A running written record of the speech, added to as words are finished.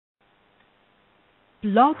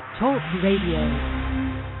Blog Talk Radio.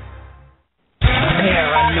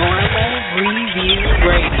 Paranormal Review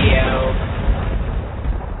Radio.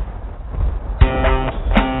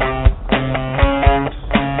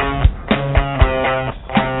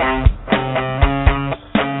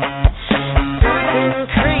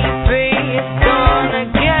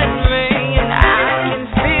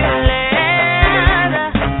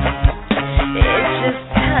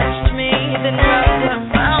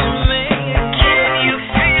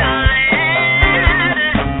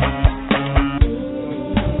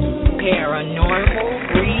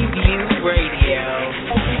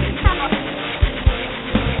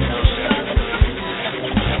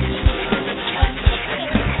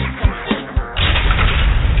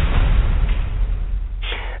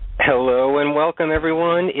 Welcome,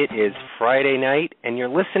 everyone. It is Friday night, and you're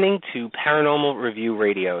listening to Paranormal Review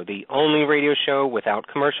Radio, the only radio show without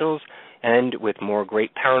commercials and with more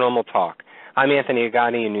great paranormal talk. I'm Anthony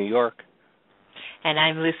Agati in New York. And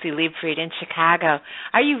I'm Luci Liebfried in Chicago.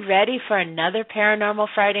 Are you ready for another Paranormal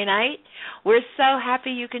Friday night? We're so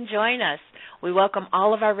happy you can join us. We welcome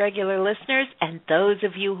all of our regular listeners and those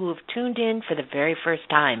of you who have tuned in for the very first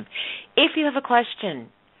time. If you have a question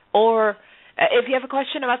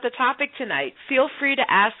about the topic tonight, feel free to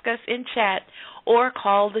ask us in chat or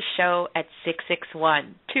call the show at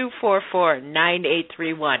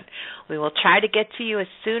 661-244-9831. We will try to get to you as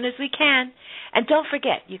soon as we can. And don't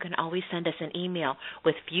forget, you can always send us an email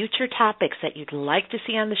with future topics that you'd like to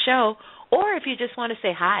see on the show, or if you just want to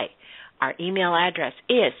say hi. Our email address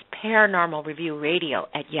is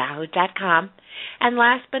paranormalreviewradio@yahoo.com. And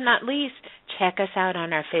last but not least, check us out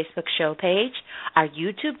on our Facebook show page, our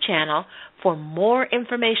YouTube channel, for more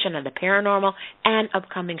information on the paranormal and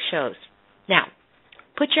upcoming shows. Now,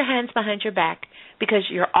 put your hands behind your back because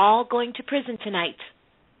you're all going to prison tonight.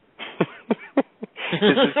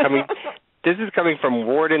 This is coming from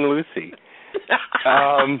Warden Lucy.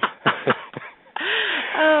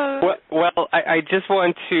 Well, I just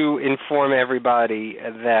want to inform everybody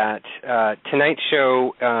that tonight's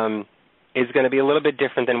show is going to be a little bit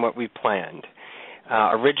different than what we planned.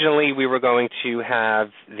 Originally, we were going to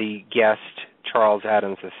have the guest, Charles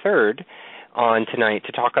Adams III, on tonight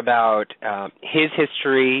to talk about his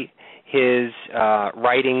history, his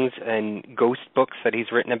writings and ghost books that he's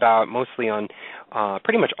written about, mostly on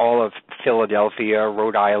pretty much all of Philadelphia,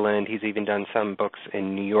 Rhode Island. He's even done some books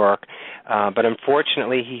in New York. But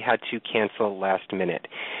unfortunately, he had to cancel last minute.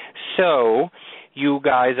 So you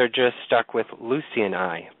guys are just stuck with Lucy and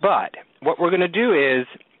I. But what we're going to do is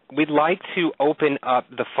we'd like to open up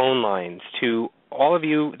the phone lines to all of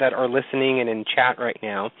you that are listening and in chat right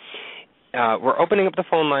now. We're opening up the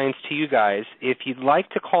phone lines to you guys if you'd like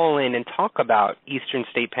to call in and talk about Eastern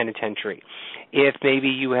State Penitentiary, if maybe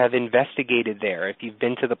you have investigated there, if you've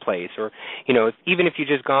been to the place, or, even if you've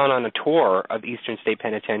just gone on a tour of Eastern State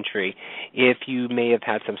Penitentiary, if you may have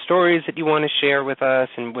had some stories that you want to share with us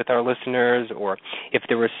and with our listeners, or if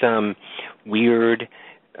there were some weird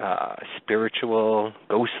spiritual,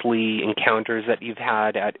 ghostly encounters that you've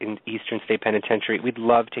had in Eastern State Penitentiary, we'd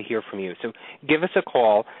love to hear from you. So give us a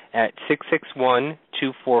call at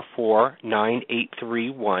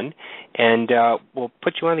 661-244-9831, and we'll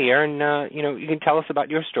put you on the air, and, you can tell us about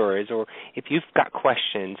your stories, or if you've got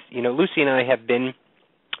questions. Lucy and I have been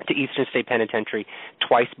to Eastern State Penitentiary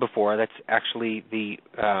twice before. That's actually the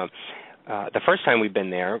first time we've been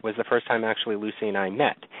there was the first time actually Lucy and I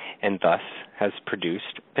met, and thus has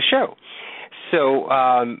produced a show. So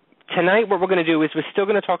tonight what we're going to do is we're still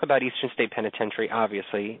going to talk about Eastern State Penitentiary,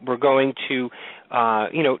 obviously. We're going to,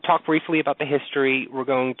 talk briefly about the history. We're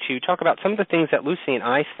going to talk about some of the things that Lucy and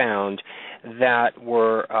I found that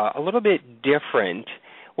were a little bit different,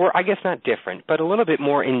 or I guess not different, but a little bit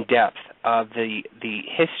more in-depth of the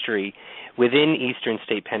history within Eastern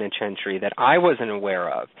State Penitentiary that I wasn't aware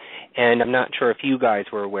of, and I'm not sure if you guys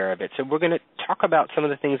were aware of it. So we're going to talk about some of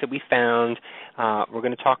the things that we found. We're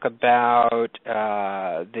going to talk about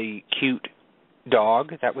the cute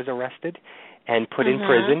dog that was arrested and put in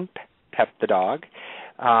prison, Pep the dog.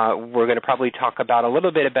 We're going to probably talk about a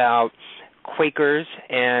little bit about Quakers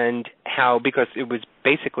and how, because it was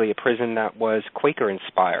basically a prison that was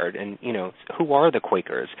Quaker-inspired, and, who are the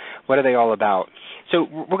Quakers? What are they all about? So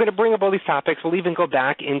we're going to bring up all these topics. We'll even go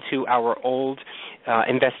back into our old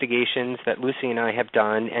investigations that Lucy and I have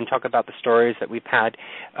done and talk about the stories that we've had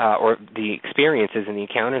or the experiences and the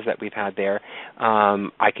encounters that we've had there.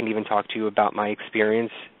 I can even talk to you about my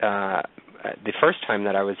experience the first time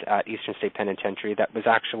that I was at Eastern State Penitentiary. That was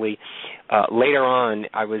actually later on.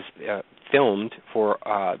 I was filmed for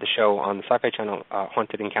the show on the Sci-Fi Channel,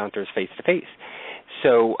 Haunted Encounters Face to Face.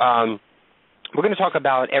 So we're going to talk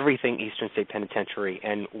about everything Eastern State Penitentiary.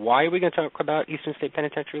 And why are we going to talk about Eastern State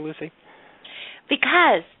Penitentiary, Luci?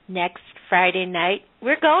 Because next Friday night,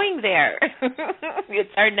 we're going there. It's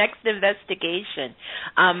our next investigation.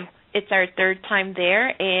 It's our third time there,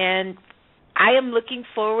 and I am looking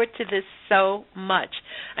forward to this so much.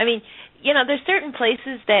 I mean, there's certain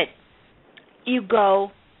places that you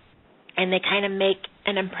go and they kind of make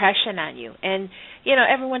an impression on you. And,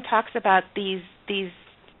 everyone talks about these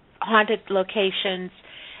haunted locations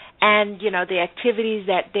and, the activities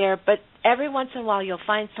that there, but every once in a while you'll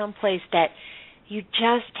find some place that you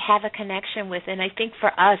just have a connection with. And I think for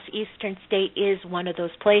us, Eastern State is one of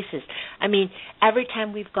those places. I mean, every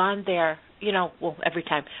time we've gone there, every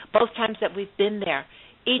time, both times that we've been there,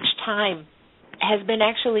 each time has been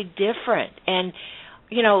actually different. And,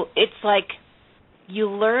 it's like you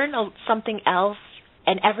learn something else,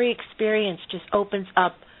 and every experience just opens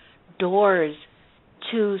up doors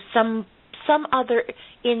to some other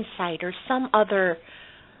insight or some other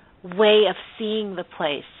way of seeing the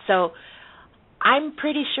place. So I'm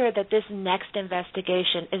pretty sure that this next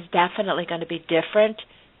investigation is definitely going to be different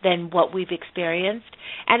than what we've experienced.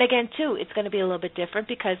 And again, too, it's going to be a little bit different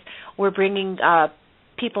because we're bringing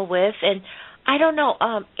people with. And I don't know,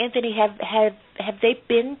 Anthony, have they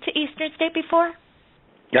been to Eastern State before?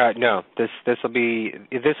 No. This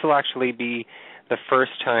will actually be the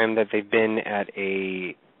first time that they've been at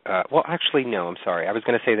a. No, I'm sorry. I was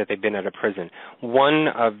going to say that they've been at a prison. One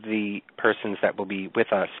of the persons that will be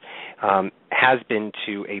with us has been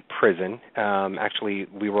to a prison. Actually,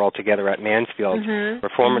 we were all together at Mansfield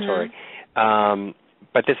Reformatory.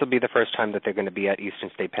 But this will be the first time that they're going to be at Eastern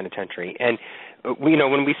State Penitentiary. And,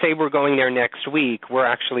 when we say we're going there next week, we're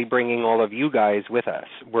actually bringing all of you guys with us.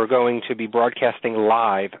 We're going to be broadcasting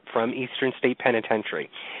live from Eastern State Penitentiary.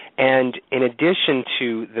 And in addition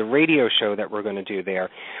to the radio show that we're going to do there,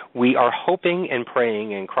 we are hoping and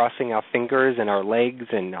praying and crossing our fingers and our legs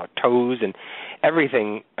and our toes and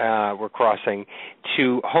everything we're crossing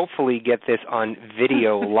to hopefully get this on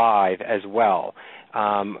video live as well.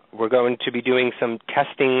 We're going to be doing some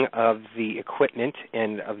testing of the equipment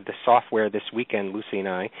and of the software this weekend, Luci and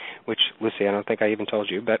I, which, Luci, I don't think I even told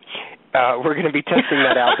you, but we're going to be testing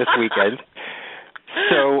that out this weekend.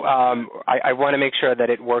 So I want to make sure that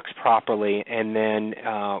it works properly, and then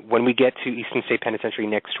when we get to Eastern State Penitentiary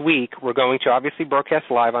next week, we're going to obviously broadcast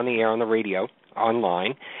live on the air on the radio,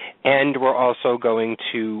 online, and we're also going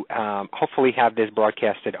to hopefully have this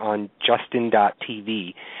broadcasted on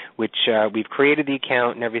Justin.tv, which we've created the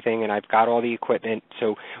account and everything, and I've got all the equipment,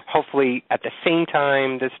 so hopefully at the same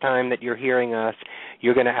time, this time that you're hearing us,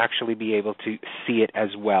 you're going to actually be able to see it as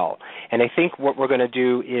well. And I think what we're going to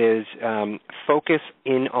do is focus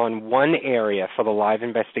in on one area for the live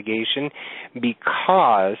investigation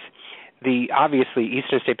because obviously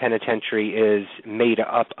Eastern State Penitentiary is made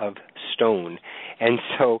up of stone. And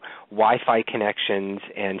so Wi-Fi connections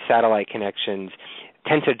and satellite connections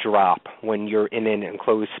tend to drop when you're in an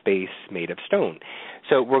enclosed space made of stone.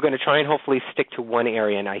 So we're going to try and hopefully stick to one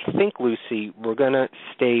area, and I think, Luci, we're going to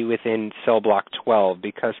stay within cell block 12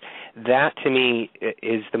 because that, to me,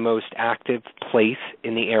 is the most active place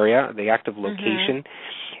in the area, the active location.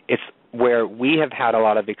 It's where we have had a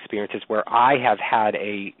lot of experiences, where I have had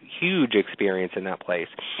a huge experience in that place,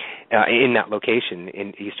 in that location in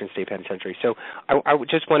Eastern State Penitentiary. So I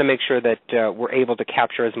just want to make sure that we're able to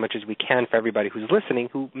capture as much as we can for everybody who's listening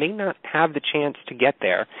who may not have the chance to get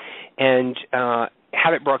there and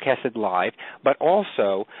have it broadcasted live, but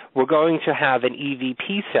also we're going to have an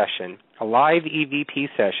EVP session, a live EVP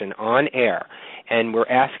session on air, and we're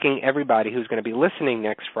asking everybody who's going to be listening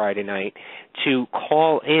next Friday night to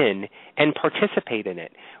call in and participate in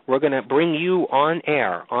it. We're going to bring you on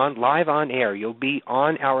air, live on air. You'll be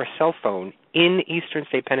on our cell phone in Eastern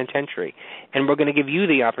State Penitentiary, and we're going to give you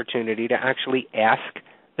the opportunity to actually ask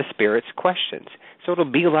the spirits questions. So it'll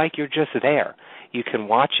be like you're just there. You can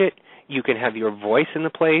watch it. You can have your voice in the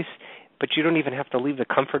place, but you don't even have to leave the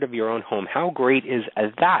comfort of your own home. How great is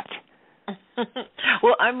that?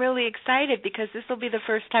 Well, I'm really excited because this will be the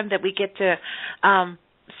first time that we get to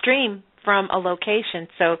stream from a location.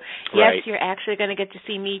 So, yes, right. You're actually going to get to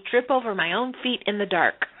see me trip over my own feet in the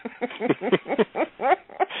dark. It's going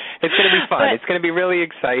to be fun. It's going to be really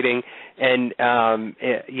exciting. And,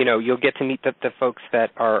 you'll get to meet the folks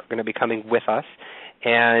that are going to be coming with us.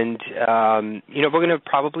 And, we're going to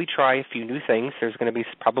probably try a few new things. There's going to be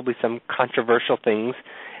probably some controversial things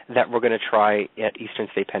that we're going to try at Eastern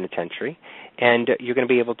State Penitentiary, and you're going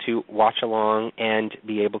to be able to watch along and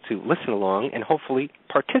be able to listen along and hopefully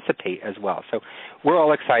participate as well. So we're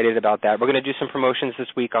all excited about that. We're going to do some promotions this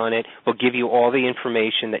week on it. We'll give you all the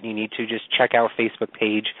information that you need to. Just check our Facebook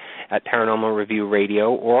page at Paranormal Review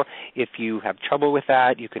Radio, or if you have trouble with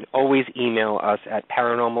that, you can always email us at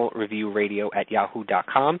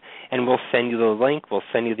paranormalreviewradio@yahoo.com, and we'll send you the link, we'll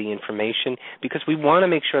send you the information, because we want to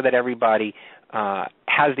make sure that everybody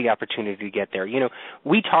has the opportunity to get there. You know,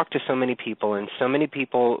 we talk to so many people, and so many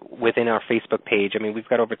people within our Facebook page. I mean, we've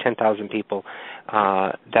got over 10,000 people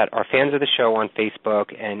that are fans of the show on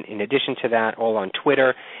Facebook, and in addition to that, all on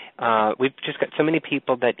Twitter. We've just got so many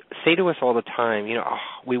people that say to us all the time, you know, oh,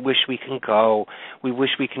 we wish we can go. We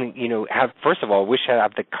wish we can, you know, have, first of all, wish to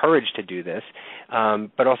have the courage to do this,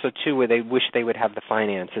 but also, too, where they wish they would have the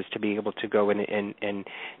finances to be able to go and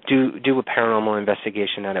do a paranormal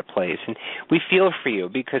investigation at a place. And we feel for you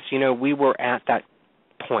because, you know, we were at that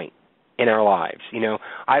point in our lives. You know,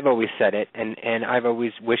 I've always said it, and I've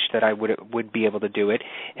always wished that I would be able to do it,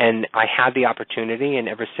 and I had the opportunity, and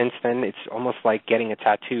ever since then, it's almost like getting a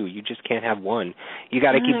tattoo. You just can't have one. You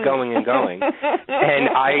got to keep going and going. And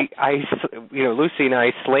I, you know, Luci and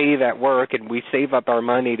I slave at work, and we save up our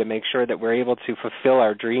money to make sure that we're able to fulfill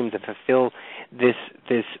our dreams and fulfill this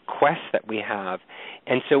quest that we have.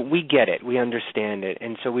 And so we get it, we understand it,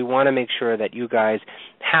 and so we want to make sure that you guys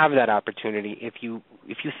have that opportunity. If you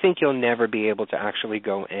think you'll never be able to actually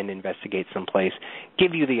go and investigate someplace,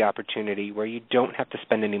 give you the opportunity where you don't have to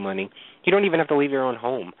spend any money. You don't even have to leave your own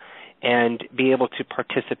home, and be able to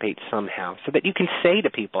participate somehow so that you can say to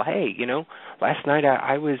people, hey, you know, last night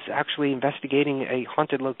I was actually investigating a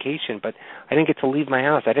haunted location, but I didn't get to leave my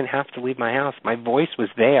house. I didn't have to leave my house. My voice was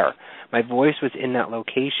there. My voice was in that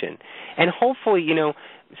location. And hopefully, you know,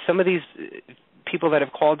 some of these people that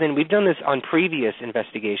have called in, we've done this on previous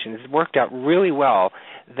investigations. It's worked out really well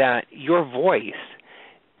that your voice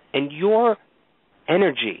and your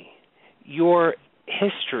energy, your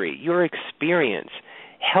history, your experience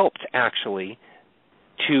helped actually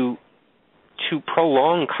to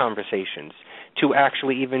prolong conversations, to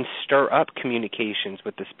actually even stir up communications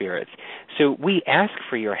with the spirits. So we ask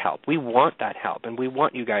for your help. We want that help, and we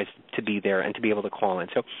want you guys to be there and to be able to call in.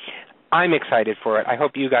 So I'm excited for it. I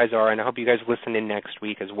hope you guys are, and I hope you guys listen in next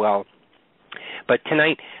week as well. But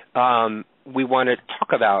tonight we want to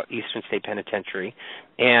talk about Eastern State Penitentiary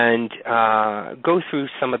and go through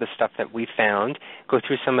some of the stuff that we found, go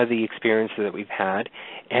through some of the experiences that we've had,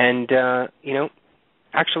 and, you know,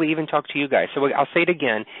 actually even talk to you guys. So I'll say it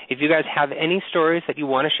again. If you guys have any stories that you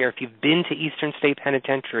want to share, if you've been to Eastern State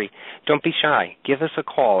Penitentiary, don't be shy. Give us a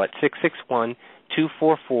call at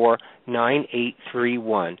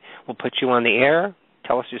 661-244-9831. We'll put you on the air,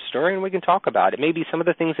 tell us your story, and we can talk about it. Maybe some of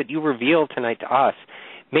the things that you reveal tonight to us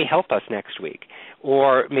may help us next week,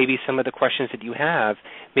 or maybe some of the questions that you have,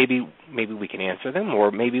 maybe we can answer them, or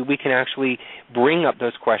maybe we can actually bring up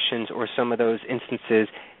those questions or some of those instances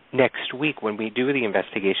next week when we do the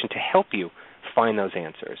investigation to help you find those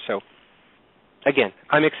answers. So, again,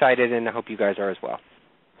 I'm excited, and I hope you guys are as well.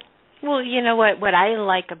 Well, you know what I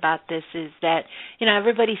like about this is that, you know,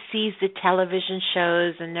 everybody sees the television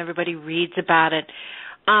shows and everybody reads about it.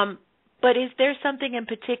 But is there something in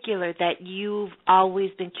particular that you've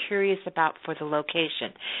always been curious about for the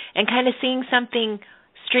location? And kind of seeing something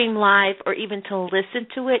stream live or even to listen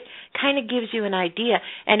to it kind of gives you an idea.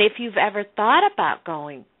 And if you've ever thought about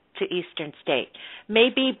going to Eastern State,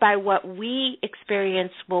 maybe by what we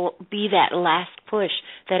experience will be that last push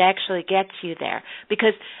that actually gets you there.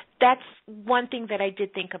 Because that's one thing that I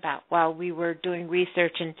did think about while we were doing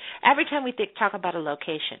research. And every time we talk about a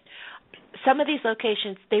location, some of these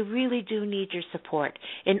locations, they really do need your support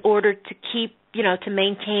in order to keep, you know, to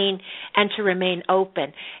maintain and to remain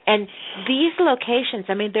open. And these locations,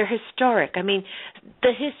 I mean, they're historic. I mean,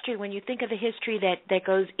 the history, when you think of the history that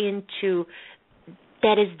goes into,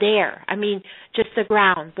 that is there. I mean, just the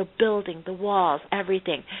ground, the building, the walls,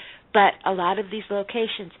 everything. But a lot of these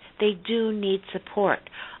locations, they do need support.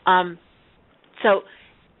 So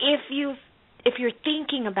if you're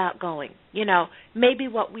thinking about going, you know, maybe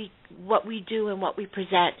what we do and what we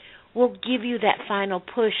present will give you that final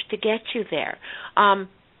push to get you there.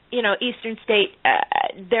 You know, Eastern State,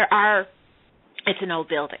 it's an old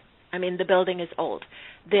building. I mean, the building is old.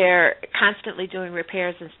 They're constantly doing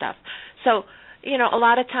repairs and stuff. So, you know, a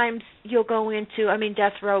lot of times you'll go into, I mean,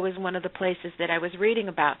 Death Row is one of the places that I was reading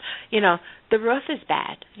about. You know, the roof is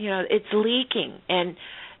bad. You know, it's leaking. And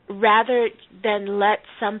rather than let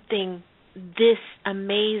something this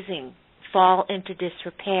amazing fall into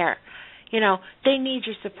disrepair, they need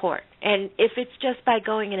your support. And if it's just by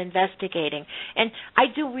going and investigating, and I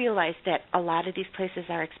do realize that a lot of these places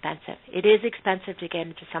are expensive. It is expensive to get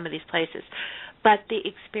into some of these places, but the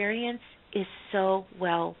experience is so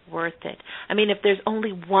well worth it. I mean, if there's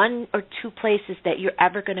only one or two places that you're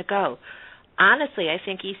ever going to go, honestly, I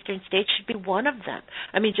think Eastern State should be one of them.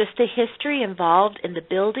 I mean, just the history involved in the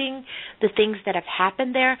building, the things that have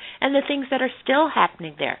happened there, and the things that are still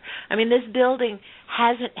happening there. I mean, this building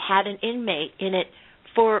hasn't had an inmate in it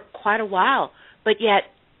for quite a while, but yet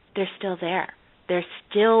they're still there. They're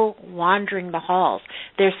still wandering the halls.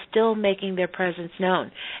 They're still making their presence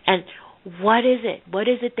known. And what is it? What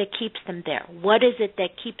is it that keeps them there? What is it that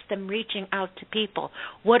keeps them reaching out to people?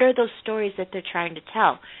 What are those stories that they're trying to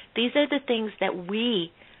tell? These are the things that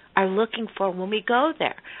we are looking for when we go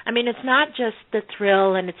there. I mean, it's not just the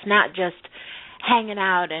thrill, and it's not just hanging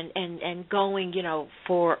out and going,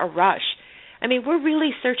 for a rush. I mean, we're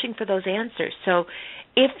really searching for those answers. So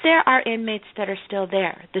if there are inmates that are still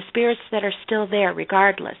there, the spirits that are still there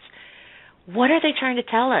regardless, what are they trying to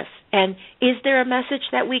tell us? And is there a message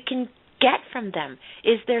that we can get from them?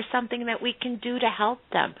 Is there something that we can do to help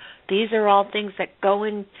them? These are all things that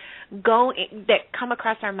that come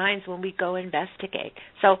across our minds when we go investigate.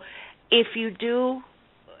 So if you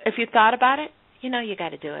thought about it, you got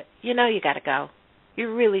to do it. You got to go.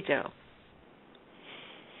 You really do.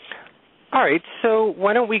 All right, so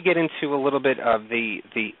why don't we get into a little bit of the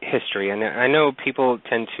history? And I know people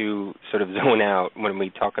tend to sort of zone out when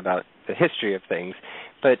we talk about the history of things,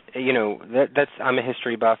 but I'm a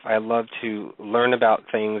history buff. I love to learn about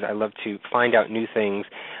things. I love to find out new things.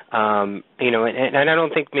 And I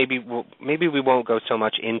don't think maybe we won't go so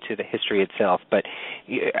much into the history itself, but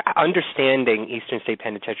understanding Eastern State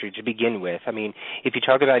Penitentiary to begin with. I mean, if you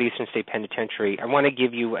talk about Eastern State Penitentiary, I want to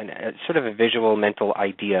give you a sort of a visual, mental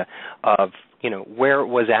idea of where it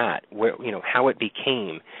was at, where how it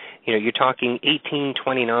became. You're talking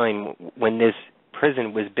 1829 when this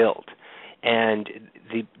prison was built. And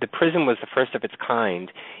the prison was the first of its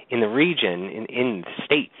kind in the region, in the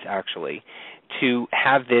states actually, to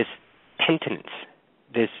have this penitence,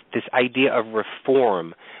 this idea of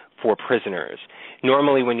reform for prisoners.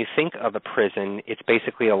 Normally when you think of a prison, it's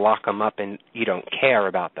basically a lock them up and you don't care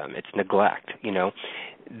about them. It's neglect,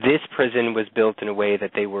 This prison was built in a way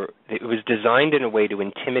that it was designed in a way to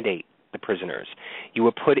intimidate the prisoners. You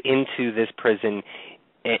were put into this prison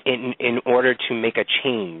in order to make a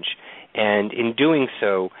change. And in doing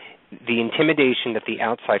so, the intimidation that the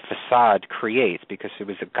outside facade creates, because it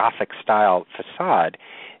was a Gothic-style facade,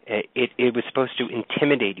 it was supposed to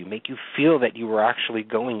intimidate you, make you feel that you were actually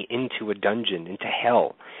going into a dungeon, into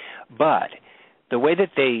hell. But the way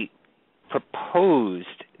that they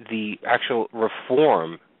proposed the actual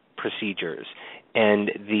reform procedures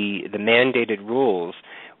and the mandated rules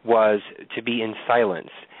was to be in silence.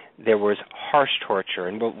 There was harsh torture,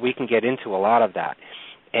 and we can get into a lot of that.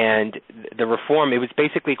 And the reform, it was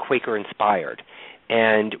basically Quaker-inspired.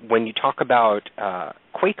 And when you talk about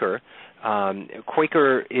Quaker,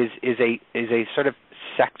 Quaker is a sort of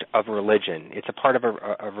sect of religion. It's a part of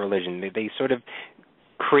religion. They sort of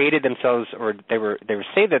created themselves, or they were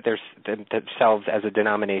say that they're themselves as a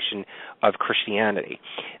denomination of Christianity,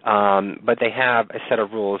 but they have a set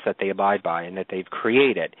of rules that they abide by and that they've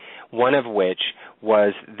created. One of which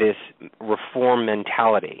was this reform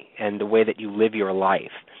mentality and the way that you live your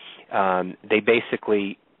life. They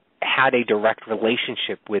basically had a direct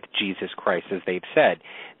relationship with Jesus Christ, as they've said.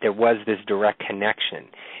 There was this direct connection,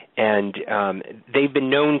 and they've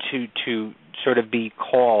been known to sort of be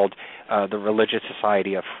called the religious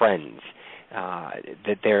society of friends,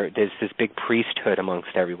 that there's this big priesthood amongst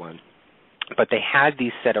everyone. But they had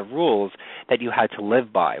these set of rules that you had to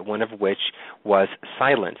live by, one of which was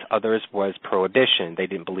silence. Others was prohibition. They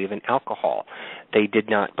didn't believe in alcohol. They did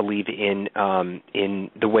not believe in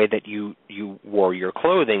the way that you wore your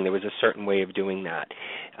clothing. There was a certain way of doing that.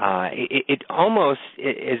 It almost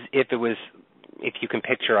is if you can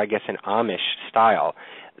picture, I guess, an Amish style.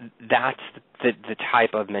 That's the type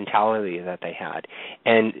of mentality that they had.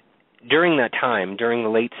 And during that time, during the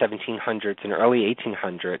late 1700s and early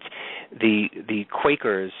 1800s, the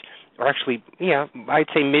Quakers, or actually, I'd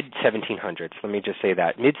say mid-1700s, let me just say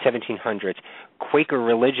that, mid-1700s, Quaker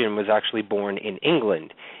religion was actually born in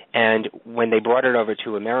England. And when they brought it over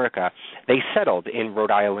to America, they settled in Rhode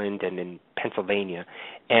Island and in Pennsylvania,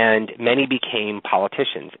 and many became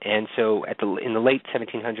politicians. And so in the late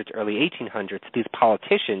 1700s, early 1800s, these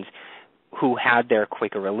politicians who had their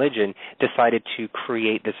Quaker religion decided to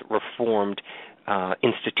create this reformed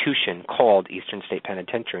institution called Eastern State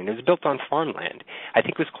Penitentiary. And it was built on farmland. I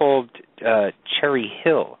think it was called Cherry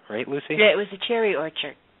Hill, right, Lucy? Yeah, it was a cherry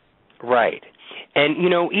orchard. Right. And,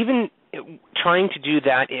 even trying to do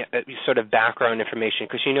that sort of background information,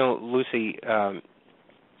 because, Luci,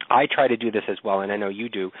 I try to do this as well, and I know you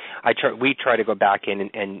do. We try to go back in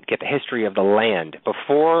and get the history of the land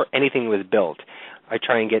before anything was built. I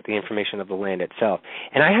try and get the information of the land itself.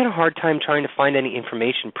 And I had a hard time trying to find any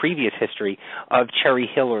information, previous history, of Cherry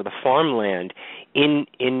Hill or the farmland in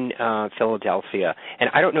Philadelphia. And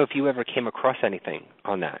I don't know if you ever came across anything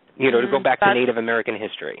on that, to go back to Native American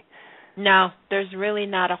history. No, there's really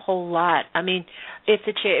not a whole lot. I mean,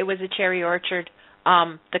 it was a cherry orchard.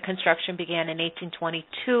 The construction began in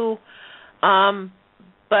 1822,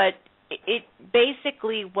 but it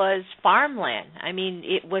basically was farmland. I mean,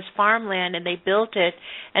 it was farmland, and they built it,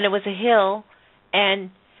 and it was a hill,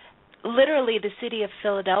 and literally the city of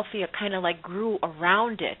Philadelphia kind of like grew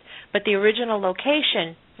around it. But the original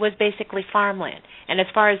location was basically farmland. And as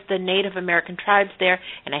far as the Native American tribes there,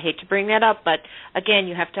 and I hate to bring that up, but again,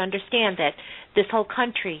 you have to understand that this whole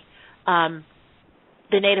country, the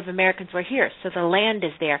Native Americans were here, so the land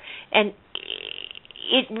is there. And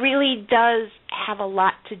it really does have a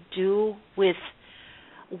lot to do with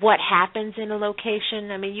what happens in a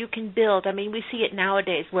location. I mean, you can build. I mean, we see it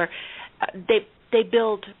nowadays where they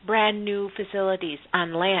build brand new facilities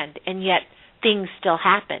on land, and yet things still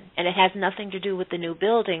happen. And it has nothing to do with the new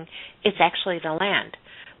building. It's actually the land.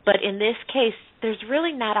 But in this case, there's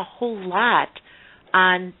really not a whole lot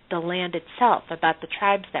on the land itself about the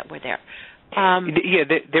tribes that were there.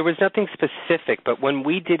 There was nothing specific, but when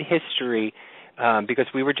we did history, because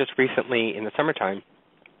we were just recently in the summertime,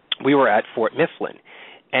 we were at Fort Mifflin,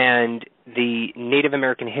 and the Native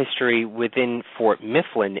American history within Fort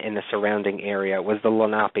Mifflin in the surrounding area was the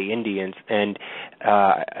Lenape Indians and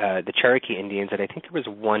the Cherokee Indians, and I think there was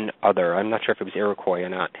one other. I'm not sure if it was Iroquois or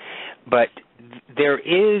not. But there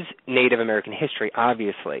is Native American history,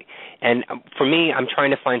 obviously. And for me, I'm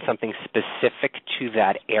trying to find something specific to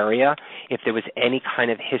that area. If there was any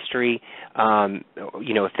kind of history,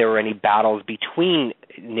 if there were any battles between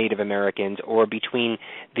Native Americans or between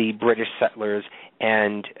the British settlers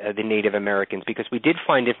and the Native Americans, because we did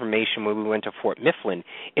find information when we went to Fort Mifflin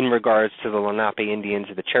in regards to the Lenape Indians,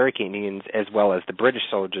 the Cherokee Indians, as well as the British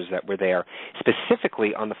soldiers that were there,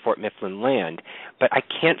 specifically on the Fort Mifflin land. But I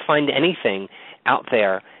can't find anything out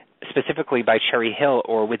there specifically by Cherry Hill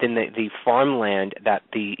or within the farmland that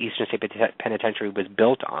the Eastern State Penitentiary was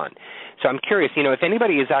built on. So I'm curious, if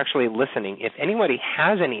anybody is actually listening, if anybody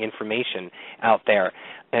has any information out there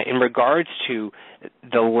in regards to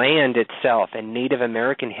the land itself and Native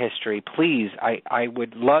American history, please, I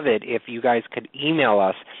would love it if you guys could email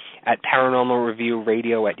us at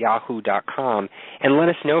paranormalreviewradio@yahoo.com and let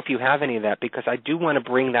us know if you have any of that, because I do want to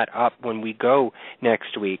bring that up when we go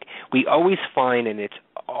next week. We always find, and it's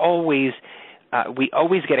always we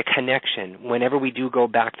always get a connection whenever we do go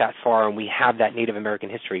back that far and we have that Native American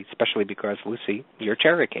history, especially because, Luci, you're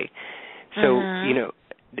Cherokee. So,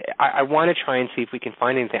 I want to try and see if we can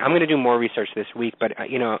find anything. I'm going to do more research this week, but,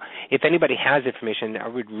 if anybody has information, I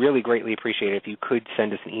would really greatly appreciate it if you could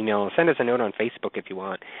send us an email or send us a note on Facebook if you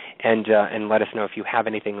want, and let us know if you have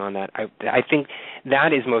anything on that. I think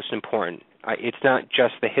that is most important. It's not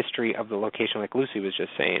just the history of the location like Luci was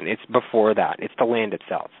just saying. It's before that. It's the land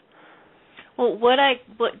itself. Well,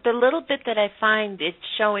 the little bit that I find, it's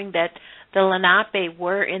showing that the Lenape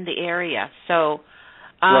were in the area. So,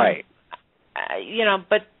 right.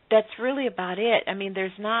 But that's really about it. I mean,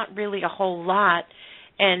 there's not really a whole lot,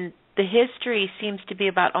 and the history seems to be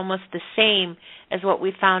about almost the same as what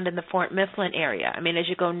we found in the Fort Mifflin area. I mean, as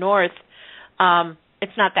you go north,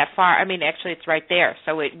 it's not that far. I mean, actually, it's right there,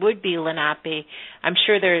 so it would be Lenape. I'm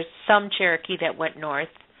sure there's some Cherokee that went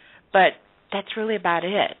north, but that's really about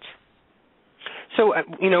it. So,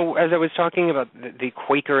 as I was talking about the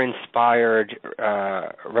Quaker-inspired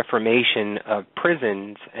reformation of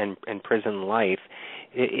prisons and prison life,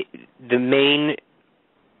 the main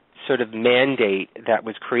sort of mandate that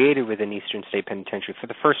was created within Eastern State Penitentiary for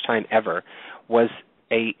the first time ever was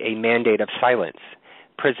a mandate of silence.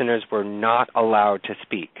 Prisoners were not allowed to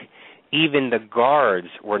speak. Even the guards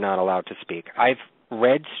were not allowed to speak. I've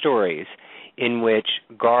read stories in which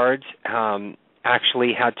guards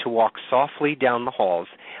actually had to walk softly down the halls.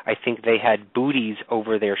 I think they had booties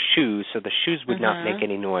over their shoes so the shoes would not make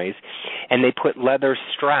any noise. And they put leather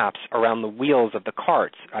straps around the wheels of the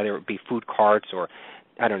carts. Either it would be food carts or,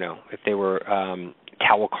 I don't know, if they were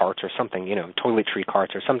towel carts or something, toiletry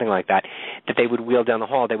carts or something like that, that they would wheel down the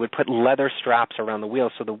hall. They would put leather straps around the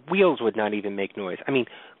wheels so the wheels would not even make noise. I mean,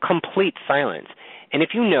 complete silence. And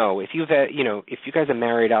if you guys are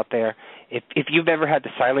married out there, if you've ever had the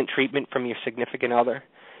silent treatment from your significant other,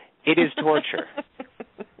 it is torture.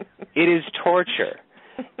 It is torture.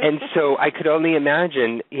 And so I could only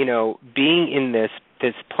imagine, being in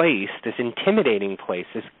this place, this intimidating place,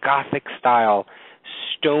 this Gothic-style,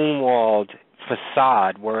 stone-walled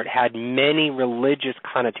facade where it had many religious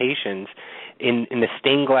connotations in the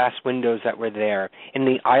stained glass windows that were there, in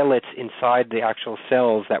the eyelets inside the actual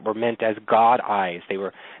cells that were meant as God eyes. They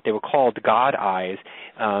were called God eyes,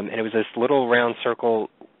 and it was this little round circle,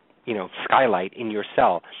 skylight in your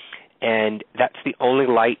cell. And that's the only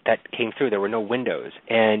light that came through. There were no windows.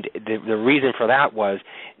 And the reason for that was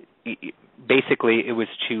basically it was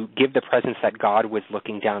to give the presence that God was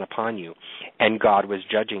looking down upon you and God was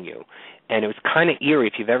judging you. And it was kind of eerie.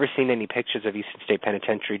 If you've ever seen any pictures of Eastern State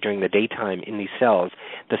Penitentiary during the daytime in these cells,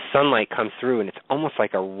 the sunlight comes through and it's almost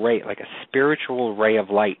like a ray, like a spiritual ray of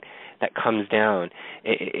light that comes down.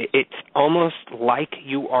 It's almost like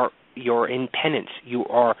you're in penance. You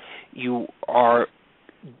are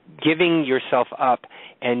giving yourself up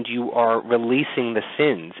and you are releasing the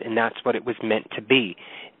sins, and that's what it was meant to be.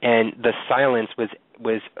 And the silence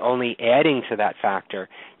was only adding to that factor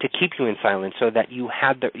to keep you in silence, so that you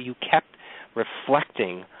kept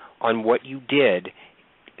reflecting on what you did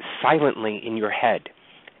silently in your head,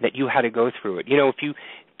 that you had to go through it. If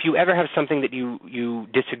you ever have something that you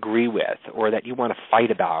disagree with or that you want to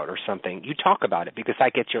fight about or something, you talk about it because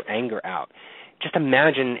that gets your anger out. Just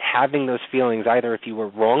imagine having those feelings either if you were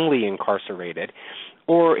wrongly incarcerated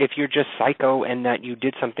or if you're just psycho and that you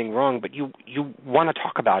did something wrong, but you want to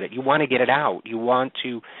talk about it. You want to get it out. You want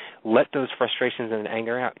to let those frustrations and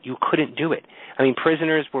anger out. You couldn't do it. I mean,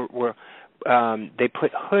 prisoners were they put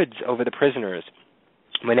hoods over the prisoners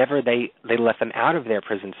whenever they let them out of their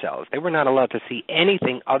prison cells. They were not allowed to see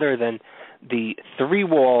anything other than the 3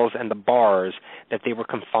 walls and the bars that they were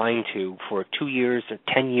confined to for 2 years or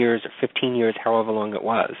 10 years or 15 years, however long it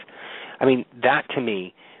was. I mean, that to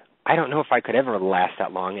me, I don't know if I could ever last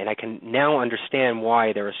that long, and I can now understand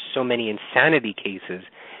why there are so many insanity cases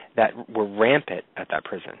that were rampant at that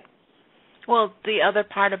prison. Well, the other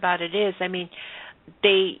part about it is, I mean,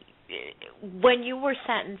 when you were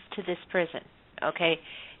sentenced to this prison, okay,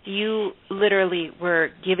 you literally were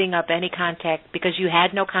giving up any contact because you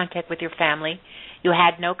had no contact with your family. You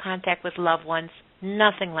had no contact with loved ones,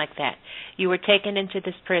 nothing like that. You were taken into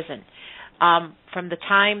this prison. From the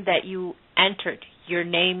time that you entered, your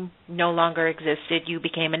name no longer existed. You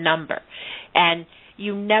became a number. And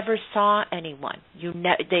you never saw anyone.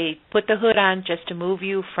 They put the hood on just to move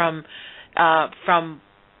you from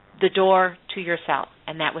the door to your cell,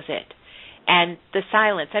 and that was it. And the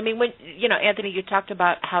silence. I mean, when Anthony, you talked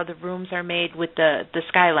about how the rooms are made with the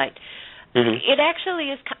skylight. Mm-hmm. It actually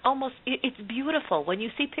is it's beautiful when you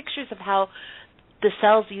see pictures of how the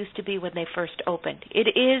cells used to be when they first opened. It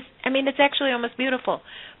is, it's actually almost beautiful.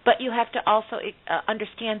 But you have to also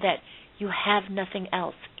understand that you have nothing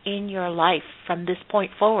else in your life from this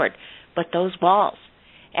point forward but those walls.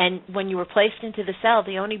 And when you were placed into the cell,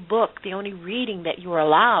 the only book, the only reading that you were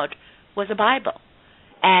allowed was a Bible.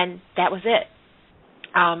 And that was it.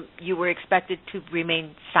 You were expected to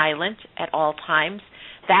remain silent at all times.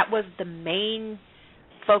 That was the main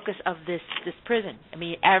focus of this prison. I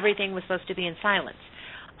mean, everything was supposed to be in silence.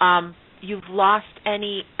 You've lost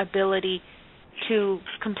any ability to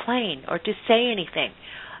complain or to say anything.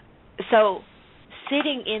 So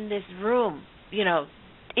sitting in this room,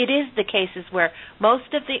 it is the cases where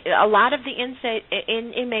a lot of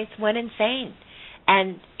the inmates went insane.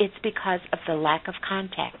 And it's because of the lack of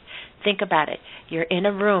contact. Think about it. You're in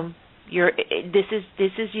a room. This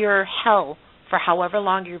is your hell for however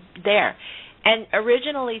long you're there. And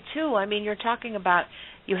originally, too, you're talking about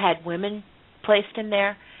you had women placed in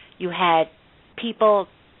there. You had people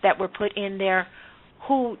that were put in there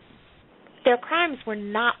who their crimes were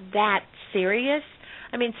not that serious.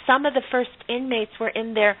 Some of the first inmates were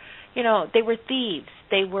in there, they were thieves.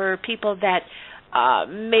 They were people that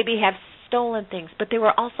maybe have stolen things, but they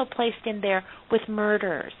were also placed in there with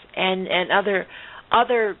murderers and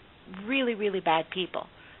other really, really bad people.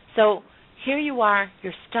 So here you are,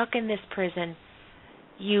 you're stuck in this prison.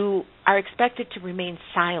 You are expected to remain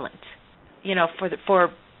silent, for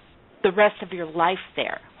the rest of your life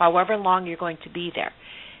there, however long you're going to be there.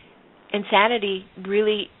 Insanity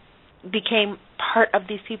really became part of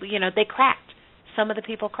these people. They cracked. Some of the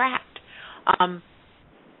people cracked.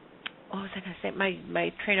 What was I going to say?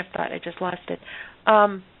 My train of thought, I just lost it.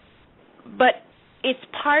 But it's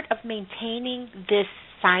part of maintaining this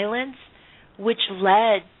silence, which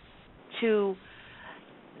led to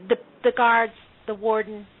the guards, the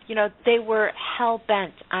warden, they were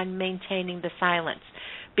hell-bent on maintaining the silence.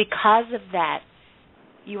 Because of that,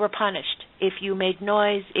 you were punished if you made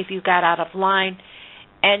noise, if you got out of line.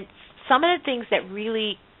 And some of the things that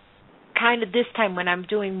really kind of this time when I'm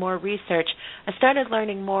doing more research, I started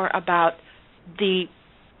learning more about the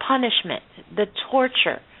punishment, the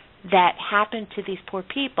torture that happened to these poor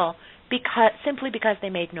people simply because they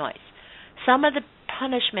made noise. Some of the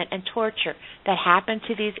punishment and torture that happened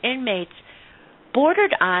to these inmates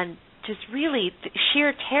bordered on just really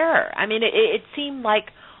sheer terror. I mean, it seemed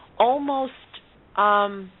like almost,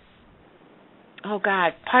 part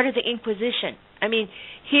of the Inquisition. I mean,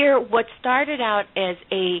 here what started out as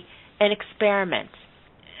an experiment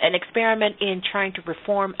in trying to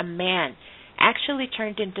reform a man, actually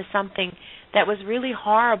turned into something that was really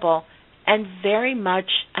horrible and very much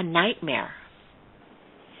a nightmare.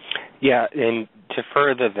 Yeah, and to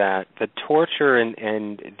further that, the torture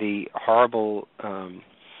and the horrible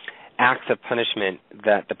acts of punishment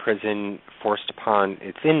that the prison forced upon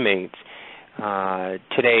its inmates,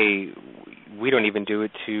 today we don't even do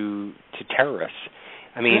it to terrorists.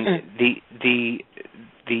 I mean,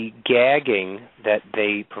 the gagging that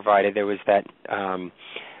they provided, there was that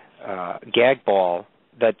gag ball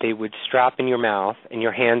that they would strap in your mouth, and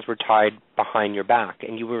your hands were tied behind your back,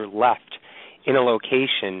 and you were left in a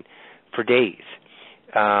location for days.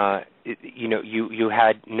 You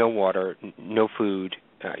had no water, no food.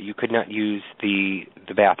 You could not use the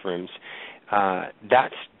bathrooms.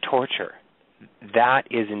 That's torture. That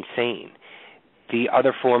is insane. The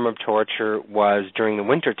other form of torture was during the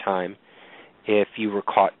winter time. If you were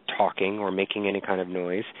caught talking or making any kind of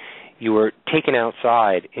noise, you were taken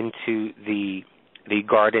outside into the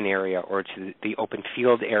garden area or to the open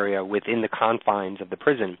field area within the confines of the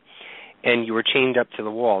prison, and you were chained up to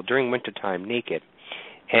the wall during wintertime naked,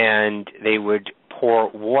 and they would pour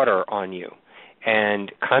water on you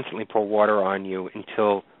and constantly pour water on you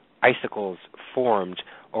until icicles formed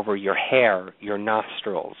over your hair, your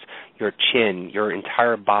nostrils, your chin, your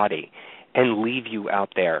entire body, and leave you out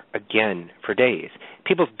there again for days.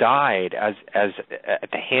 People died as at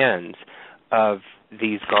the hands of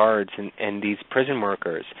these guards and these prison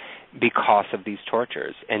workers because of these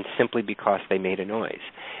tortures, and simply because they made a noise.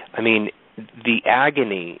 I mean, the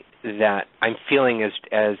agony that I'm feeling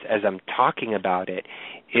as I'm talking about it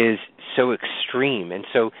is so extreme. And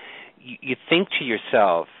so you think to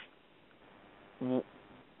yourself,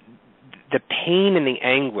 the pain and the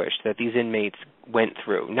anguish that these inmates went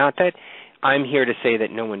through, not that I'm here to say that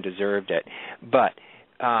no one deserved it, but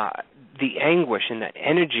the anguish and that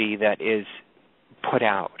energy that is put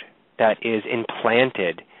out, that is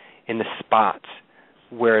implanted in the spots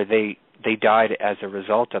where they died as a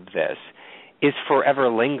result of this, is forever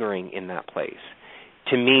lingering in that place.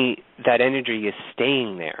 To me, that energy is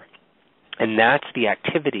staying there. And that's the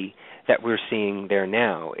activity that we're seeing there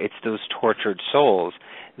now. It's those tortured souls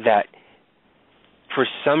that, for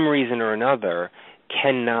some reason or another,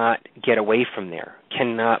 cannot get away from there,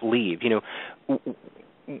 cannot leave.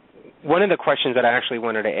 One of the questions that I actually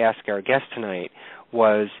wanted to ask our guest tonight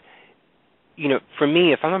was, for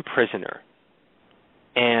me, if I'm a prisoner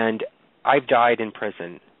and I've died in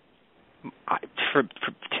prison,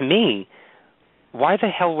 to me, why the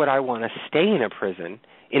hell would I want to stay in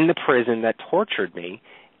the prison that tortured me,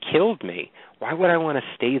 killed me? Why would I want to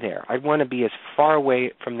stay there? I want to be as far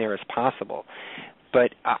away from there as possible.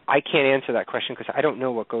 But I can't answer that question because I don't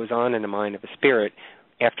know what goes on in the mind of a spirit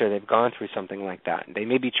after they've gone through something like that. They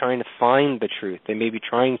may be trying to find the truth. They may be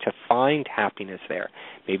trying to find happiness there.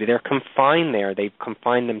 Maybe they're confined there. They've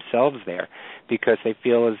confined themselves there because they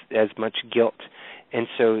feel as much guilt, and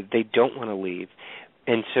so they don't want to leave.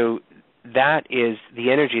 And so that is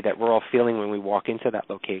the energy that we're all feeling when we walk into that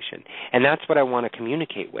location. And that's what I want to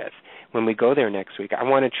communicate with when we go there next week. I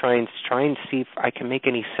want to try and see if I can make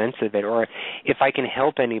any sense of it, or if I can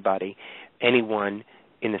help anyone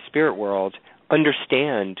in the spirit world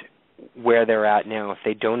understand where they're at now if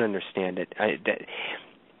they don't understand it.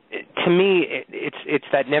 To me, it's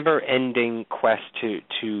that never-ending quest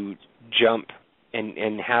to jump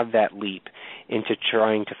and have that leap into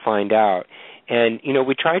trying to find out. And,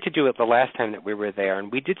 we tried to do it the last time that we were there,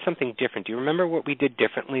 and we did something different. Do you remember what we did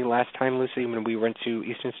differently last time, Lucy, when we went to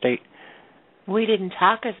Eastern State? We didn't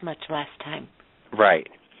talk as much last time. Right.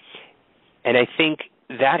 And I think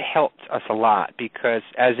that helped us a lot because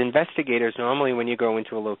as investigators, normally when you go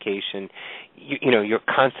into a location, you're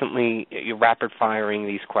constantly rapid firing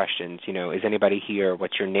these questions. Is anybody here?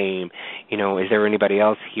 What's your name? Is there anybody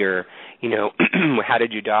else here? How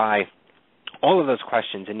did you die? All of those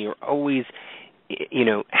questions, and you're always,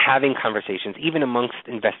 having conversations, even amongst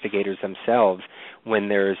investigators themselves when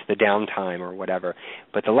there's the downtime or whatever.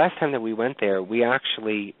 But the last time that we went there, we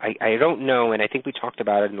actually, I don't know, and I think we talked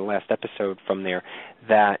about it in the last episode from there,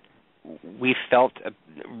 that we felt a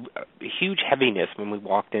huge heaviness when we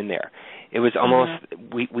walked in there. It was almost,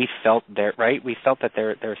 we felt their right. We felt that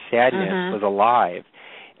their sadness was alive,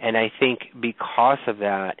 and I think because of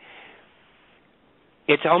that,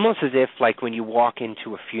 it's almost as if like when you walk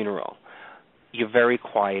into a funeral, you're very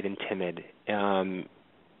quiet and timid.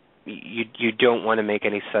 You don't want to make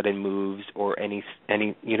any sudden moves or any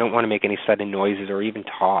you don't want to make any sudden noises or even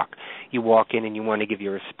talk. You walk in and you want to give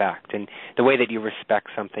your respect, and the way that you respect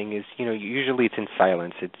something is, usually it's in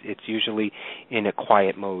silence. It's usually in a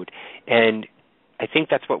quiet mode, and I think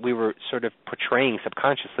that's what we were sort of portraying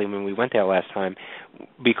subconsciously when we went there last time.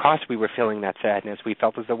 Because we were feeling that sadness, we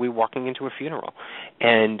felt as though we were walking into a funeral,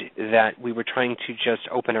 and that we were trying to just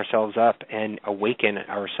open ourselves up and awaken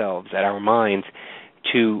ourselves at our minds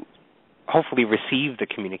to hopefully receive the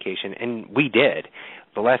communication, and we did.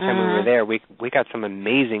 The last time we were there, we got some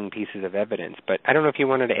amazing pieces of evidence, but I don't know if you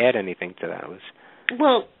wanted to add anything to that, Liz.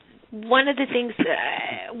 Well, one of the things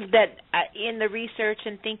that in the research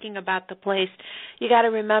and thinking about the place, you got to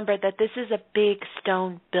remember that this is a big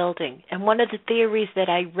stone building, and one of the theories that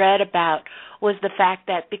I read about was the fact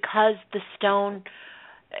that because the stone,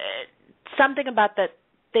 something about that,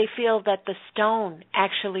 they feel that the stone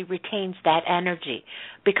actually retains that energy.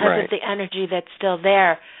 Because of the energy that's still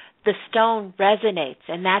there, the stone resonates,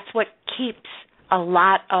 and that's what keeps a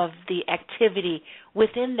lot of the activity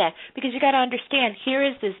within that. Because you got to understand, here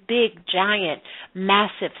is this big, giant,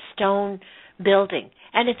 massive stone building,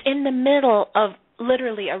 and it's in the middle of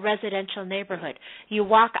literally a residential neighborhood. You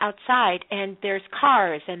walk outside, and there's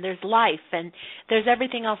cars, and there's life, and there's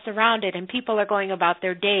everything else around it, and people are going about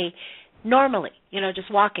their day normally,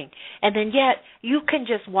 just walking. And then yet you can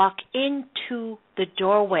just walk into the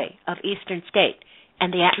doorway of Eastern State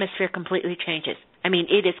and the atmosphere completely changes. I mean,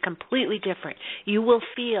 it is completely different. You will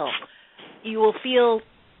feel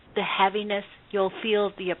the heaviness, you'll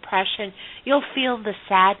feel the oppression, you'll feel the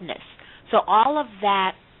sadness. So all of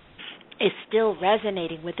that is still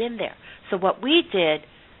resonating within there. So what we did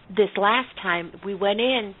this last time, we went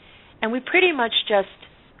in and we pretty much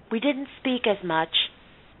we didn't speak as much.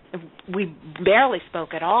 We barely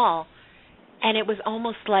spoke at all, and it was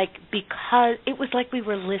almost like we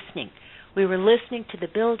were listening. We were listening to the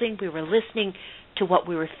building. We were listening to what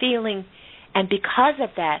we were feeling, and because of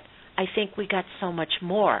that, I think we got so much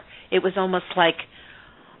more. It was almost like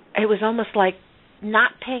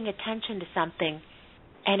not paying attention to something,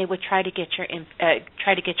 and it would try to get your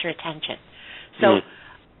attention. So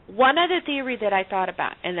one other theory that I thought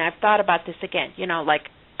about, and I've thought about this again,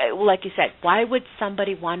 like you said, why would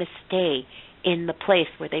somebody want to stay in the place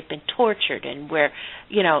where they've been tortured and where,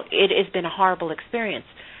 it has been a horrible experience?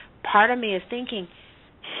 Part of me is thinking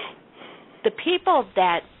the people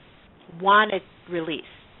that wanted release,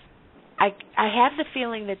 I have the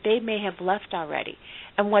feeling that they may have left already.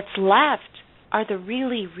 And what's left are the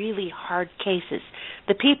really, really hard cases.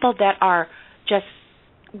 The people that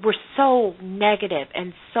were so negative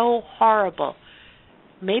and so horrible.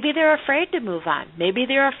 Maybe they're afraid to move on. Maybe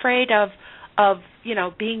they're afraid of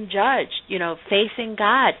being judged, facing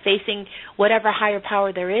God, facing whatever higher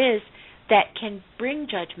power there is that can bring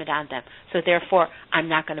judgment on them. So therefore, I'm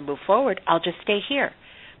not going to move forward. I'll just stay here.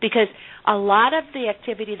 Because a lot of the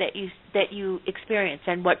activity that you experience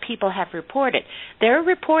and what people have reported, they're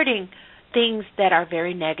reporting things that are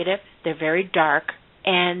very negative, they're very dark,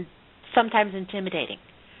 and sometimes intimidating.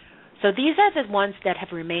 So these are the ones that have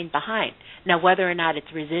remained behind. Now, whether or not it's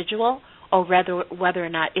residual or whether or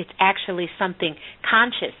not it's actually something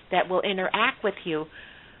conscious that will interact with you,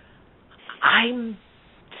 I'm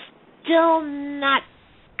still not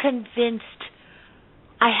convinced.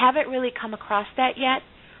 I haven't really come across that yet.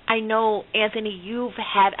 I know, Anthony, you've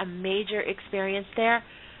had a major experience there,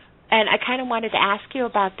 and I kind of wanted to ask you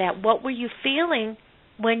about that. What were you feeling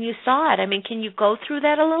when you saw it? I mean, can you go through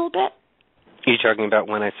that a little bit? Are you talking about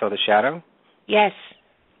when I saw the shadow? Yes.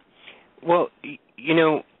 Well,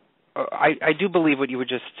 I do believe what you were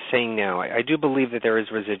just saying now. I do believe that there is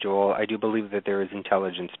residual. I do believe that there is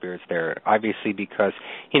intelligent spirits there, obviously, because,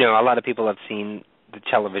 a lot of people have seen the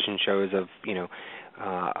television shows of,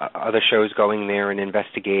 other shows going there and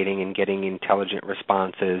investigating and getting intelligent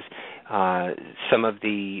responses. Some of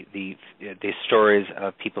the stories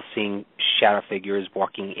of people seeing shadow figures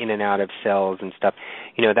walking in and out of cells and stuff,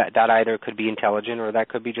 that either could be intelligent or that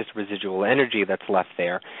could be just residual energy that's left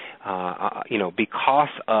there, because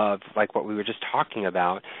of, like what we were just talking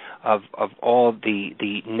about, of all the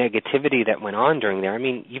negativity that went on during there. I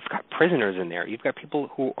mean, you've got prisoners in there. You've got people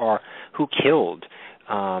who killed,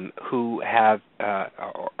 who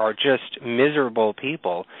are just miserable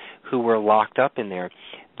people who were locked up in there.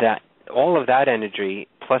 That all of that energy,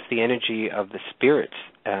 plus the energy of the spirits,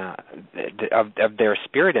 of their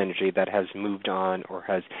spirit energy that has moved on or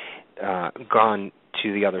has gone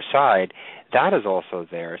to the other side, that is also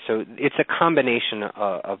there. So it's a combination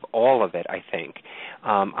of all of it, I think.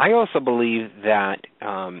 I also believe that,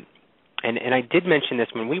 and I did mention this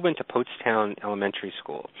when we went to Poatstown Elementary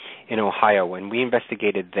School in Ohio, when we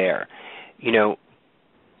investigated there,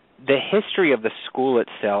 the history of the school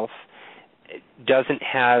itself doesn't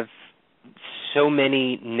have so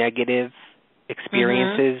many negative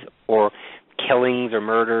experiences or killings or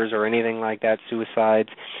murders or anything like that, suicides.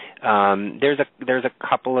 There's a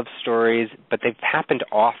couple of stories, but they've happened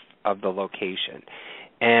off of the location.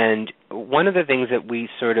 And one of the things that we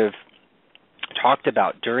sort of talked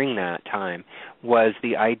about during that time was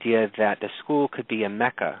the idea that the school could be a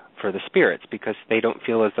mecca for the spirits because they don't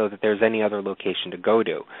feel as though that there's any other location to go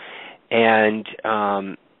to. And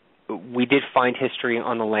we did find history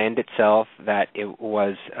on the land itself that it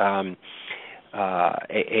was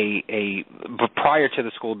prior to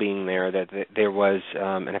the school being there, that there was,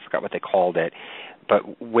 and I forgot what they called it,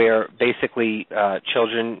 but where basically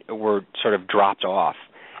children were sort of dropped off,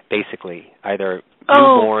 basically, either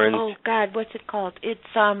newborns. Oh, God, what's it called? It's,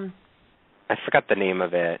 I forgot the name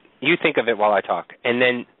of it. You think of it while I talk. And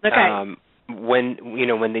then when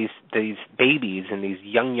these babies and these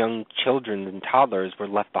young children and toddlers were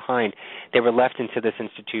left behind, they were left into this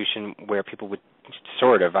institution where people would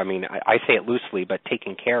sort of, I say it loosely, but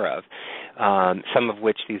taken care of, some of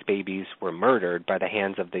which these babies were murdered by the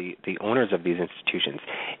hands of the owners of these institutions.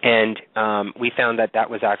 And we found that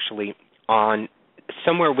was actually on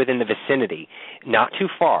somewhere within the vicinity, not too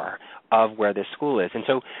far, of where this school is. And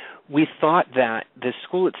so we thought that the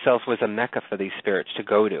school itself was a mecca for these spirits to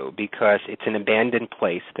go to because it's an abandoned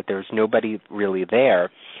place, that there's nobody really there.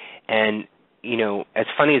 And, as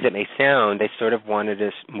funny as it may sound, they sort of wanted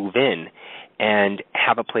to move in and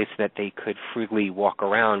have a place that they could freely walk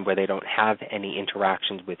around where they don't have any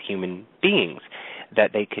interactions with human beings,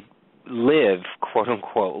 that they could live, quote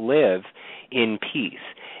unquote, live in peace.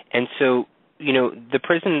 And so, the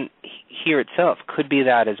prison here itself could be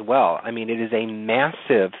that as well. It is a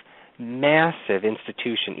massive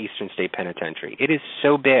institution, Eastern State Penitentiary. It is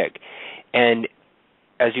so big. And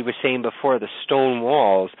as you were saying before, the stone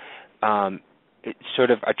walls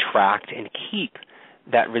sort of attract and keep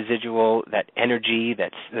that residual, that energy,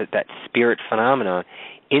 that spirit phenomena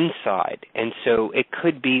inside. And so it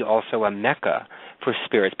could be also a mecca for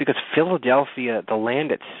spirits because Philadelphia, the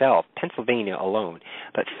land itself, Pennsylvania alone,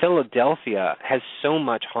 but Philadelphia has so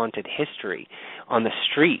much haunted history on the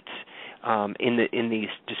streets. In these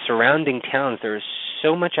surrounding towns, there is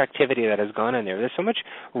so much activity that has gone on there. There's so much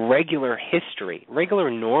regular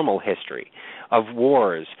normal history of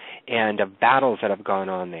wars and of battles that have gone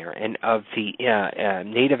on there, and of the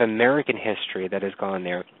Native American history that has gone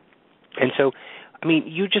there. And so,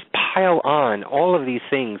 you just pile on all of these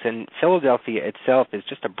things, and Philadelphia itself is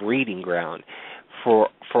just a breeding ground for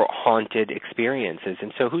haunted experiences.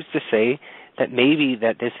 And so who's to say that maybe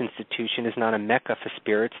that this institution is not a mecca for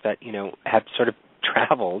spirits that, have sort of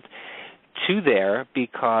traveled to there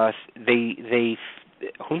because they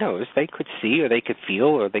who knows, they could see or they could feel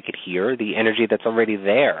or they could hear the energy that's already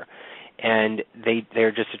there, and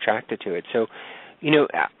they're just attracted to it. So,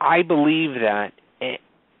 I believe that,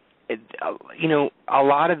 a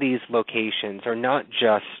lot of these locations are not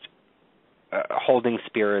just holding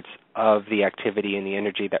spirits of the activity and the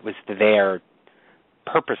energy that was there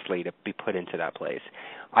purposely to be put into that place.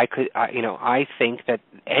 I think that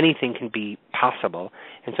anything can be possible,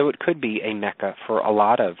 and so it could be a mecca for a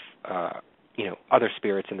lot of other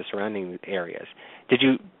spirits in the surrounding areas. Did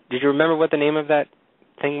you remember what the name of that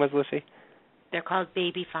thing was, Lucy? They're called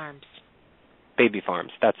baby farms. Baby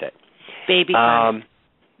farms, that's it. Baby farms.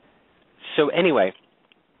 So anyway,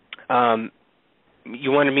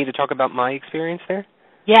 you wanted me to talk about my experience there?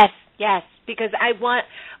 Yes, because I want,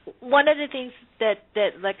 one of the things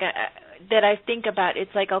that I think about,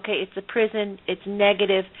 it's like, okay, it's a prison, it's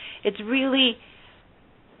negative, it's really,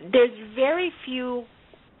 there's very few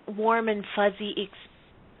warm and fuzzy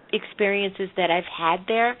experiences that I've had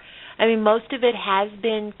there. Most of it has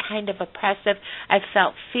been kind of oppressive. I've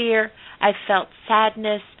felt fear, I've felt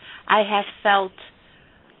sadness, I have felt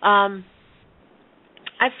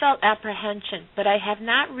apprehension, but I have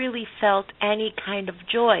not really felt any kind of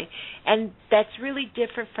joy. And that's really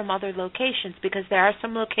different from other locations, because there are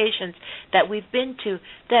some locations that we've been to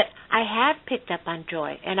that I have picked up on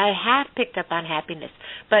joy and I have picked up on happiness.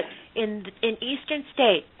 But in Eastern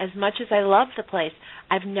State, as much as I love the place,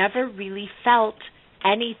 I've never really felt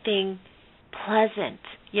anything pleasant,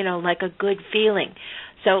 like a good feeling.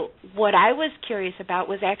 So what I was curious about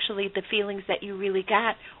was actually the feelings that you really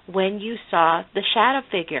got when you saw the shadow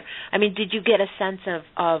figure. Did you get a sense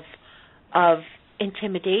of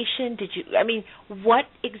intimidation? What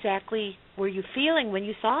exactly were you feeling when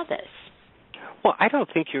you saw this? Well, I don't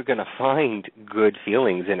think you're going to find good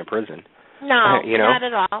feelings in a prison. No, not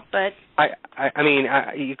at all. But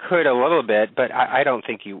you could a little bit, but I don't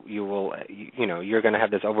think you will. You're going to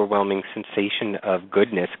have this overwhelming sensation of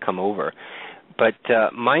goodness come over. But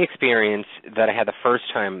my experience that I had the first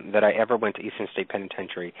time that I ever went to Eastern State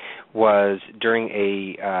Penitentiary was during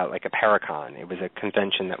a Paracon. It was a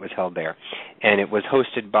convention that was held there, and it was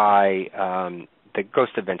hosted by the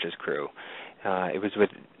Ghost Adventures crew. It was with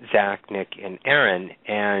Zach, Nick, and Aaron,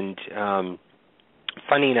 and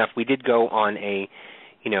funny enough, we did go on an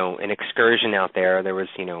excursion out there. There was,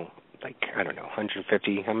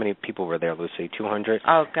 150. How many people were there, Lucy? 200?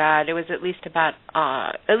 Oh God, it was at least about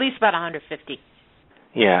 150.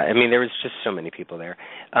 Yeah, there was just so many people there,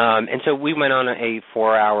 and so we went on a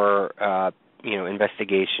 4-hour,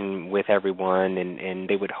 investigation with everyone, and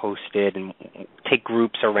they would host it and take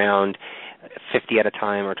groups around 50 at a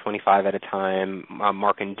time or 25 at a time.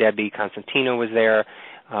 Mark and Debbie Constantino was there.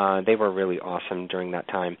 They were really awesome during that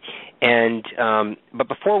time. And but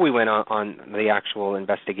before we went on the actual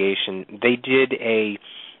investigation, they did an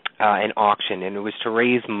auction, and it was to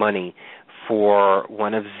raise money for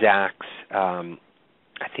one of Zach's.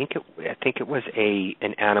 I think it was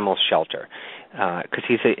an animal shelter, because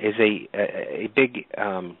he's a big.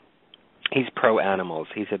 He's pro animals.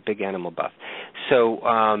 He's a big animal buff. So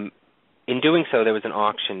in doing so, there was an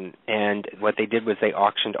auction, and what they did was they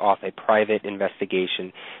auctioned off a private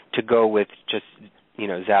investigation to go with just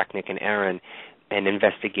Zach, Nick, and Aaron, and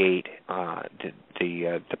investigate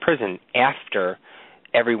the prison after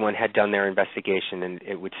everyone had done their investigation, and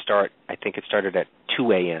it would start. I think it started at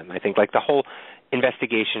 2 a.m. I think the whole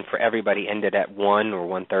investigation for everybody ended at 1 or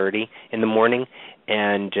 1:30 in the morning,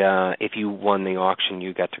 and if you won the auction,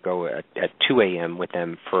 you got to go at 2 a.m. with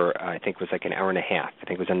them for, I think it was an hour and a half. I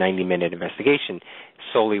think it was a 90-minute investigation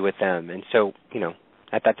solely with them. And so,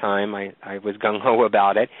 at that time, I was gung-ho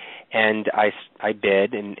about it, and I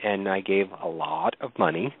bid, and I gave a lot of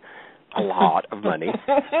money.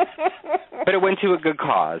 But it went to a good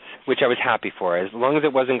cause, which I was happy for. As long as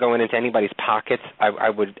it wasn't going into anybody's pockets, I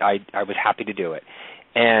was happy to do it.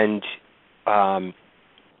 And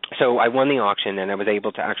so I won the auction, and I was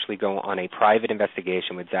able to actually go on a private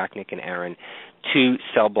investigation with Zach, Nick, and Aaron to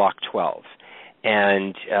cell block 12.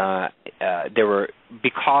 And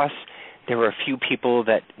because there were a few people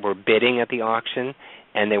that were bidding at the auction,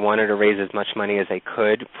 and they wanted to raise as much money as they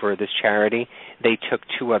could for this charity, they took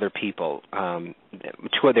 2 other people.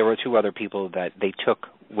 There were 2 other people that they took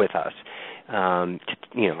with us,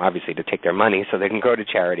 obviously to take their money so they can go to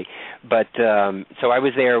charity. But so I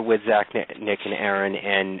was there with Zach, Nick, and Aaron,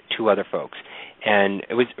 and 2 other folks. And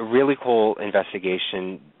it was a really cool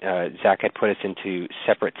investigation. Zach had put us into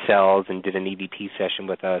separate cells and did an EVP session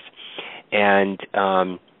with us. And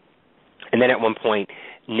then at one point,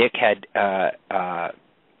 Nick had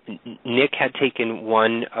taken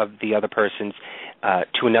one of the other persons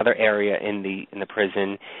to another area in the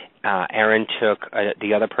prison. Aaron took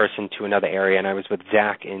the other person to another area, and I was with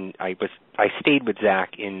Zach, and I stayed with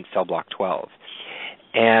Zach in cell block 12.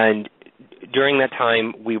 And during that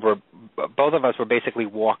time, both of us were basically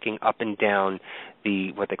walking up and down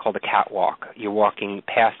what they call the catwalk. You're walking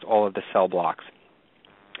past all of the cell blocks,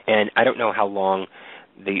 and I don't know how long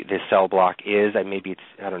the cell block is. Maybe it's,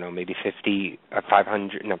 maybe 50 or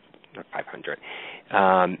 500. No, not 500.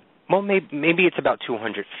 Well, maybe it's about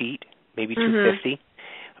 200 feet, maybe 250.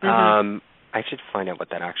 I should find out what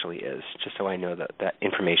that actually is, just so I know that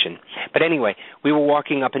information. But anyway, we were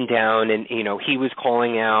walking up and down, and he was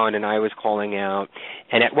calling out, and I was calling out,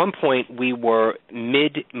 and at one point we were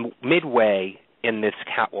midway in this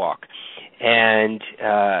catwalk, and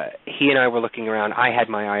he and I were looking around. I had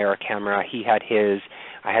my IR camera, he had his,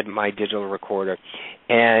 I had my digital recorder,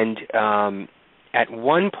 and at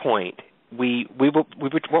one point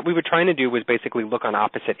what we were trying to do was basically look on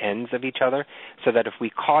opposite ends of each other, so that if we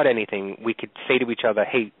caught anything, we could say to each other,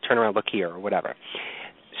 "Hey, turn around, look here," or whatever.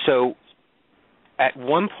 So at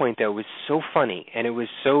one point, though, it was so funny and it was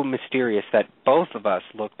so mysterious that both of us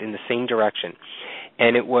looked in the same direction,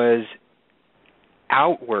 and it was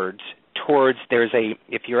outwards towards,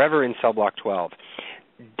 if you're ever in cell block 12,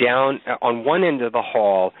 down on one end of the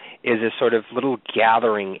hall is a sort of little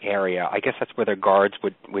gathering area. I guess that's where the guards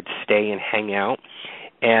would stay and hang out,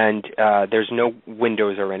 and there's no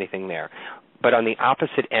windows or anything there. But on the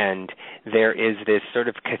opposite end, there is this sort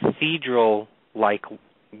of cathedral-like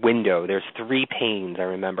window. There's 3 panes, I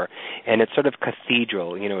remember, and it's sort of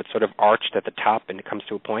cathedral. It's sort of arched at the top, and it comes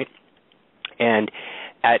to a point. And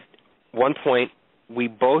at one point, we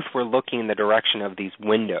both were looking in the direction of these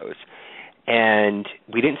windows, and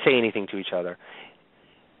we didn't say anything to each other.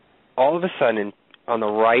 All of a sudden, on the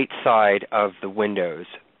right side of the windows,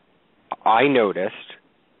 I noticed,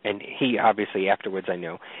 and he obviously afterwards I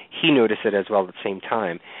know, he noticed it as well at the same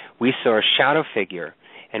time. We saw a shadow figure,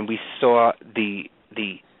 and we saw the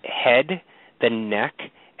head, the neck,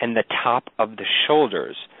 and the top of the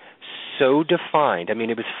shoulders so defined. I mean,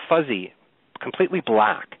 it was fuzzy, completely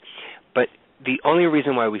black, but the only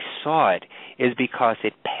reason why we saw it is because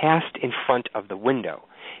it passed in front of the window.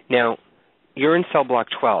 Now, you're in cell block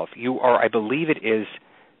 12. You are, I believe it is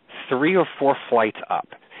 3 or 4 flights up.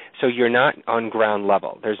 So you're not on ground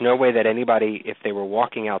level. There's no way that anybody, if they were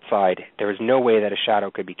walking outside, there was no way that a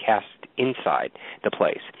shadow could be cast inside the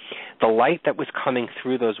place. The light that was coming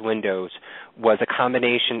through those windows was a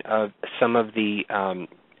combination of some of the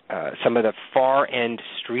far end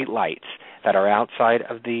street lights that are outside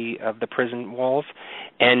of the prison walls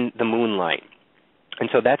and the moonlight. And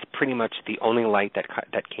so that's pretty much the only light that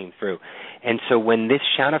came through. And so when this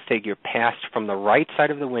shadow figure passed from the right side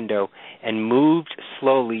of the window and moved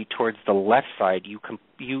slowly towards the left side, you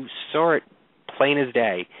saw it plain as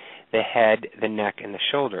day, the head, the neck, and the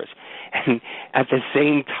shoulders. And at the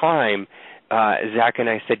same time, Zach and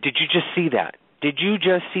I said, "Did you just see that? Did you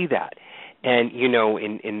just see that?" And, you know,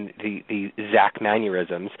 in the Zach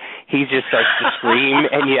mannerisms, he just starts to scream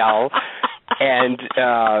and yell. And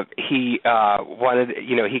he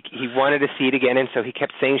wanted to see it again, and so he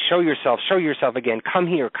kept saying, show yourself again, come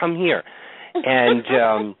here. And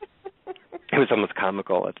it was almost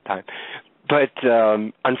comical at the time. But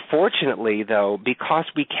unfortunately, though,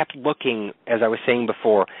 because we kept looking, as I was saying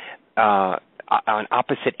before, on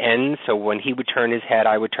opposite ends, so when he would turn his head,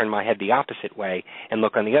 I would turn my head the opposite way and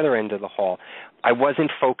look on the other end of the hall, I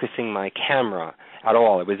wasn't focusing my camera at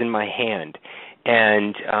all. It was in my hand.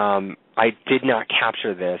 And I did not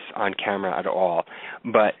capture this on camera at all,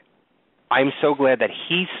 but I'm so glad that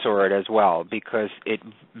he saw it as well because it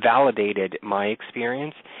validated my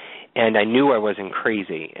experience, and I knew I wasn't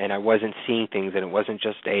crazy, and I wasn't seeing things, and it wasn't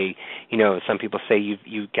just some people say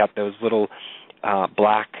you got those little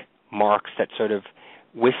black marks that sort of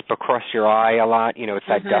wisp across your eye a lot. It's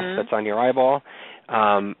that dust that's on your eyeball.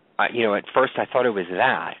 At first I thought it was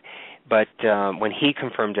that. But when he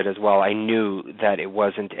confirmed it as well, I knew that it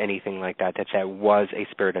wasn't anything like that, that was a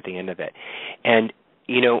spirit at the end of it. And,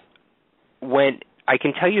 when I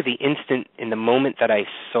can tell you the instant, in the moment that I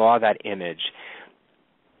saw that image,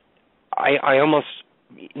 I almost,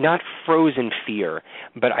 not froze in fear,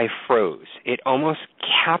 but I froze. It almost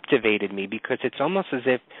captivated me because it's almost as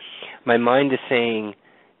if my mind is saying,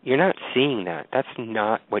 you're not seeing that. That's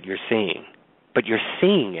not what you're seeing. But you're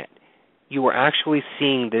seeing it. You are actually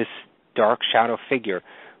seeing this dark shadow figure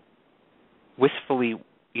wistfully,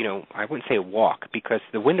 I wouldn't say walk because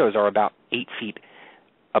the windows are about 8 feet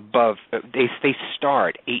above. They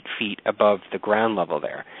start 8 feet above the ground level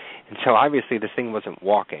there. And so obviously this thing wasn't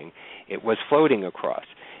walking. It was floating across.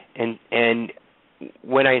 And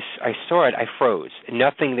when I saw it, I froze.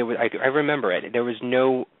 Nothing. I remember it. There was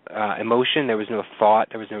no emotion. There was no thought.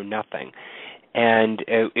 There was no nothing. And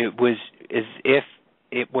it was as if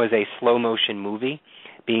it was a slow motion movie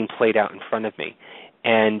being played out in front of me.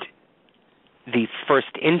 And the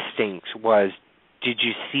first instinct was, did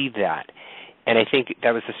you see that? And I think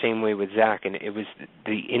that was the same way with Zach, and it was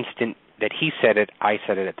the instant that he said it, I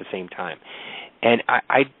said it at the same time. And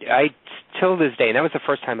I till this day, and that was the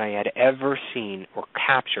first time I had ever seen or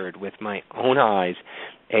captured with my own eyes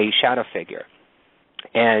a shadow figure.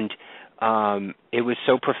 And it was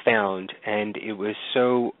so profound, and it was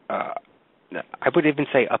so, I would even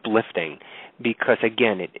say uplifting, because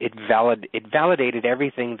again, it validated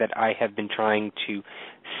everything that I have been trying to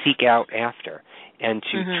seek out after and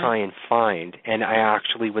to try and find, and I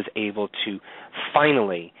actually was able to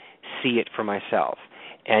finally see it for myself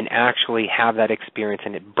and actually have that experience,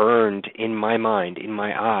 and it burned in my mind, in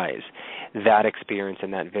my eyes, that experience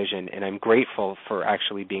and that vision, and I'm grateful for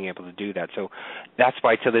actually being able to do that. So that's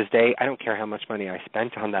why to this day, I don't care how much money I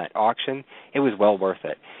spent on that auction, it was well worth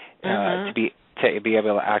it to be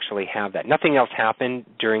able to actually have that. Nothing else happened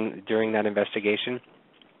during that investigation,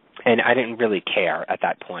 and I didn't really care at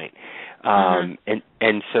that point.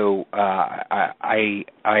 And so I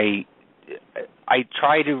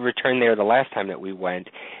tried to return there the last time that we went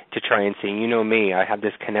to try and see. You know me, I have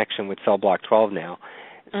this connection with Cell Block 12 now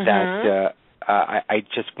that I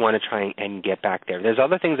just want to try and get back there. There's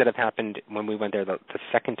other things that have happened when we went there the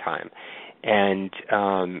second time, and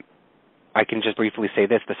I can just briefly say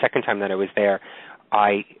this. The second time that I was there,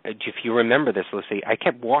 if you remember this, Luci, I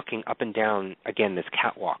kept walking up and down, again, this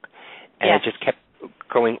catwalk, and I just kept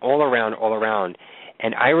going all around,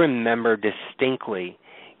 and I remember distinctly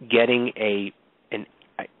getting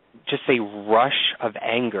just a rush of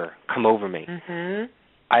anger come over me. Mm-hmm.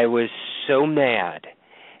 I was so mad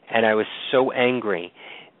and I was so angry,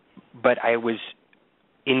 but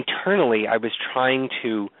internally I was trying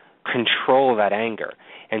to control that anger,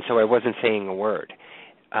 and so I wasn't saying a word.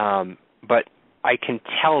 But I can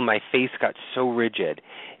tell my face got so rigid,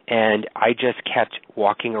 and I just kept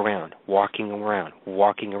walking around. It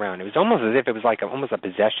was almost as if it was like almost a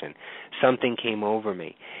possession. Something came over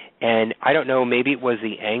me. And I don't know, maybe it was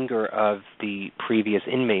the anger of the previous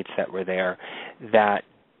inmates that were there that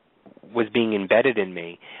was being embedded in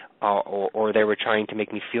me, or they were trying to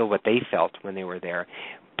make me feel what they felt when they were there.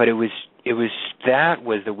 But that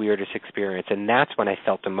was the weirdest experience, and that's when I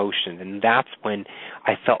felt emotion, and that's when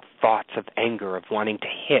I felt thoughts of anger, of wanting to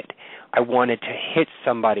hit. I wanted to hit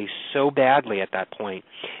somebody so badly at that point.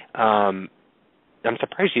 I'm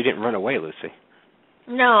surprised you didn't run away, Luci.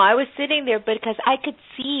 No, I was sitting there because I could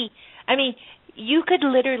see. I mean, you could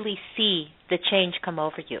literally see the change come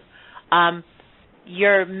over you.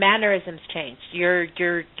 Your mannerisms changed. Your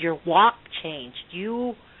walk changed.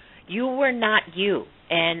 You were not you.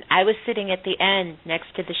 And I was sitting at the end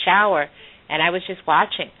next to the shower, and I was just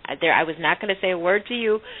watching. I was not going to say a word to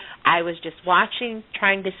you. I was just watching,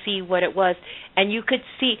 trying to see what it was. And you could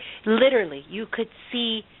see, literally, you could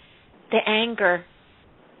see the anger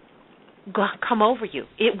come over you.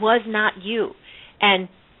 It was not you. And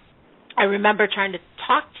I remember trying to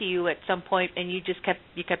talk to you at some point, and you kept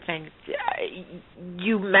saying,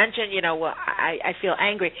 you mentioned, I feel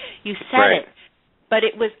angry. You said right. it, but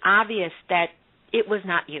it was obvious that it was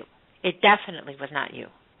not you. It definitely was not you.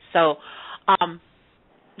 So,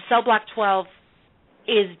 Cell Block 12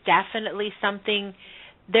 is definitely something.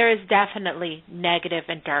 There is definitely negative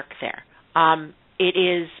and dark there. It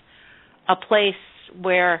is a place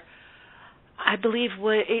where I believe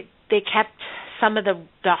they kept some of the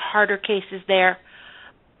harder cases there,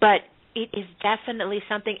 but it is definitely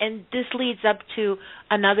something, and this leads up to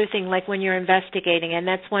another thing, like when you're investigating, and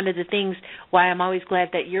that's one of the things why I'm always glad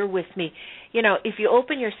that you're with me. If you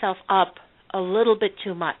open yourself up a little bit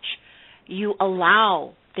too much, you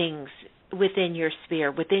allow things within your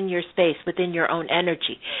sphere, within your space, within your own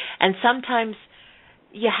energy. And sometimes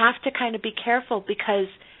you have to kind of be careful because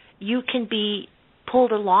you can be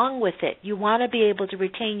pulled along with it. You want to be able to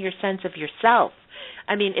retain your sense of yourself.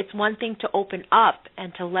 I mean, it's one thing to open up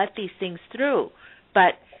and to let these things through,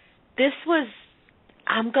 but this was,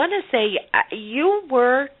 I'm going to say, you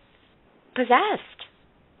were possessed.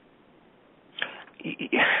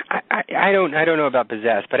 I don't know about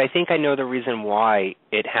possessed, but I think I know the reason why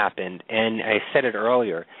it happened, and I said it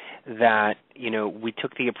earlier that we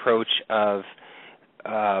took the approach of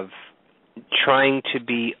trying to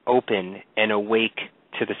be open and awake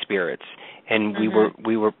to the spirits, and we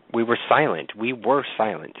were silent. We were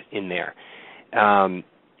silent in there.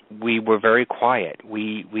 We were very quiet.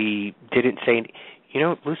 We didn't say,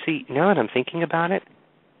 Luci. Now that I'm thinking about it,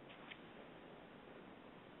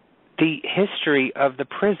 the history of the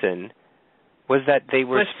prison was that they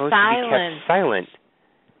were supposed to be kept silent.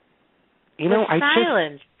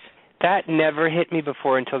 That never hit me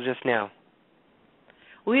before until just now.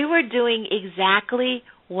 We were doing exactly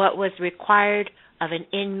what was required of an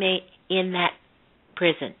inmate in that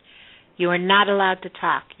prison. You were not allowed to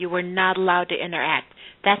talk. You were not allowed to interact.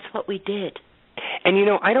 That's what we did. And,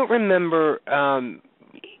 I don't remember,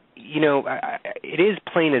 it is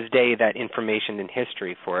plain as day, that information in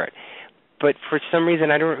history for it. But for some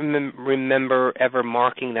reason, I don't remember ever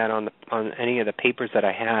marking that on any of the papers that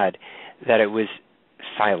I had, that it was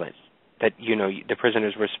silent, that, the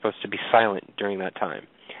prisoners were supposed to be silent during that time.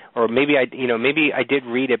 Or maybe I did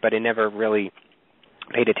read it, but I never really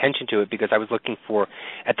paid attention to it because I was looking for,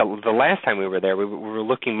 at the last time we were there, we were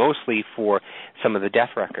looking mostly for some of the death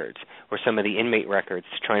records or some of the inmate records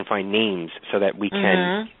to try and find names so that we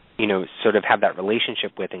can, sort of have that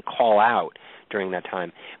relationship with and call out during that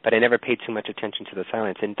time. But I never paid too much attention to the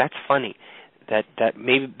silence, and that's funny. That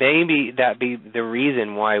maybe that be the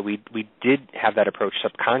reason why we did have that approach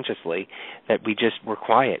subconsciously, that we just were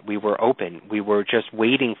quiet, we were open, we were just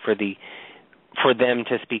waiting for them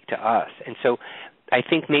to speak to us. And so I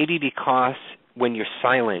think maybe because when you're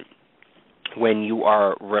silent, when you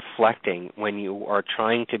are reflecting, when you are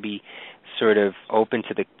trying to be sort of open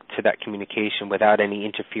to that communication without any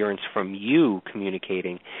interference from you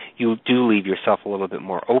communicating, you do leave yourself a little bit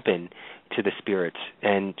more open to the spirits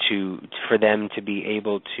and for them to be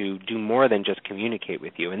able to do more than just communicate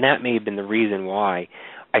with you. And that may have been the reason why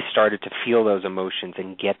I started to feel those emotions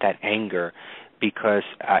and get that anger because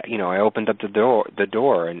I opened up the door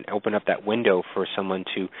and opened up that window for someone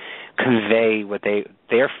to convey what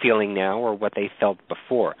they're feeling now or what they felt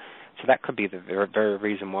before. So that could be the very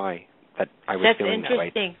reason why that I was feeling that way.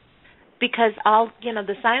 That's interesting. Because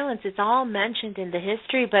the silence, it's all mentioned in the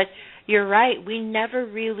history, but you're right, we never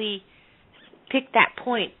really picked that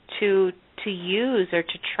point to use or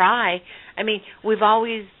to try. I mean,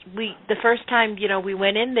 the first time, we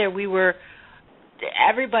went in there,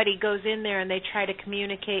 everybody goes in there and they try to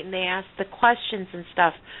communicate and they ask the questions and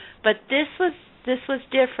stuff. But this was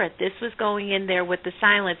different. This was going in there with the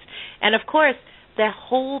silence. And of course, the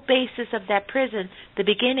whole basis of that prison, the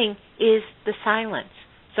beginning, is the silence.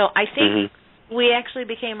 So I think we actually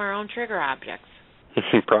became our own trigger objects.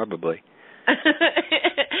 Probably. And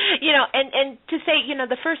to say,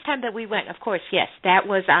 the first time that we went, of course, yes, that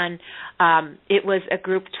was on, it was a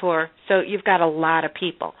group tour, so you've got a lot of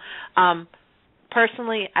people.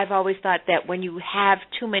 Personally, I've always thought that when you have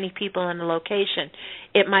too many people in a location,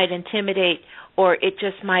 it might intimidate, or it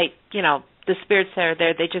just might, the spirits that are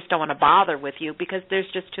there, they just don't want to bother with you because there's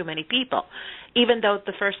just too many people. Even though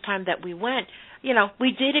the first time that we went,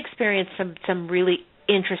 we did experience some really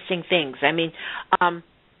interesting things. I mean,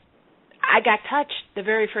 I got touched the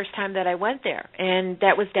very first time that I went there, and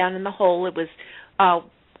that was down in the hole. It was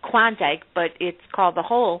Klondike, but it's called the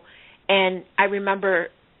Hole. And I remember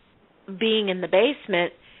being in the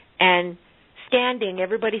basement and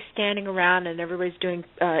everybody's standing around, and everybody's doing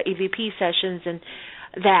EVP sessions and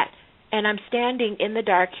that. And I'm standing in the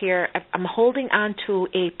dark here. I'm holding onto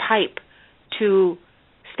a pipe to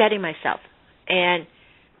steady myself. And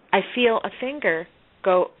I feel a finger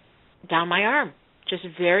go down my arm, just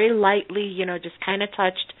very lightly, just kind of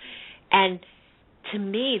touched. And to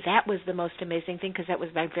me, that was the most amazing thing because that was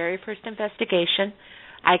my very first investigation.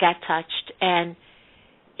 I got touched, and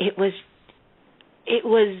it was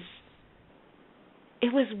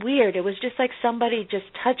weird. It was just like somebody just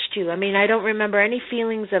touched you. I mean, I don't remember any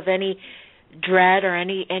feelings of any dread or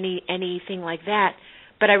anything like that.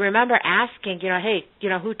 But I remember asking, hey,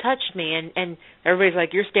 who touched me? And everybody's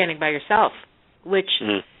like, you're standing by yourself, which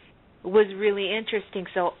was really interesting.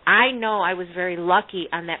 So I know I was very lucky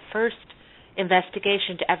on that first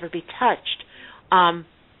investigation to ever be touched.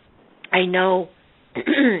 I know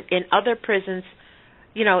in other prisons,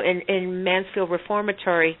 in Mansfield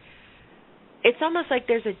Reformatory, it's almost like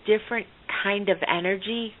there's a different kind of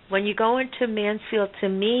energy. When you go into Mansfield, to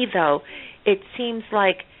me, though, it seems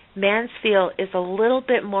like Mansfield is a little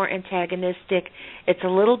bit more antagonistic. It's a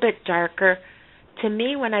little bit darker. To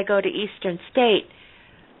me, when I go to Eastern State,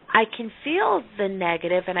 I can feel the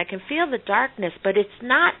negative and I can feel the darkness, but it's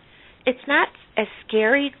not as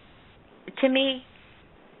scary to me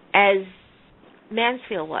as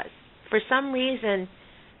Mansfield was. For some reason,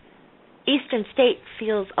 Eastern State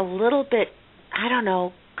feels a little bit,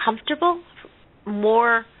 comfortable,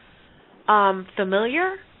 more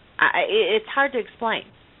familiar. It's hard to explain.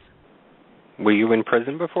 Were you in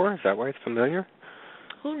prison before? Is that why it's familiar?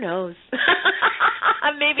 Who knows?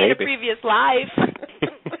 Maybe in a previous life.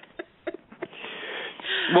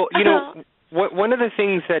 Well, one of the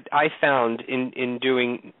things that I found in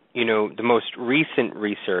doing, the most recent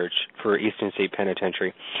research for Eastern State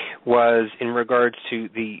Penitentiary was in regards to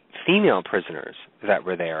the female prisoners that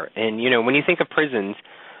were there. And, when you think of prisons,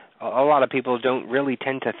 a lot of people don't really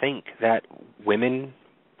tend to think that women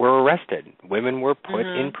were arrested. Women were put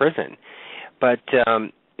in prison. But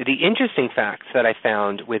the interesting facts that I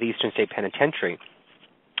found with Eastern State Penitentiary,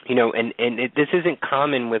 this isn't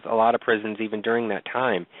common with a lot of prisons even during that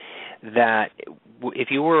time, that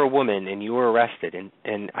if you were a woman and you were arrested,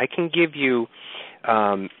 and I can give you,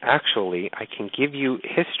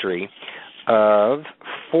 history of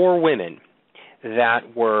 4 women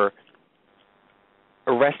that were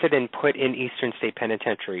arrested and put in Eastern State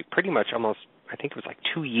Penitentiary pretty much almost, I think it was like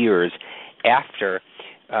 2 years after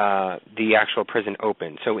the actual prison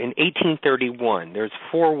opened. So in 1831, there's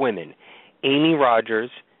 4 women: Amy Rogers,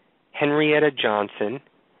 Henrietta Johnson,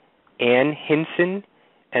 Ann Hinson,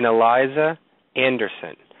 and Eliza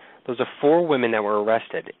Anderson. Those are 4 women that were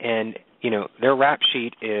arrested. And, their rap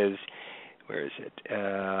sheet is, where is it?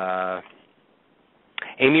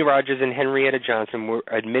 Amy Rogers and Henrietta Johnson were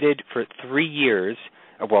admitted for 3 years.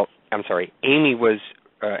 Amy was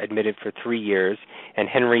admitted for 3 years, and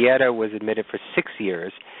Henrietta was admitted for 6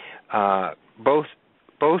 years, both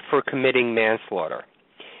for committing manslaughter.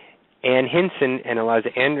 Ann Hinson and Eliza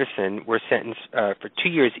Anderson were sentenced for 2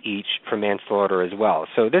 years each for manslaughter as well.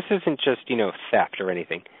 So this isn't just, theft or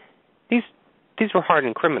anything. These were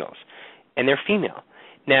hardened criminals, and they're female.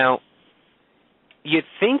 Now, you'd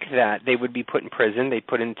think that they would be put in prison, they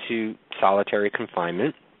put into solitary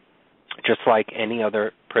confinement, just like any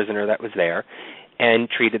other prisoner that was there, and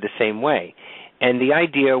treated the same way. And the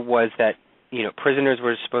idea was that, prisoners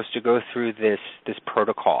were supposed to go through this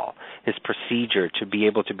protocol, this procedure to be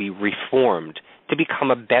able to be reformed, to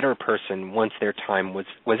become a better person once their time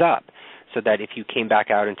was up, so that if you came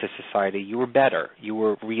back out into society, you were better, you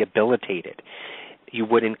were rehabilitated, you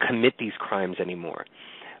wouldn't commit these crimes anymore.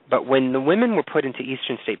 But when the women were put into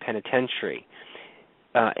Eastern State Penitentiary,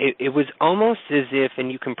 it was almost as if,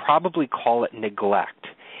 and you can probably call it neglect.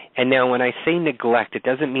 And now when I say neglect, it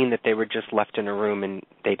doesn't mean that they were just left in a room and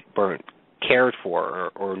they weren't cared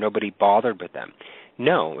for or nobody bothered with them.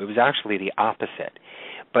 No, it was actually the opposite.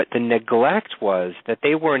 But the neglect was that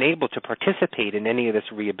they weren't able to participate in any of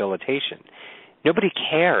this rehabilitation. Nobody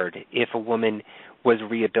cared if a woman was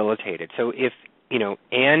rehabilitated. So if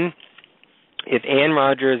Anne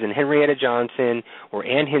Rogers and Henrietta Johnson or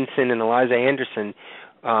Ann Hinson and Eliza Anderson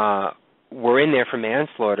were in there for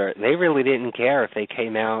manslaughter, they really didn't care if they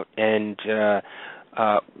came out and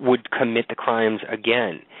would commit the crimes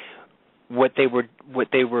again. What they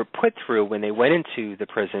were put through when they went into the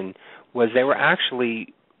prison was they were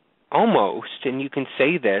actually almost, and you can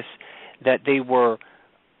say this, that they were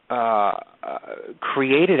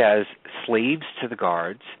created as slaves to the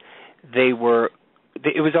guards. It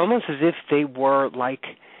was almost as if they were like,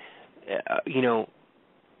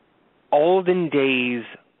 olden days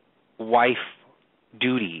wife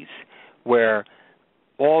duties, where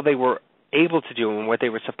all they were able to do and what they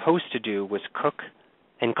were supposed to do was cook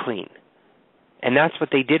and clean. And that's what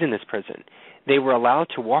they did in this prison. They were allowed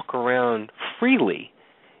to walk around freely,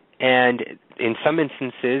 and in some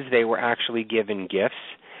instances they were actually given gifts.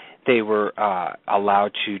 They were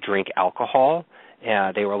allowed to drink alcohol.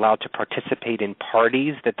 They were allowed to participate in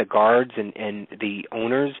parties that the guards and the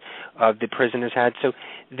owners of the prisoners had. So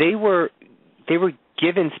they were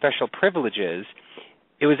given special privileges.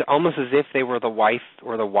 It was almost as if they were the wife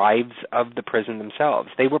or the wives of the prison themselves.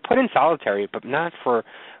 They were put in solitary, but not for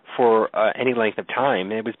any length of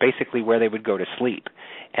time. It was basically where they would go to sleep.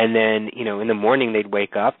 And then, in the morning they'd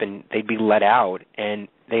wake up and they'd be let out, and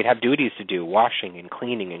they'd have duties to do, washing and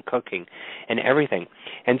cleaning and cooking and everything.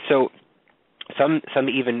 And so some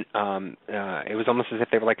even, it was almost as if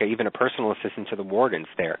they were like even a personal assistant to the wardens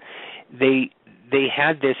there. They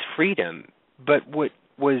had this freedom, but what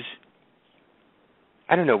was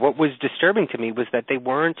disturbing to me was that they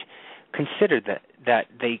weren't considered that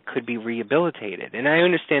they could be rehabilitated. And I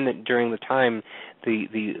understand that during the time, the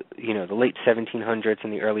late 1700s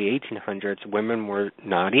and the early 1800s, women were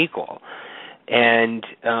not equal. And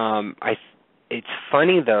it's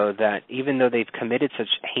funny, though, that even though they've committed such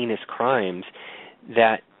heinous crimes,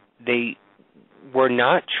 that they were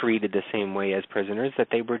not treated the same way as prisoners, that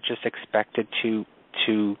they were just expected to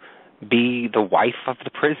be the wife of the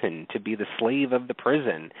prison, to be the slave of the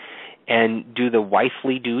prison, and do the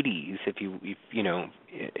wifely duties, if you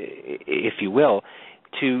will,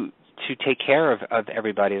 to take care of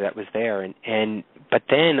everybody that was there, but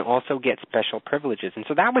then also get special privileges. And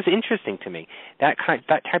so that was interesting to me. That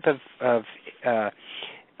type of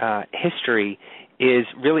history is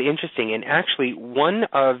really interesting. And actually, one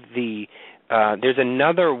of the there's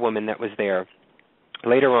another woman that was there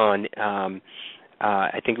later on.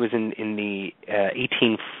 I think it was in the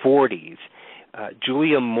 1840s,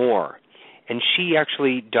 Julia Moore, and she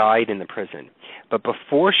actually died in the prison. But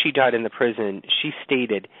before she died in the prison, she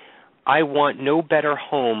stated, "I want no better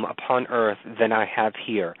home upon earth than I have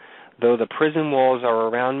here, though the prison walls are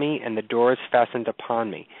around me and the doors fastened upon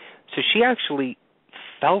me." So she actually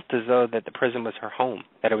felt as though that the prison was her home,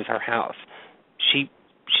 that it was her house. She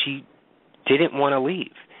didn't want to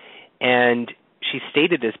leave. And she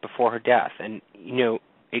stated this before her death. And,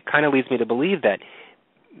 it kind of leads me to believe that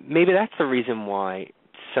maybe that's the reason why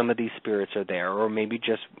some of these spirits are there, or maybe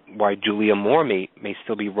just why Julia Moore may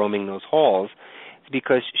still be roaming those halls. It's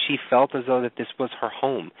because she felt as though that this was her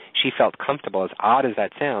home. She felt comfortable. As odd as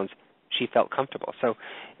that sounds, she felt comfortable. So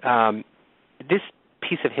this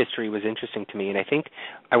piece of history was interesting to me, and I think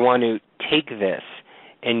I want to take this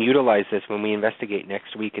and utilize this when we investigate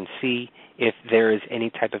next week and see if there is any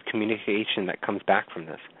type of communication that comes back from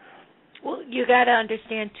this. Well, you got to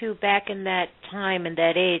understand, too, back in that time and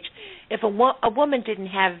that age, if a woman didn't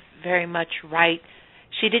have very much right,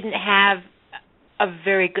 she didn't have a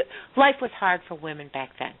very good – life was hard for women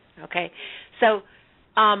back then, okay? So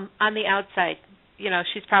on the outside,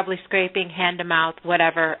 she's probably scraping hand to mouth,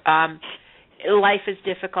 whatever. Life is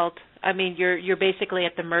difficult. I mean, you're basically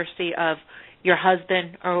at the mercy of your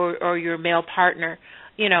husband or your male partner.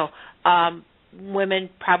 Women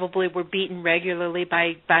probably were beaten regularly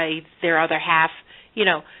by their other half,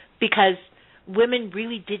 because women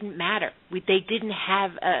really didn't matter. They didn't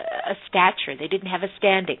have a stature. They didn't have a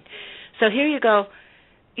standing. So here you go,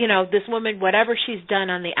 this woman, whatever she's done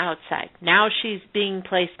on the outside, now she's being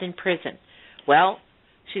placed in prison. Well,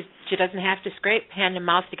 she doesn't have to scrape hand and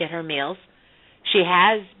mouth to get her meals. She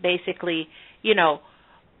has basically,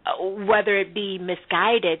 whether it be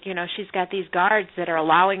misguided, she's got these guards that are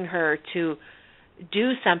allowing her to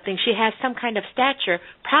do something. She has some kind of stature,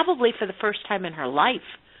 probably for the first time in her life.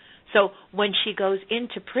 So when she goes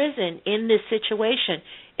into prison in this situation,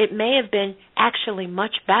 it may have been actually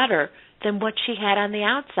much better than what she had on the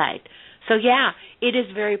outside. So, yeah, it is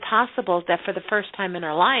very possible that for the first time in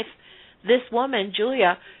her life, this woman,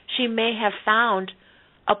 Julia, she may have found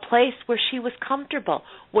a place where she was comfortable,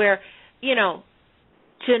 where, to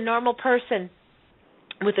a normal person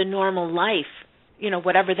with a normal life,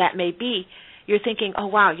 whatever that may be, you're thinking, oh,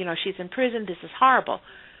 wow, she's in prison, this is horrible.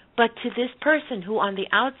 But to this person who on the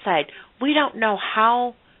outside, we don't know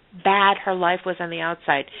how bad her life was on the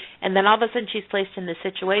outside, and then all of a sudden she's placed in this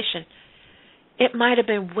situation, it might have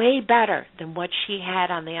been way better than what she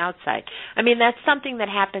had on the outside. I mean, that's something that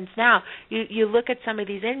happens now. You look at some of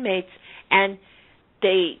these inmates, and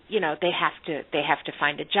they have to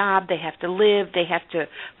find a job, they have to live, they have to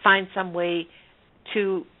find some way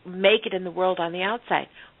to make it in the world on the outside.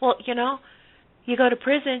 Well, you go to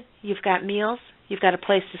prison, you've got meals, you've got a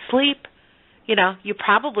place to sleep. You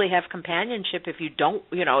probably have companionship if you don't,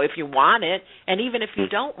 if you want it, and even if you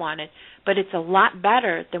don't want it, but it's a lot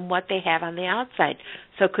better than what they have on the outside.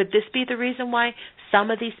 So could this be the reason why some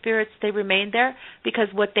of these spirits, they remained there? Because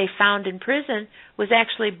what they found in prison was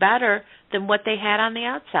actually better than what they had on the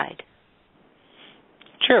outside.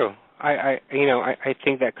 True. I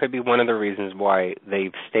think that could be one of the reasons why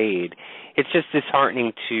they've stayed. It's just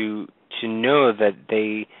disheartening to know that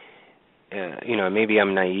they, maybe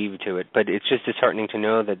I'm naive to it, but it's just disheartening to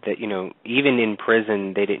know that even in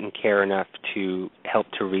prison they didn't care enough to help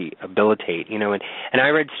to rehabilitate. And I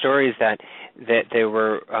read stories that there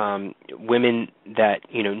were women that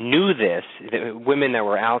knew this, women that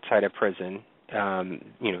were outside of prison.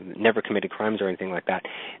 Never committed crimes or anything like that.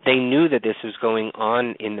 They knew that this was going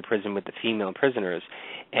on in the prison with the female prisoners,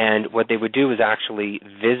 and what they would do was actually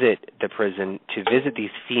visit the prison to visit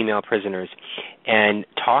these female prisoners and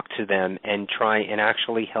talk to them and try and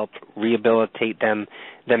actually help rehabilitate them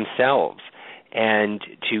themselves, and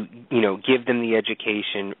to give them the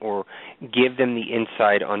education or give them the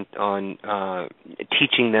insight on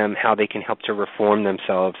teaching them how they can help to reform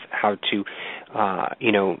themselves, how to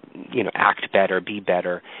act better, be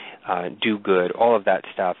better, do good, all of that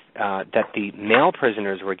stuff that the male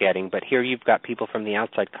prisoners were getting. But here you've got people from the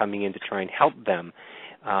outside coming in to try and help them.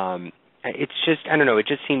 It's just, I don't know, it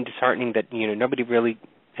just seemed disheartening that nobody really,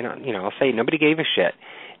 I'll say nobody gave a shit,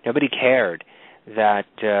 nobody cared that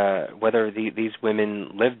whether these women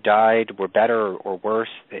lived, died, were better or worse.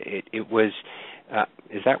 It was.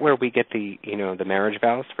 Is that where we get the the marriage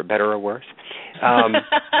vows, for better or worse?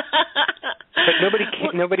 But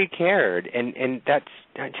nobody cared, and that's,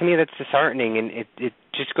 to me, that's disheartening, and it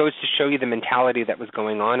just goes to show you the mentality that was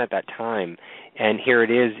going on at that time. And here it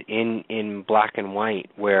is in black and white,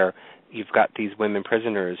 where you've got these women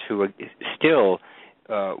prisoners who are still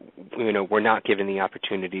were not given the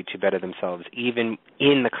opportunity to better themselves, even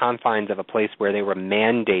in the confines of a place where they were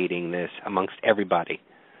mandating this amongst everybody.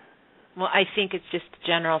 Well, I think it's just a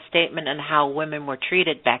general statement on how women were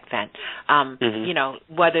treated back then,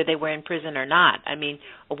 whether they were in prison or not. I mean,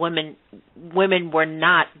 women were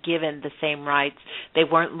not given the same rights. They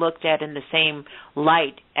weren't looked at in the same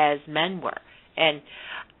light as men were. And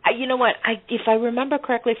you know what? If I remember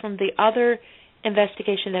correctly from the other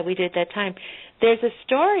investigation that we did at that time, there's a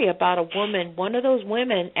story about a woman. One of those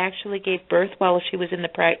women actually gave birth while she was in the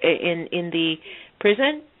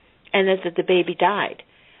prison, and that the baby died.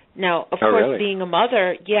 Now, of course, really? Being a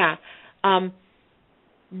mother,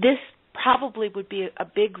 this probably would be a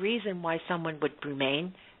big reason why someone would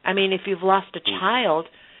remain. I mean, if you've lost a child,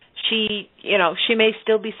 she may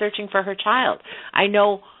still be searching for her child. I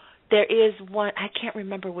know there is one, I can't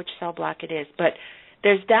remember which cell block it is, but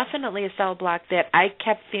there's definitely a cell block that I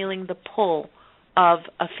kept feeling the pull of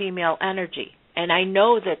a female energy. And I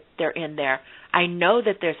know that they're in there. I know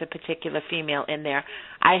that there's a particular female in there.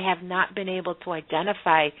 I have not been able to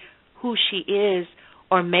identify who she is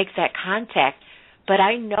or make that contact, but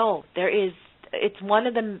I know there is. It's one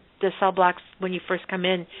of the cell blocks when you first come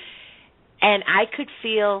in, and I could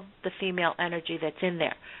feel the female energy that's in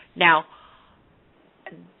there. Now,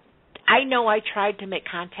 I know I tried to make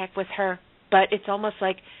contact with her, but it's almost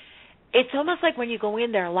like when you go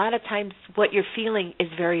in there, a lot of times what you're feeling is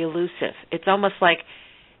very elusive. It's almost like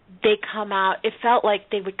they come out. It felt like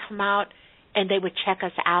they would come out and they would check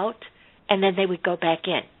us out, and then they would go back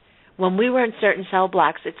in. When we were in certain cell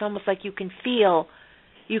blocks, it's almost like you can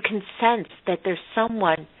sense that there's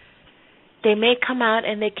someone. They may come out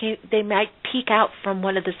and they might peek out from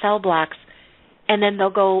one of the cell blocks, and then they'll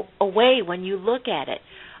go away when you look at it.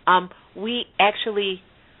 We actually,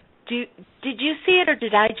 did you see it or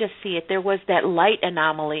did I just see it? There was that light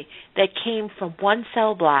anomaly that came from one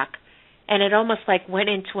cell block, and it almost like went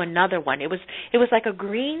into another one. It was like a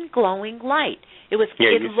green glowing light. It looked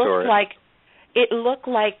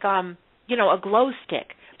like a glow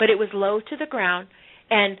stick, but it was low to the ground.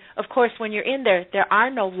 And of course, when you're in there are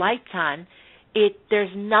no lights on.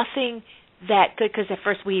 There's nothing that could, because at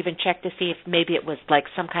first we even checked to see if maybe it was like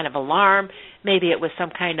some kind of alarm, maybe it was some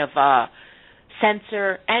kind of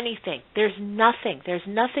sensor, anything. There's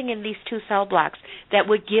nothing in these two cell blocks that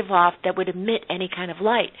would emit any kind of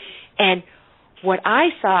light. And what I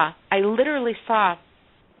literally saw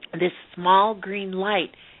this small green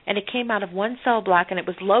light, and it came out of one cell block, and it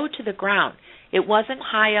was low to the ground. It wasn't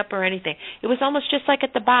high up or anything. It was almost just like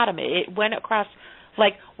at the bottom. It went across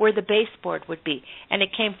like where the baseboard would be, and it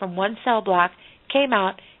came from one cell block, came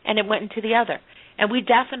out, and it went into the other. And we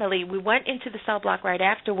went into the cell block right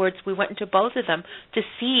afterwards. We went into both of them to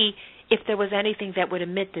see if there was anything that would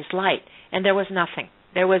emit this light, and there was nothing.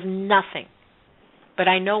 There was nothing. But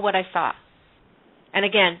I know what I saw. And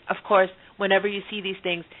again, of course, whenever you see these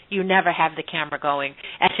things, you never have the camera going,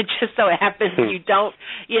 and it just so happens you don't.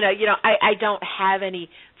 I don't have any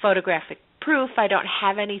photographic proof. I don't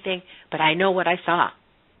have anything, but I know what I saw.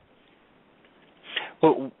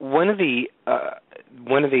 Well, one of the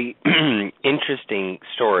interesting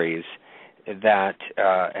stories that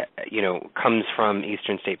comes from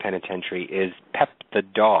Eastern State Penitentiary is Pep the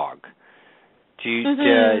dog.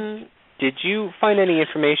 Did you find any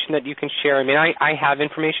information that you can share? I mean, I have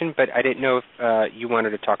information, but I didn't know if you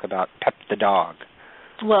wanted to talk about Pep the dog.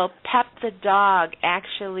 Well, Pep the dog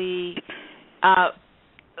actually,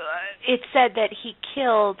 it said that he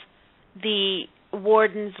killed the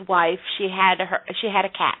warden's wife. She had a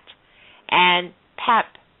cat, and Pep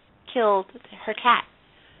killed her cat.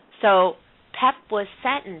 So Pep was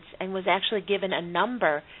sentenced and was actually given a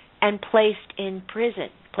number and placed in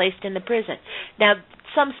the prison. Now,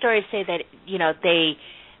 some stories say that they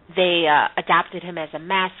adopted him as a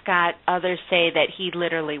mascot. Others say that he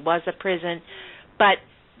literally was a prison. But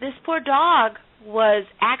this poor dog was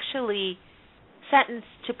actually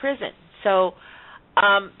sentenced to prison. So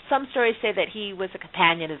some stories say that he was a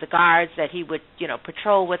companion of the guards, that he would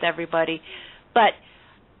patrol with everybody. But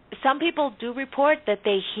some people do report that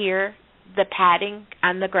they hear the padding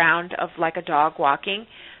on the ground of like a dog walking.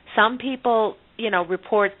 Some people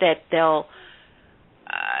report that they'll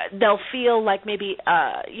feel like maybe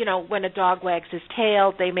when a dog wags his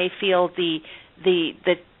tail, they may feel the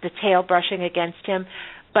tail brushing against him.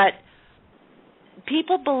 But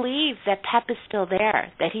people believe that Pep is still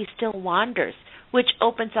there, that he still wanders, which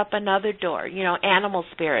opens up another door. Animal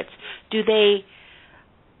spirits.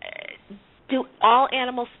 Do all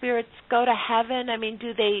animal spirits go to heaven? I mean,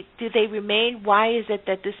 do they remain? Why is it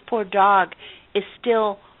that this poor dog is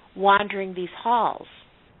still wandering these halls?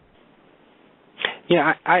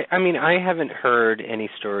 Yeah, I mean, I haven't heard any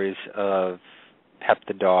stories of Pep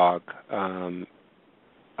the dog.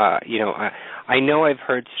 I know I've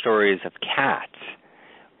heard stories of cats,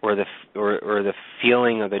 or the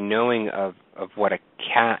feeling or the knowing of what a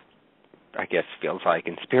cat, I guess, feels like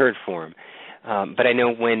in spirit form. But I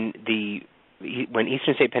know when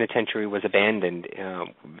Eastern State Penitentiary was abandoned,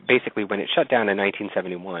 basically when it shut down in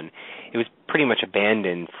 1971, it was pretty much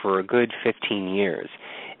abandoned for a good 15 years.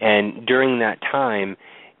 And during that time,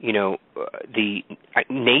 the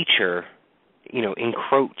nature,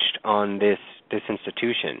 encroached on this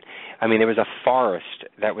institution. I mean, there was a forest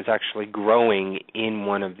that was actually growing in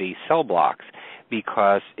one of the cell blocks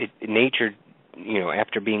because nature,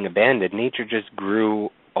 after being abandoned, nature just grew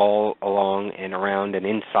all along and around and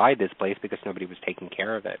inside this place because nobody was taking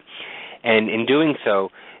care of it. And in doing so,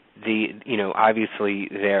 obviously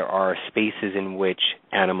there are spaces in which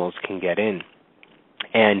animals can get in.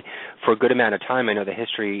 And for a good amount of time, I know the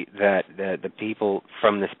history that the people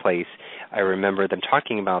from this place, I remember them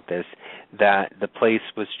talking about this, that the place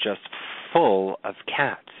was just full of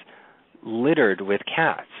cats, littered with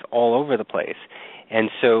cats all over the place. And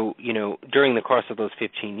so, during the course of those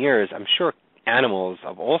 15 years, I'm sure animals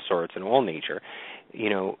of all sorts and all nature,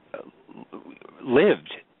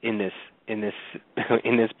 lived in this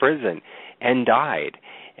prison and died.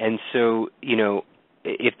 And so,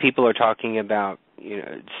 if people are talking about,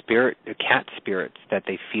 cat spirits that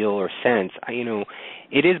they feel or sense,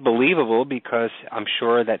 it is believable because I'm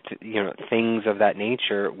sure that things of that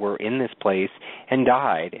nature were in this place and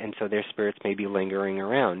died, and so their spirits may be lingering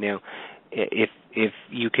around. Now, if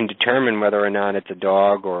you can determine whether or not it's a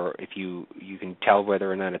dog or if you can tell whether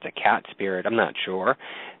or not it's a cat spirit, I'm not sure,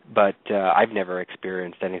 but I've never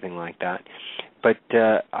experienced anything like that. But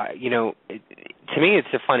to me,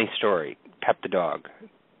 it's a funny story. Pep the dog.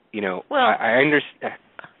 Well, I understand.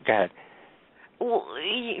 Go ahead. Well,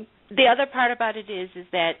 the other part about it is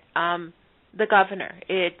that the governor.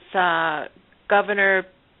 It's Governor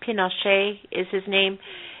Pinochet is his name,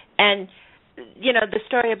 and the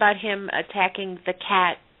story about him attacking the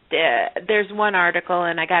cat. There's one article,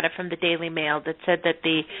 and I got it from the Daily Mail, that said that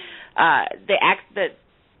the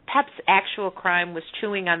Pep's actual crime was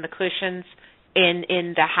chewing on the cushions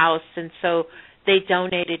in the house, and so they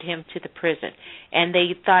donated him to the prison, and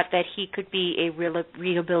they thought that he could be a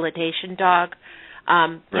rehabilitation dog,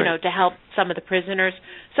 to help some of the prisoners.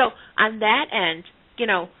 So on that end,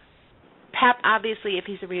 Pep, obviously, if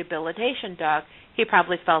he's a rehabilitation dog, he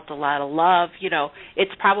probably felt a lot of love.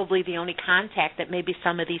 It's probably the only contact that maybe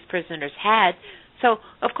some of these prisoners had. So,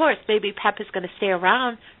 of course, maybe Pep is going to stay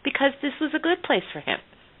around because this was a good place for him.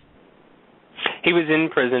 He was in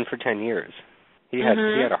prison for 10 years. He had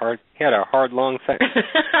a hard, long sentence.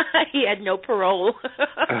 He had no parole.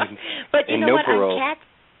 But you know no what? Parole. On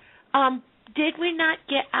cats, did we not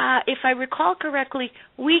get? If I recall correctly,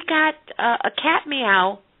 we got a cat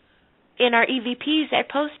meow in our EVPs at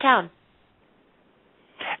Post Town.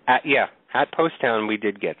 At Post Town we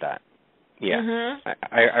did get that. Yeah, mm-hmm.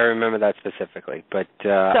 I remember that specifically, but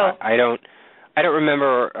I don't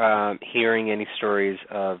remember hearing any stories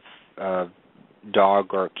of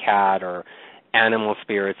dog or cat or animal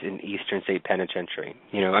spirits in Eastern State Penitentiary.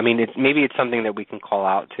 Maybe it's something that we can call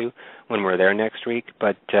out to when we're there next week,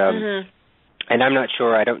 but and I'm not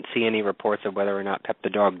sure. I don't see any reports of whether or not Pep the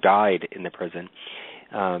dog died in the prison.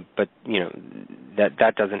 But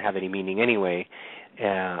that doesn't have any meaning anyway.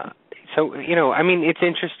 So it's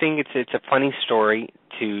interesting. It's a funny story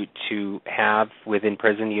to have within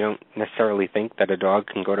prison. You don't necessarily think that a dog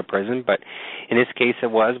can go to prison, but in this case,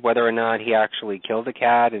 it was. Whether or not he actually killed a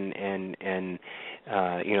cat and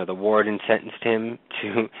the warden sentenced him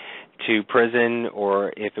to prison,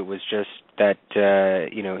 or if it was just that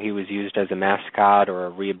he was used as a mascot or a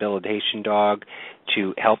rehabilitation dog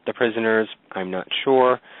to help the prisoners, I'm not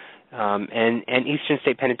sure. And Eastern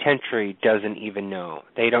State Penitentiary doesn't even know.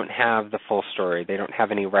 They don't have the full story. They don't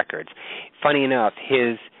have any records. Funny enough,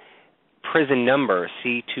 his prison number,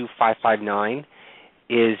 C2559,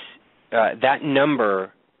 is that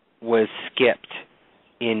number was skipped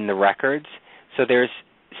in the records. So there's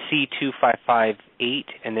C2558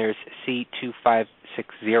 and there's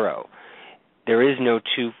C2560. There is no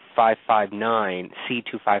 2559,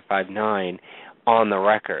 C2559 on the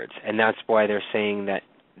records, and that's why they're saying that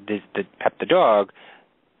the Pep the dog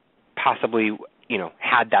possibly,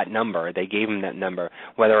 had that number. They gave him that number,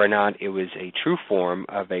 whether or not it was a true form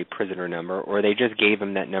of a prisoner number, or they just gave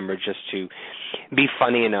him that number just to be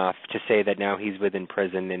funny enough to say that now he's within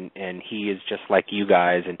prison and he is just like you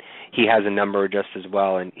guys, and he has a number just as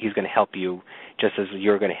well, and he's going to help you just as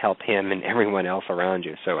you're going to help him and everyone else around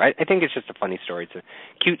you. So I think it's just a funny story. It's a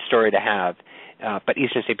cute story to have, but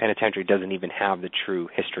Eastern State Penitentiary doesn't even have the true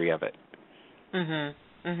history of it. Mhm.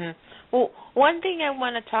 Mhm. Well, one thing I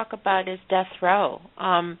want to talk about is death row.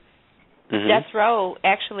 Death row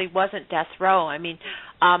actually wasn't death row. I mean,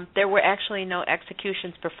 there were actually no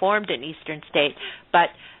executions performed in Eastern State,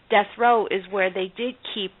 but death row is where they did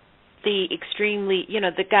keep the extremely,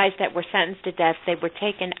 the guys that were sentenced to death. They were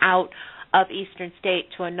taken out of Eastern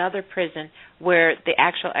State to another prison where the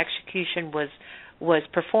actual execution was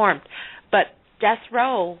performed. But death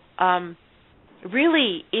row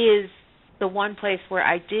really is the one place where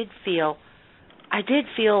I did feel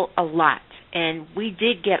a lot, and we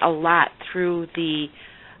did get a lot through the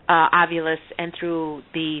Ovilus and through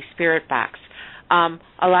the Spirit Box. A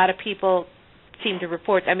lot of people seem to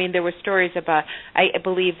report. I mean, there were stories about. I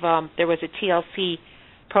believe there was a TLC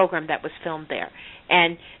program that was filmed there,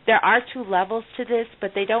 and there are 2 levels to this,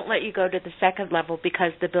 but they don't let you go to the second level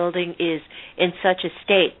because the building is in such a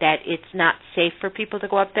state that it's not safe for people to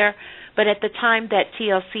go up there. But at the time that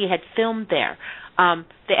TLC had filmed there,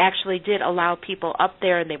 they actually did allow people up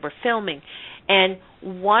there, and they were filming. And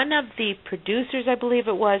one of the producers, I believe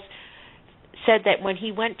it was, said that when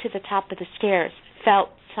he went to the top of the stairs, felt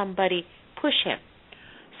somebody push him.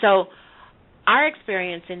 So our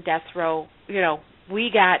experience in death row, we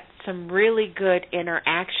got some really good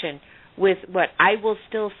interaction with what I will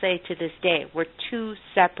still say to this day were 2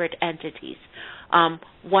 separate entities.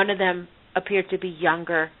 One of them appeared to be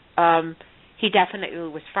younger. He definitely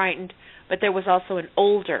was frightened, but there was also an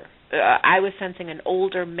older, I was sensing an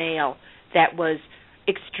older male that was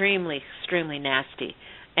extremely, extremely nasty.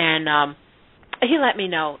 And he let me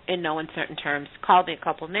know in no uncertain terms, called me a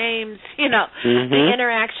couple names, the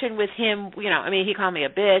interaction with him, he called me a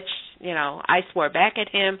bitch, I swore back at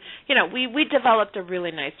him. We developed a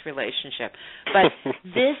really nice relationship. But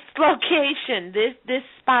this location, this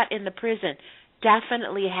spot in the prison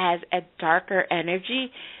definitely has a darker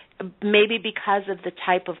energy, maybe because of the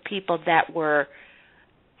type of people that were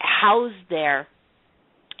housed there.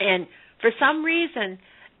 And for some reason,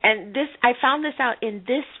 and this, I found this out in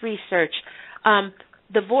this research,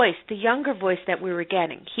 the younger voice that we were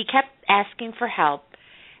getting, he kept asking for help,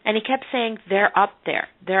 and he kept saying, they're up there,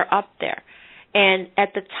 they're up there. And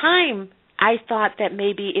at the time, I thought that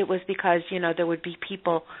maybe it was because, there would be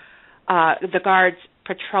people, the guards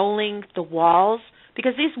patrolling the walls,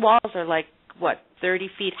 because these walls are 30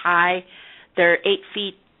 feet high, they're 8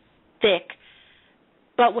 feet thick.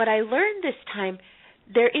 But what I learned this time,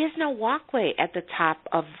 there is no walkway at the top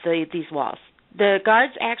of these walls. The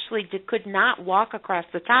guards actually could not walk across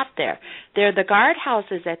the top there. They're the guard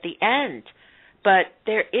houses at the end, but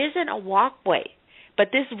there isn't a walkway.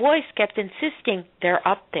 But this voice kept insisting, they're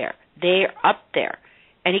up there, they're up there.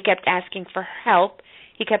 And he kept asking for help.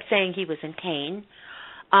 He kept saying he was in pain.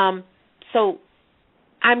 So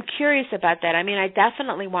I'm curious about that. I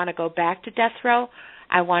definitely want to go back to death row.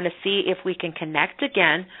 I want to see if we can connect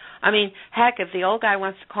again. Heck, if the old guy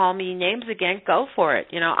wants to call me names again, go for it.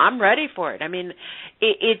 I'm ready for it.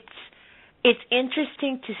 It's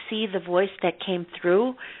interesting to see the voice that came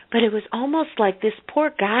through, but it was almost like this poor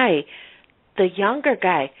guy, the younger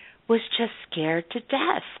guy, was just scared to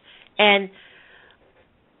death. And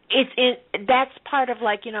that's part of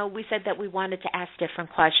we said that we wanted to ask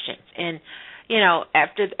different questions. And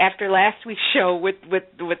after last week's show with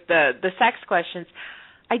the sex questions,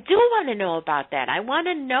 I do want to know about that. I want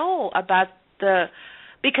to know about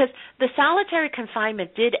because the solitary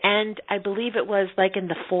confinement did end, I believe it was in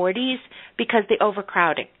the 40s, because the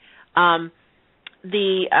overcrowding.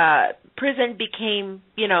 The prison became,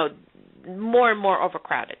 more and more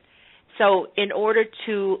overcrowded. So in order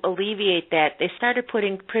to alleviate that, they started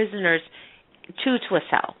putting prisoners two to a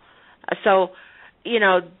cell. So,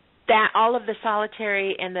 that all of the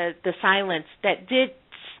solitary and the silence, that did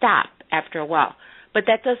stop after a while. But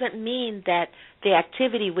that doesn't mean that the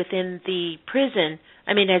activity within the prison,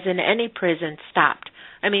 as in any prison, stopped.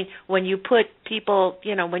 When you put people,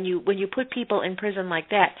 when you put people in prison like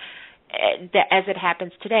that, as it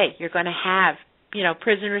happens today, you're going to have,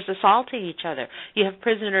 prisoners assaulting each other. You have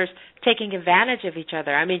prisoners taking advantage of each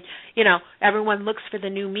other. Everyone looks for the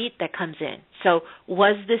new meat that comes in. So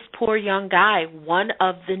was this poor young guy one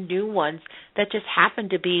of the new ones that just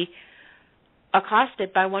happened to be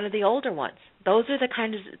accosted by one of the older ones? Those are the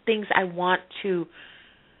kind of things I want to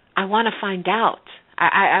find out.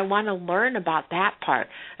 I want to learn about that part.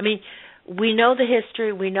 We know the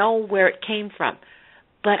history, we know where it came from,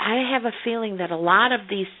 but I have a feeling that a lot of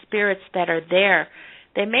these spirits that are there,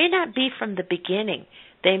 they may not be from the beginning.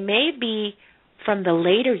 They may be from the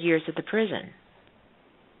later years of the prison.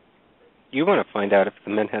 You want to find out if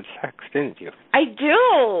the men had sex, didn't you? I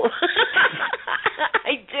do.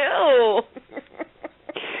 I do.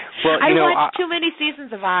 Well, I watched too many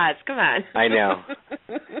seasons of Oz. Come on. I know.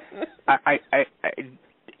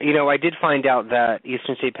 I did find out that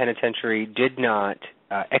Eastern State Penitentiary did not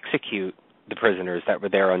execute the prisoners that were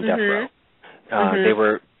there on death row.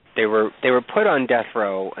 They were put on death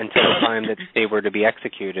row until the time that they were to be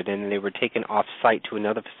executed, and they were taken off site to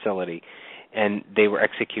another facility, and they were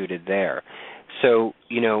executed there. So,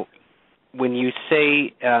 when you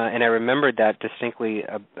say, and I remembered that distinctly,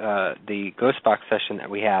 the Ghost Box session that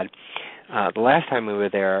we had the last time we were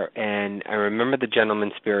there, and I remember the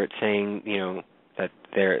gentleman spirit saying, that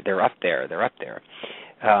they're up there, they're up there.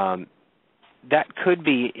 That could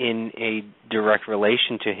be in a direct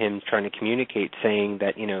relation to him trying to communicate, saying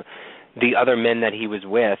that, the other men that he was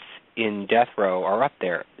with in death row are up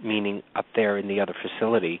there, meaning up there in the other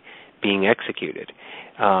facility being executed.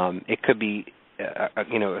 It could be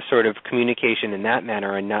a sort of communication in that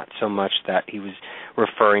manner, and not so much that he was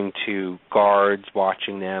referring to guards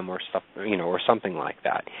watching them or stuff, or something like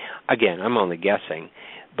that. Again, I'm only guessing,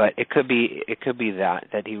 but it could be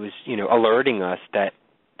that he was, alerting us that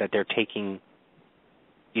they're taking,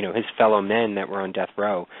 his fellow men that were on death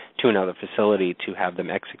row to another facility to have them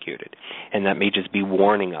executed, and that may just be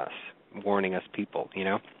warning us people,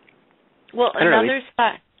 Well, another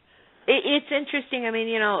spot. It's interesting.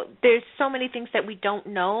 There's so many things that we don't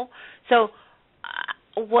know. So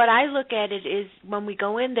what I look at it is when we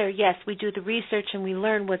go in there, yes, we do the research and we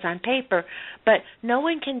learn what's on paper, but no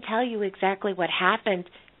one can tell you exactly what happened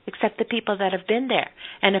except the people that have been there.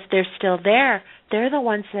 And if they're still there, they're the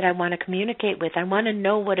ones that I want to communicate with. I want to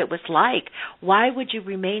know what it was like. Why would you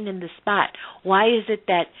remain in the spot? Why is it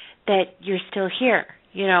that you're still here?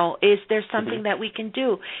 You know, is there something that we can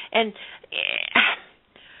do? And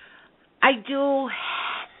I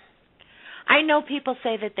know people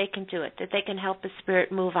say that they can do it, that they can help the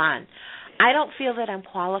spirit move on. I don't feel that I'm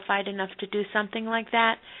qualified enough to do something like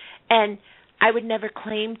that, and I would never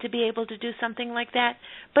claim to be able to do something like that.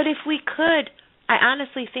 But if we could, I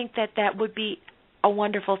honestly think that that would be a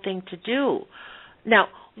wonderful thing to do. Now,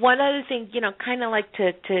 one other thing, you know, kind of like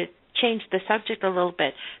to change the subject a little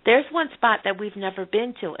bit. There's one spot that we've never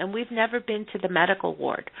been to, and we've never been to the medical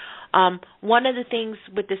ward. One of the things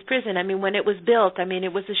with this prison, I mean, when it was built, I mean,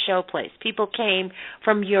 it was a show place. People came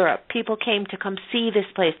from Europe. People came to come see this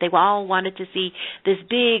place. They all wanted to see this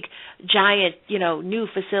big, giant, you know, new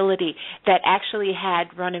facility that actually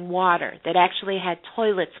had running water, that actually had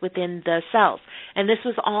toilets within the cells. And this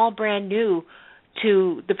was all brand new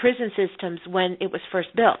to the prison systems when it was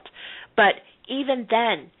first built. But even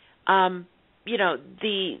then, you know,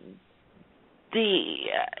 the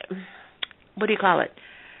what do you call it?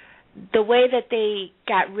 The way that they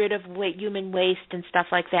got rid of human waste and stuff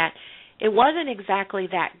like that, it wasn't exactly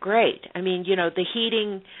that great. I mean, you know, the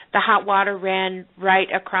heating, the hot water ran right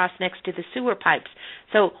across next to the sewer pipes.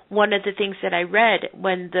 So one of the things that I read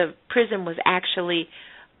when the prison was actually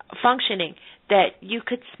functioning, that you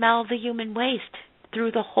could smell the human waste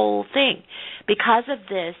through the whole thing. Because of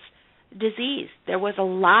this disease, there was a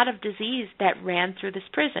lot of disease that ran through this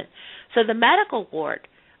prison. So the medical ward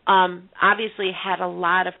obviously had a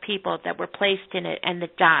lot of people that were placed in it and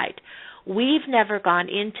that died. We've never gone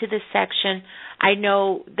into this section. I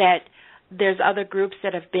know that there's other groups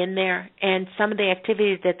that have been there, and some of the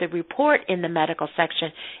activities that they report in the medical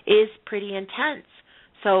section is pretty intense.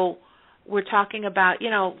 So we're talking about, you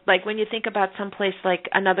know, like when you think about some place like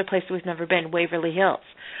another place we've never been, Waverly Hills.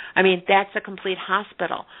 I mean, that's a complete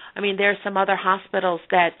hospital. I mean, there are some other hospitals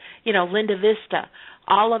that, you know, Linda Vista,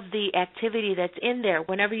 all of the activity that's in there.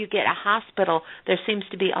 Whenever you get a hospital, there seems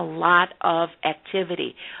to be a lot of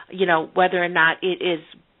activity, you know, whether or not it is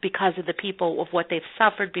because of the people of what they've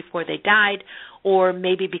suffered before they died, or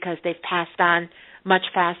maybe because they've passed on much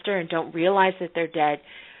faster and don't realize that they're dead.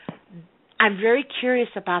 I'm very curious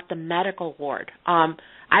about the medical ward.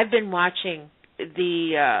 I've been watching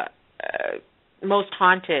the Most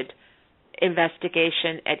Haunted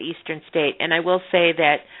investigation at Eastern State, and I will say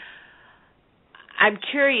that I'm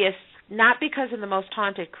curious, not because of the Most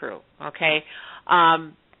Haunted crew, okay?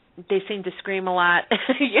 They seem to scream a lot.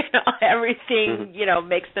 You know, everything, you know,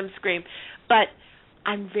 makes them scream. But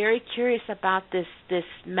I'm very curious about this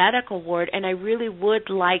medical ward, and I really would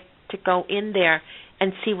like to go in there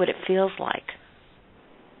and see what it feels like.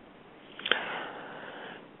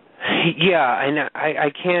 Yeah, and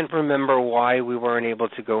I can't remember why we weren't able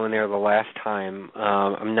to go in there the last time.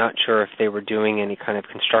 I'm not sure if they were doing any kind of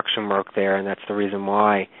construction work there, and that's the reason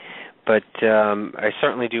why. But I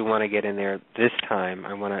certainly do want to get in there this time.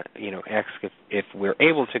 I want to, you know, ask if we're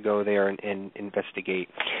able to go there and investigate.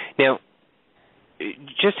 Now,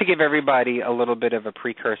 just to give everybody a little bit of a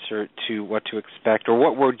precursor to what to expect or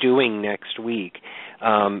what we're doing next week,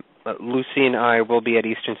 Luci and I will be at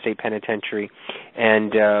Eastern State Penitentiary,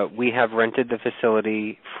 and we have rented the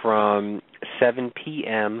facility from 7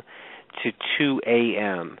 p.m. to 2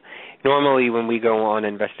 a.m. Normally when we go on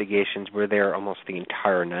investigations, we're there almost the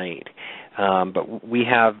entire night. But we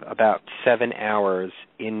have about 7 hours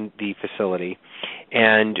in the facility,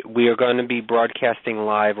 and we are going to be broadcasting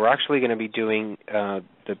live. We're actually going to be doing the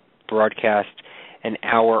broadcast an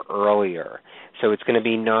hour earlier. So it's going to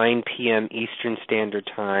be 9 p.m. Eastern Standard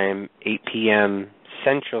Time, 8 p.m.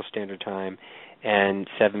 Central Standard Time, and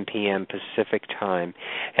 7 p.m. Pacific Time.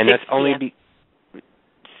 And that's only 6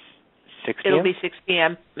 p.m.? It'll be 6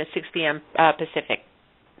 p.m. Pacific.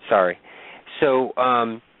 Sorry. So,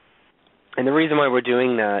 and the reason why we're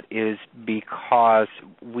doing that is because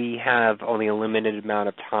we have only a limited amount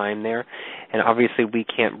of time there, and obviously we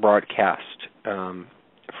can't broadcast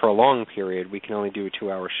for a long period. We can only do a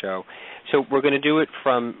 2-hour show. So we're going to do it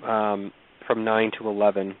from 9 to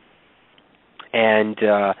 11, and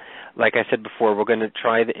like I said before, we're going to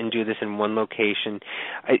try and do this in one location.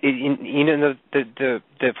 You know,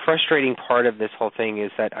 the frustrating part of this whole thing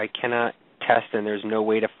is that I cannot test, and there's no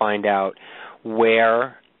way to find out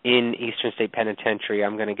where in Eastern State Penitentiary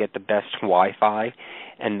I'm going to get the best Wi-Fi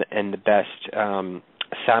and the best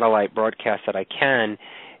satellite broadcast that I can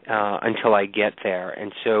until I get there.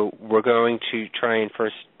 And so we're going to try and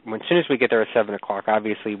first, as soon as we get there at 7 o'clock,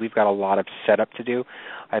 obviously we've got a lot of setup to do.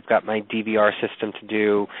 I've got my DVR system to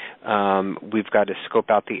do. We've got to scope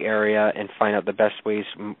out the area and find out the best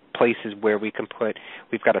places where we can put.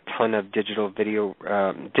 We've got a ton of digital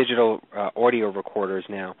audio recorders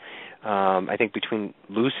now. I think between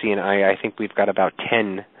Luci and I think we've got about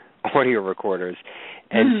 10 audio recorders.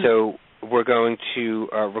 And so we're going to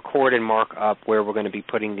record and mark up where we're going to be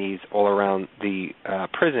putting these all around the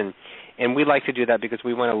prison. And we like to do that because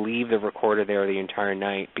we want to leave the recorder there the entire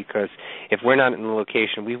night, because if we're not in the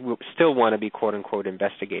location, we still want to be, quote-unquote,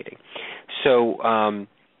 investigating. So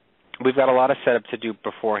we've got a lot of setup to do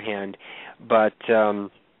beforehand, but I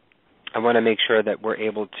want to make sure that we're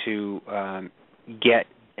able to get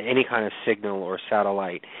any kind of signal or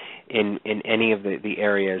satellite in any of the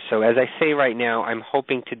areas. So as I say right now, I'm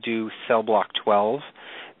hoping to do cell block 12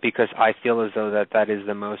 because I feel as though that is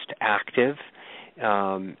the most active.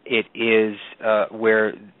 It is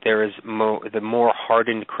where there is the more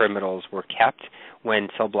hardened criminals were kept when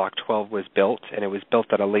cell block 12 was built, and it was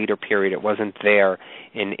built at a later period. It wasn't there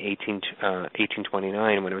in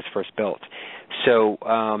 1829 when it was first built. So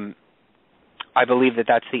I believe that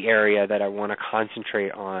that's the area that I want to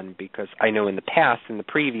concentrate on, because I know in the past, in the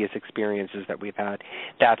previous experiences that we've had,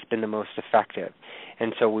 that's been the most effective.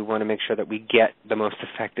 And so we want to make sure that we get the most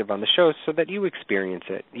effective on the show so that you experience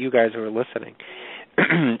it, you guys who are listening.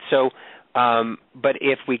 So, but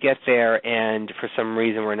if we get there and for some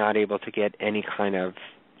reason we're not able to get any kind of,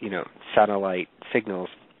 satellite signals,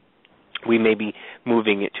 we may be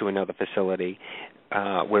moving it to another facility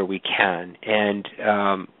where we can. And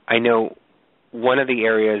I know one of the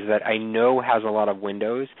areas that I know has a lot of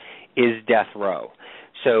windows is death row.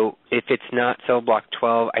 So if it's not cell block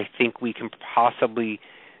 12, I think we can possibly,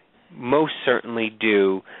 most certainly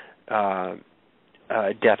do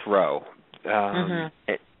death row.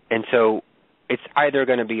 And so it's either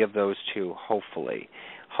going to be of those two, hopefully.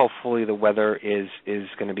 Hopefully the weather is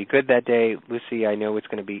going to be good that day. Luci, I know it's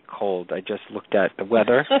going to be cold. I just looked at the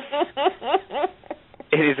weather.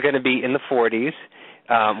 It is going to be in the 40s.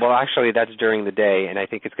 Well, actually, that's during the day, and I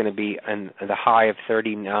think it's going to be the high of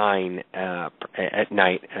 39 at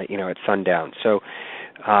night, at sundown. So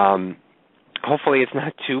hopefully it's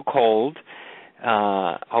not too cold.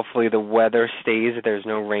 Hopefully the weather stays. There's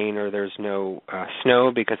no rain or there's no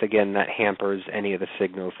snow, because, again, that hampers any of the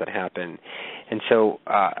signals that happen. And so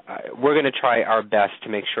we're going to try our best to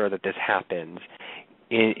make sure that this happens.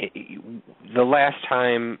 The last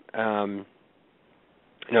time...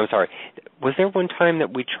 No, sorry. Was there one time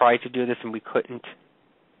that we tried to do this and we couldn't,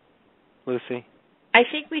 Luci? I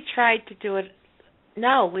think we tried to do it.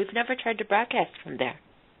 No, we've never tried to broadcast from there.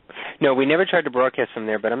 No, we never tried to broadcast from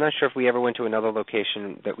there, but I'm not sure if we ever went to another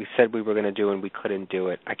location that we said we were going to do and we couldn't do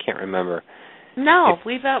it. I can't remember. No,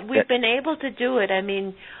 we've been able to do it. I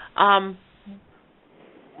mean, no,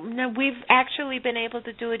 we've actually been able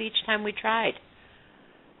to do it each time we tried.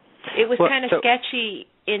 It was kind of sketchy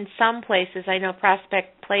in some places. I know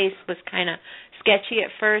Prospect Place was kind of sketchy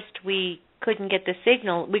at first. We couldn't get the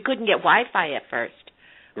signal. We couldn't get Wi-Fi at first.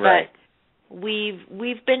 Right. But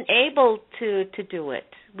we've been able to do it.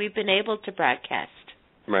 We've been able to broadcast.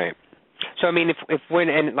 Right. So, I mean, if when,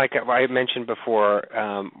 and like I mentioned before,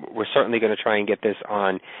 we're certainly going to try and get this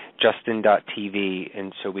on Justin.tv,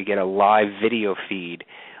 and so we get a live video feed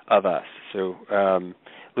of us. So,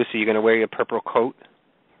 Luci, you going to wear your purple coat?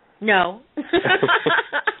 No.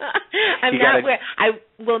 I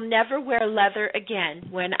will never wear leather again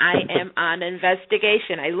when I am on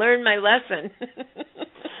investigation. I learned my lesson.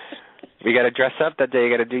 You got to dress up that day.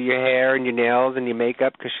 You got to do your hair and your nails and your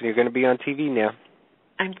makeup, because you're going to be on TV now.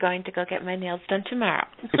 I'm going to go get my nails done tomorrow.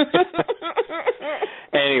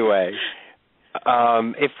 Anyway,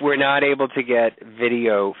 if we're not able to get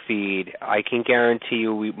video feed, I can guarantee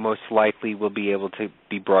you we most likely will be able to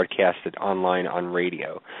be broadcasted online on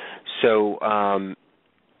radio. So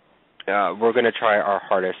we're going to try our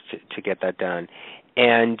hardest to get that done.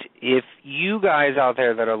 And if you guys out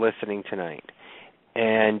there that are listening tonight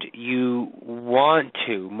and you want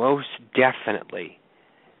to most definitely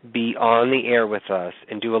be on the air with us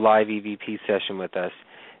and do a live EVP session with us,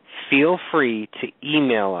 feel free to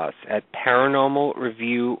email us at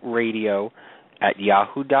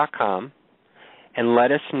paranormalreviewradio@yahoo.com and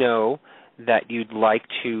let us know that you'd like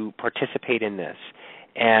to participate in this.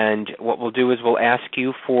 And what we'll do is we'll ask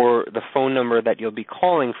you for the phone number that you'll be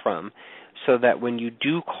calling from, so that when you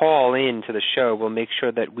do call in to the show, we'll make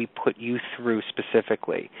sure that we put you through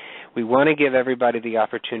specifically. We want to give everybody the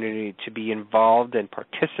opportunity to be involved and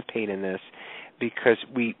participate in this, because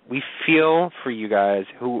we feel for you guys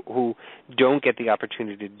who don't get the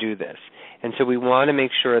opportunity to do this. And so we want to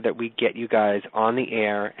make sure that we get you guys on the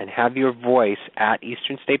air and have your voice at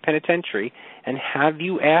Eastern State Penitentiary and have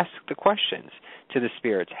you ask the questions to the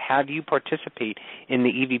spirits, have you participate in the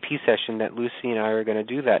EVP session that Luci and I are going to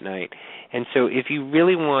do that night. And so if you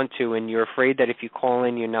really want to and you're afraid that if you call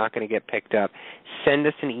in you're not going to get picked up, send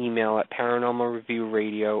us an email at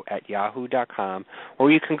paranormalreviewradio@yahoo.com,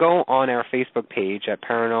 or you can go on our Facebook page at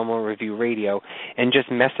Paranormal Review Radio and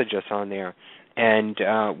just message us on there. And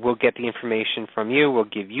we'll get the information from you, we'll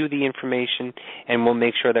give you the information, and we'll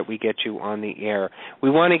make sure that we get you on the air. We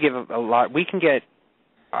want to give a lot. We can get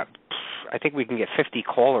I think we can get 50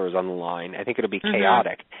 callers on the line. I think it'll be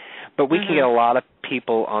chaotic. But we can get a lot of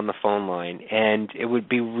people on the phone line, and it would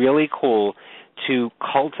be really cool to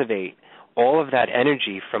cultivate all of that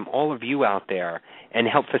energy from all of you out there and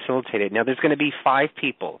help facilitate it. Now, there's going to be 5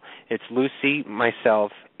 people. It's Luci,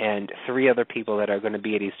 myself, and 3 other people that are going to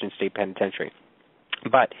be at Eastern State Penitentiary.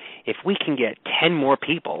 But if we can get 10 more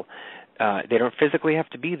people, they don't physically have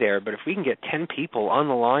to be there, but if we can get 10 people on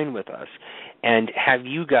the line with us and have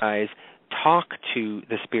you guys talk to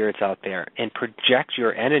the spirits out there and project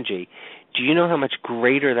your energy, do you know how much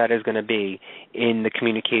greater that is going to be in the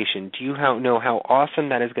communication? Do you know how awesome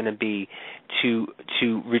that is going to be to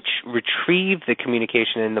retrieve the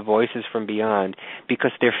communication and the voices from beyond,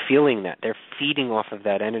 because they're feeling that. They're feeding off of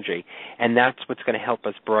that energy. And that's what's going to help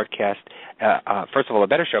us broadcast, first of all, a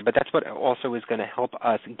better show, but that's what also is going to help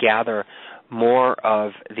us gather more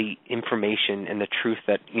of the information and the truth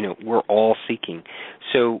that, we're all seeking.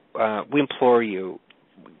 So we implore you,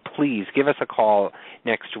 please give us a call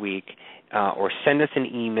next week. Or send us an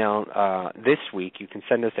email this week. You can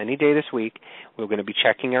send us any day this week. We're going to be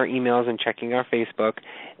checking our emails and checking our Facebook,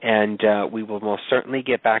 and we will most certainly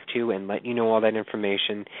get back to you and let you know all that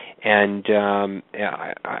information. And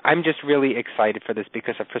I'm just really excited for this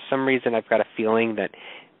because for some reason I've got a feeling that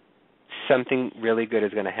something really good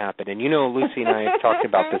is going to happen. And Luci and I have talked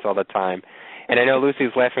about this all the time, and I know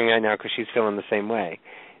Luci's laughing right now because she's feeling the same way.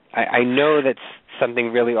 I know that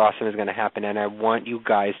something really awesome is going to happen, and I want you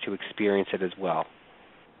guys to experience it as well.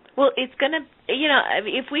 Well, it's going to,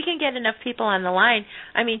 if we can get enough people on the line,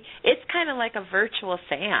 it's kind of like a virtual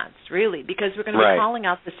seance, really, because we're going to be calling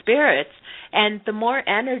out the spirits, and the more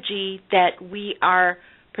energy that we are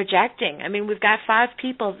projecting, we've got 5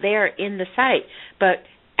 people there in the site, but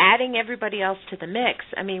adding everybody else to the mix,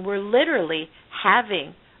 we're literally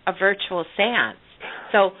having a virtual seance.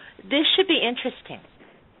 So this should be interesting.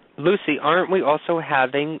 Luci, aren't we also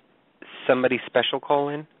having somebody special call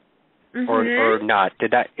in, or not?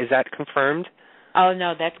 Is that confirmed? Oh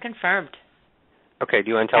no, that's confirmed. Okay, do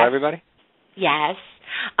you want to tell everybody? Yes.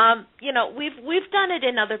 We've done it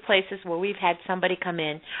in other places where we've had somebody come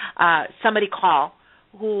in, somebody call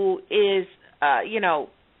who is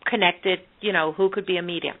connected, who could be a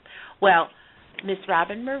medium. Well, Miss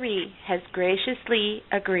Robin Marie has graciously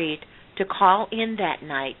agreed to call in that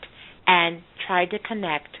night and tried to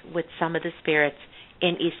connect with some of the spirits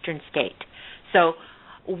in Eastern State. So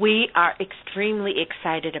we are extremely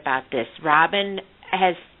excited about this. Robin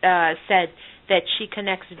has said that she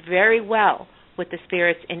connects very well with the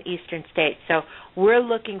spirits in Eastern State. So we're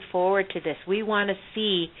looking forward to this. We want to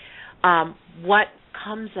see what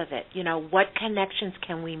comes of it, what connections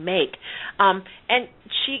can we make. And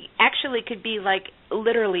she actually could be like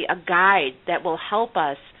literally a guide that will help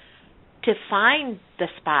us to find the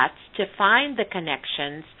spots, to find the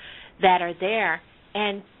connections that are there,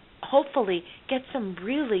 and hopefully get some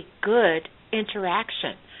really good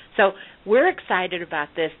interaction. So we're excited about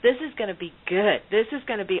this. This is going to be good. This is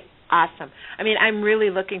going to be awesome. I'm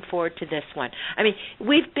really looking forward to this one.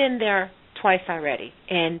 We've been there twice already,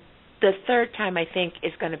 and the third time I think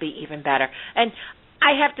is going to be even better. And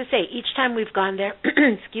I have to say, each time we've gone there,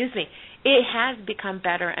 excuse me, it has become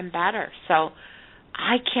better and better. So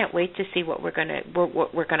I can't wait to see what we're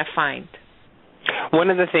gonna find. One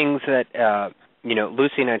of the things that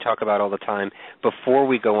Luci and I talk about all the time before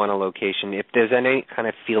we go on a location, if there's any kind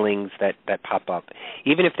of feelings that pop up,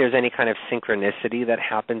 even if there's any kind of synchronicity that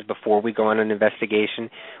happens before we go on an investigation,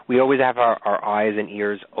 we always have our eyes and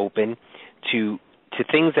ears open to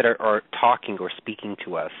things that are talking or speaking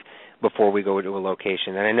to us before we go to a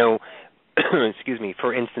location. And I know, excuse me,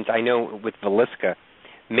 for instance, I know with Villisca,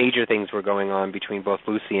 major things were going on between both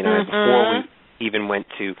Luci and I before we even went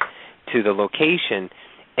to the location.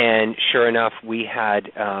 And sure enough, we had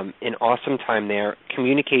an awesome time there.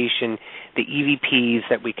 Communication, the EVPs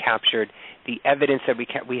that we captured, the evidence that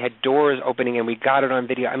we had doors opening and we got it on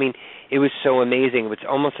video. It was so amazing. It was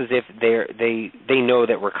almost as if they know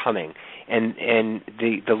that we're coming. and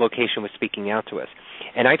the location was speaking out to us.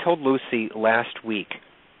 And I told Luci last week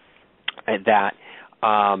that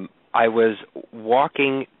I was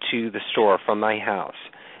walking to the store from my house.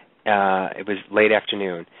 It was late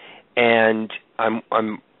afternoon, and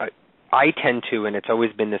I tend to, and it's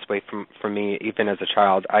always been this way for me, even as a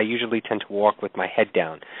child, I usually tend to walk with my head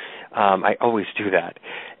down. I always do that.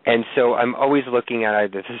 And so I'm always looking at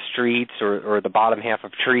either the streets or the bottom half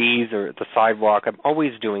of trees or the sidewalk. I'm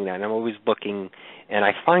always doing that, and I'm always looking, and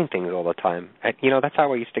I find things all the time. That's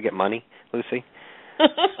how I used to get money, Luci.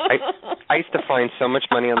 I used to find so much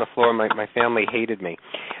money on the floor, my family hated me.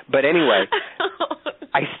 But anyway,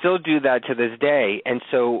 I still do that to this day. And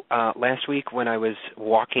so last week when I was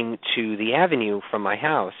walking to the avenue from my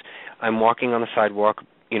house, I'm walking on the sidewalk,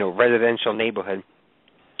 residential neighborhood,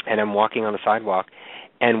 and I'm walking on the sidewalk,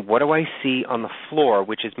 and what do I see on the floor,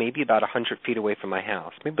 which is maybe about 100 feet away from my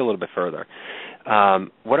house, maybe a little bit further.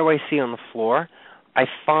 What do I see on the floor? I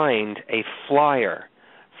find a flyer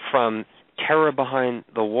from Terror Behind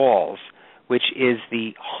the Walls, which is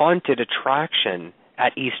the haunted attraction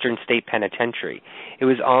at Eastern State Penitentiary. It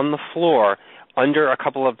was on the floor under a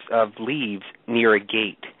couple of leaves near a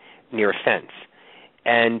gate, near a fence.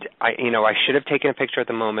 And I should have taken a picture at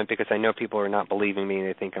the moment because I know people are not believing me.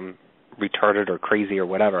 They think I'm retarded or crazy or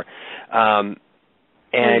whatever. And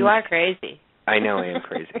you are crazy. I know I am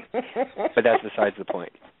crazy, but that's besides the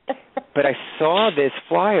point. But I saw this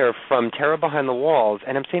flyer from Terror Behind the Walls,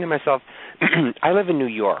 and I'm saying to myself, I live in New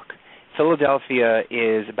York. Philadelphia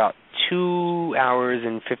is about 2 hours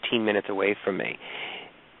and 15 minutes away from me.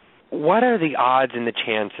 What are the odds and the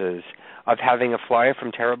chances of having a flyer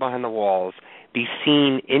from Terror Behind the Walls be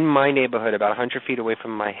seen in my neighborhood about 100 feet away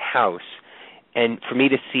from my house, and for me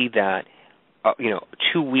to see that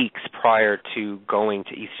 2 weeks prior to going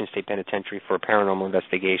to Eastern State Penitentiary for a paranormal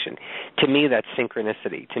investigation? To me, that's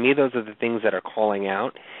synchronicity. To me, those are the things that are calling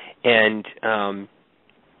out, and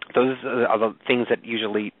those are the things that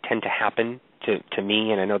usually tend to happen to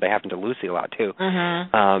me, and I know they happen to Luci a lot too.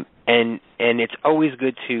 Mm-hmm. And it's always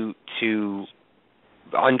good to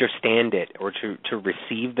understand it or to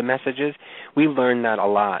receive the messages. We learned that a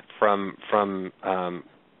lot from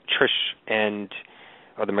Trish and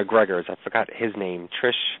the McGregors. I forgot his name.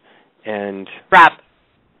 Trish and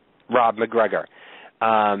Rob McGregor.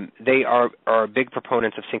 They are big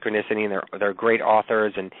proponents of synchronicity, and they're great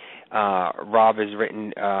authors. And Rob has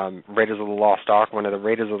written Raiders of the Lost Ark, one of the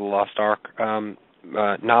Raiders of the Lost Ark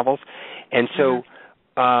novels. And so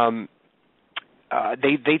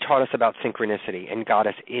they taught us about synchronicity and got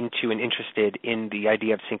us into and interested in the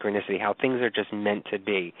idea of synchronicity, how things are just meant to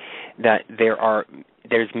be, that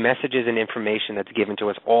there's messages and information that's given to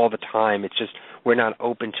us all the time. It's just we're not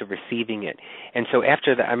open to receiving it. And so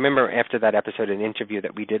after that, I remember after that episode, an interview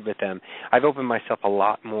that we did with them, I've opened myself a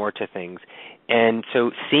lot more to things. And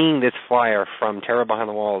so seeing this flyer from Terror Behind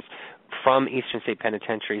the Walls from Eastern State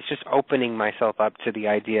Penitentiary is just opening myself up to the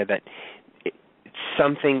idea that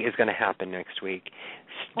something is going to happen next week.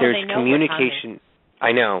 There's communication.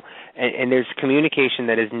 I know, and there's communication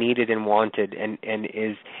that is needed and wanted, and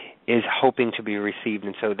is hoping to be received.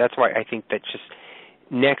 And so that's why I think that just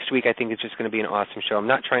next week, I think it's just going to be an awesome show. I'm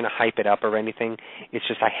not trying to hype it up or anything. It's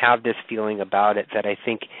just I have this feeling about it that I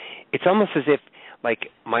think it's almost as if like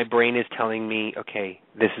my brain is telling me, okay,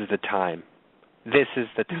 this is the time. This is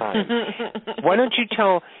the time. Why don't you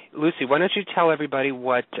tell Luci? Why don't you tell everybody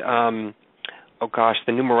what? The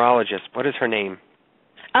numerologist. What is her name?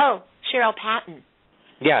 Oh, Cheryl Patton.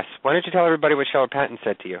 Yes. Why don't you tell everybody what Cheryl Patton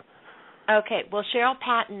said to you? Okay. Well, Cheryl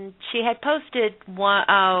Patton, she had posted it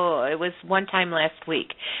was one time last week,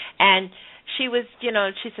 and she was,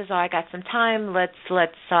 she says, I got some time. Let's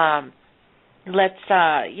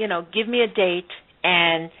give me a date,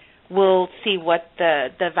 and we'll see what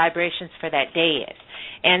the vibrations for that day is.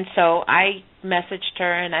 And so I messaged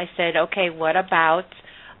her and I said, okay, what about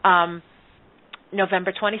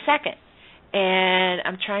November 22nd? And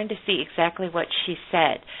I'm trying to see exactly what she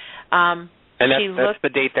said. And that's the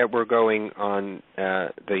date that we're going on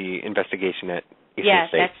the investigation at Eastern State. Yes,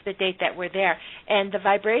 that's the date that we're there. And the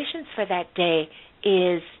vibrations for that day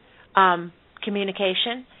is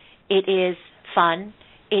communication. It is fun.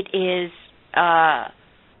 It is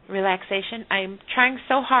relaxation. I'm trying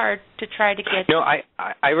so hard to try to get... No,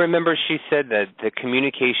 I remember she said that the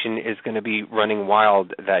communication is going to be running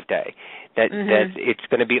wild that day, that it's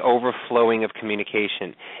going to be overflowing of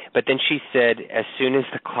communication. But then she said as soon as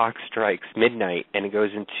the clock strikes midnight and it goes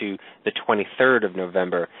into the 23rd of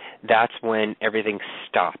November, that's when everything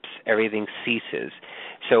stops, everything ceases.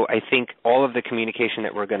 So I think all of the communication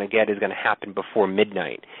that we're going to get is going to happen before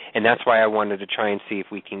midnight, and that's why I wanted to try and see if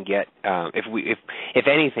we can get, if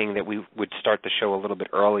anything, that we would start the show a little bit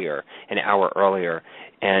earlier, an hour earlier,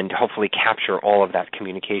 and hopefully capture all of that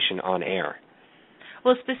communication on air.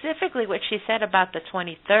 Well, specifically what she said about the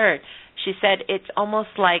 23rd, she said it's almost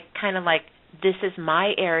like, kind of like, this is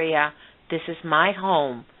my area, this is my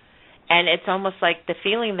home. And it's almost like the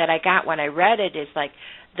feeling that I got when I read it is like,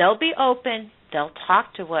 they'll be open, they'll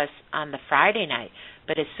talk to us on the Friday night,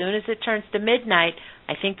 but as soon as it turns to midnight,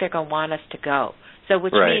 I think they're going to want us to go. So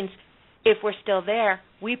which means if we're still there,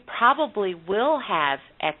 we probably will have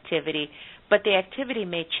activity, but the activity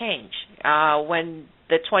may change. When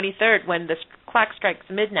the 23rd, when the clock strikes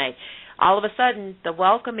midnight, all of a sudden the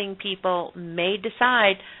welcoming people may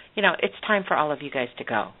decide, it's time for all of you guys to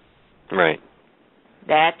go. Right.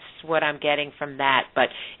 That's what I'm getting from that. But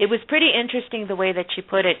it was pretty interesting the way that she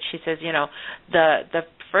put it. She says, the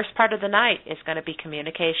first part of the night is going to be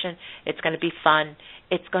communication. It's going to be fun.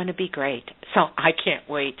 It's going to be great. So I can't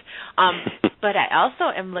wait. But I also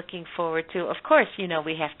am looking forward to, of course, we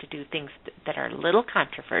have to do things that are a little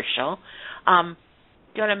controversial. Do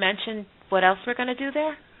you want to mention what else we're going to do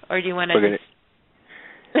there? Or do you want to...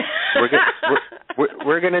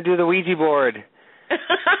 We're going to do the Ouija board.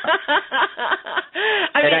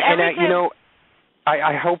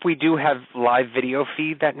 I hope we do have live video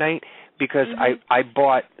feed that night, because I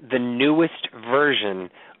bought the newest version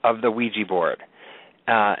of the Ouija board.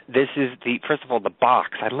 This is first of all, the box.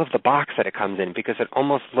 I love the box that it comes in, because it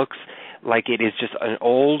almost looks like it is just an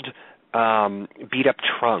old beat up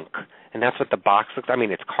trunk, and that's what the box looks. I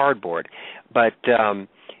mean, it's cardboard, but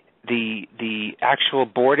the actual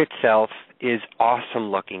board itself is awesome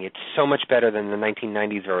looking. It's so much better than the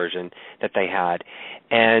 1990s version that they had.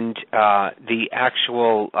 And the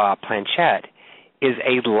actual planchette is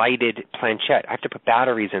a lighted planchette. I have to put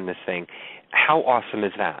batteries in this thing. How awesome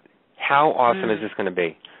is that? How awesome is this going to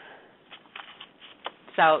be?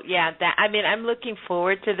 So, yeah, I'm looking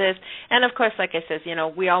forward to this. And, of course, like I said,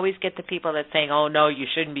 we always get the people that saying, oh, no, you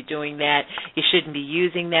shouldn't be doing that. You shouldn't be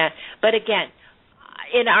using that. But, again,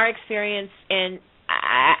 in our experience, and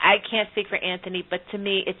I can't speak for Anthony, but to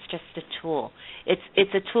me it's just a tool.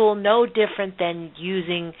 It's a tool no different than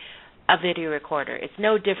using a video recorder. It's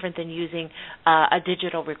no different than using a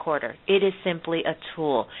digital recorder. It is simply a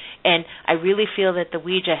tool. And I really feel that the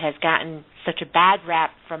Ouija has gotten such a bad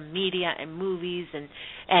rap from media and movies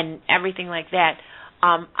and everything like that.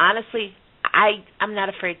 Honestly, I'm not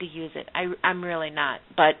afraid to use it. I'm really not.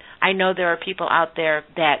 But I know there are people out there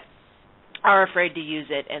that are afraid to use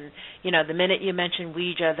it, and the minute you mention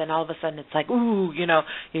Ouija, then all of a sudden it's like, ooh, you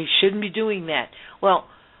shouldn't be doing that. Well,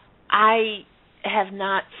 I have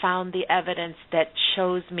not found the evidence that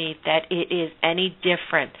shows me that it is any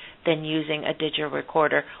different than using a digital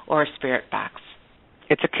recorder or a spirit box.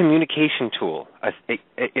 It's a communication tool.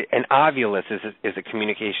 An Ovilus is a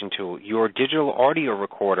communication tool. Your digital audio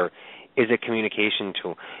recorder is a communication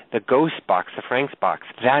tool. The Ghost box, the Frank's box,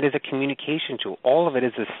 that is a communication tool. All of it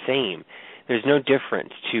is the same. There's no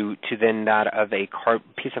difference to then that of a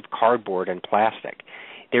piece of cardboard and plastic.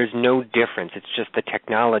 There's no difference. It's just the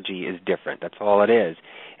technology is different. That's all it is.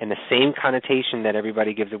 And the same connotation that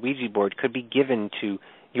everybody gives a Ouija board could be given to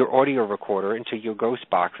your audio recorder and to your Ghost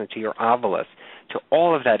box and to your Ovilus, to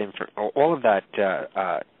all of that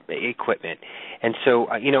equipment. And so,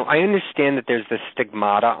 I understand that there's this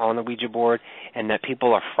stigmata on the Ouija board and that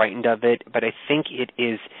people are frightened of it, but I think it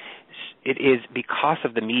is because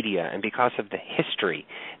of the media and because of the history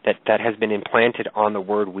that has been implanted on the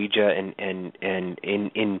word Ouija and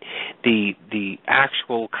in the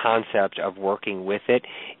actual concept of working with it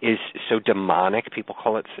is so demonic. People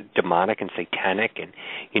call it demonic and satanic, and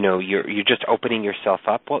you're just opening yourself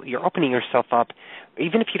up. Well, you're opening yourself up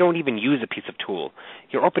even if you don't even use a piece of tool.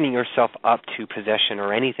 You're opening yourself up to possession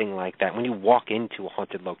or anything like that when you walk into a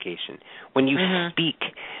haunted location. When you speak,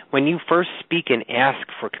 when you first speak and ask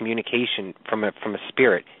for communication from a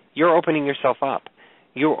spirit, you're opening yourself up.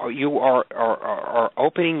 You are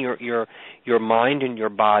opening your mind and your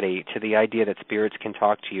body to the idea that spirits can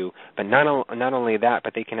talk to you, but not only that,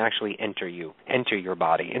 but they can actually enter your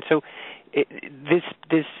body. And so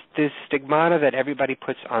this stigmata that everybody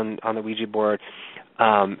puts on the Ouija board,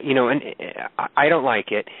 and I don't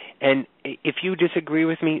like it. And if you disagree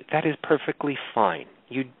with me, that is perfectly fine.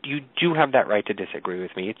 You do have that right to disagree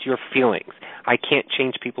with me. It's your feelings. I can't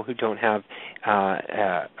change people who don't have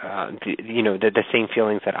the same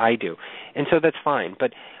feelings that I do, and so that's fine.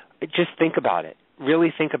 But just think about it.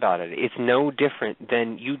 really think about it. It's no different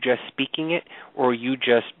than you just speaking it or you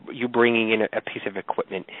bringing in a piece of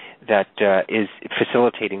equipment that is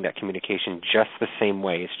facilitating that communication just the same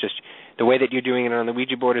way. It's just the way that you're doing it on the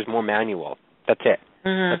Ouija board is more manual. That's it.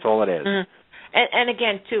 Mm-hmm. That's all it is. Mm-hmm. And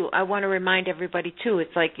again, too, I want to remind everybody, too,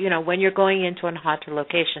 it's like, when you're going into a haunted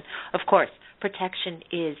location, of course, protection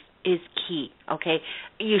is key, okay?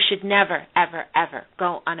 You should never, ever, ever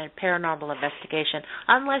go on a paranormal investigation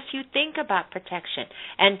unless you think about protection.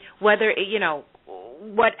 And whether,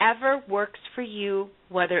 whatever works for you,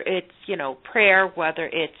 whether it's, prayer, whether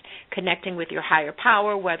it's connecting with your higher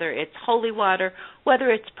power, whether it's holy water, whether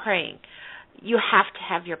it's praying, you have to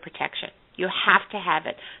have your protection. You have to have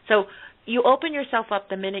it. So you open yourself up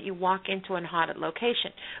the minute you walk into a haunted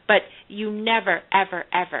location, but you never, ever,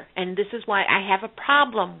 ever, and this is why I have a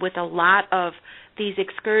problem with a lot of these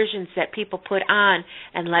excursions that people put on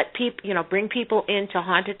and let people, bring people into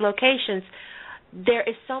haunted locations. There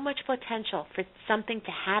is so much potential for something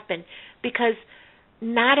to happen because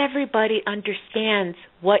not everybody understands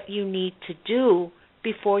what you need to do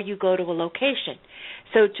before you go to a location.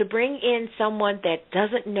 So to bring in someone that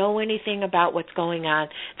doesn't know anything about what's going on,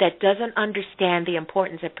 that doesn't understand the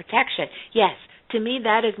importance of protection, yes, to me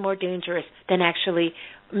that is more dangerous than actually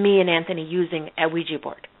me and Anthony using a Ouija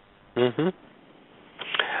board. Mm-hmm.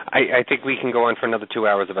 I think we can go on for another 2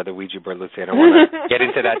 hours about the Ouija board, Lucy. I don't want to get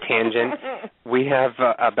into that tangent. We have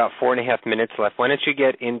about 4.5 minutes left. Why don't you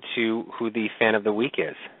get into who the fan of the week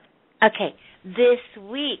is? Okay. This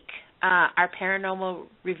week, our Paranormal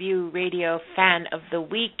Review Radio fan of the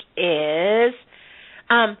week is,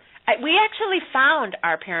 we actually found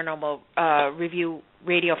our Paranormal Review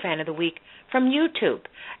Radio fan of the week from YouTube,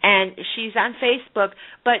 and she's on Facebook,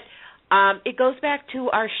 but it goes back to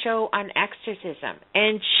our show on exorcism,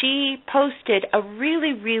 and she posted a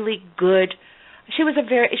really, really good, she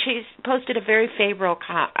posted a very favorable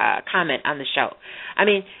comment on the show. I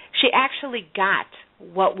mean, she actually got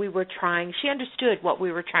what we were trying, she understood what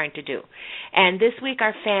we were trying to do. And this week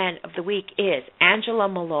our fan of the week is Angela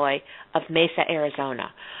Malloy of Mesa, Arizona.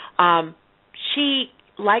 She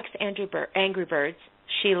likes Angry Birds.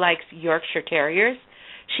 She likes Yorkshire Terriers.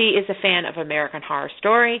 She is a fan of American Horror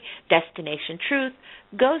Story, Destination Truth,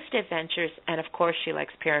 Ghost Adventures, and of course she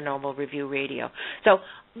likes Paranormal Review Radio. So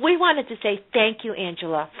we wanted to say thank you,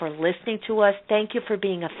 Angela, for listening to us. Thank you for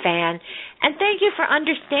being a fan. And thank you for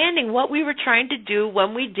understanding what we were trying to do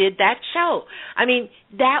when we did that show. I mean,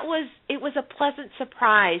 it was a pleasant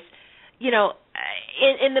surprise,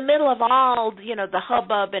 in the middle of all, the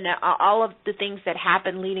hubbub and all of the things that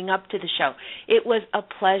happened leading up to the show. It was a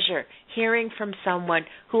pleasure hearing from someone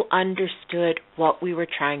who understood what we were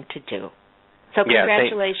trying to do. So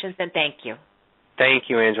congratulations and thank you. Thank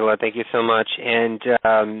you, Angela. Thank you so much. And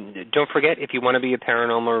don't forget, if you want to be a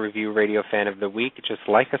Paranormal Review Radio fan of the week, just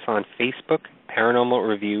like us on Facebook, Paranormal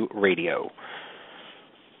Review Radio.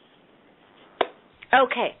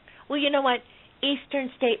 Okay. Well, you know what? Eastern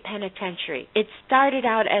State Penitentiary. It started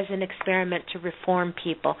out as an experiment to reform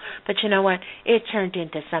people, but you know what? It turned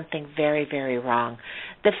into something very, very wrong.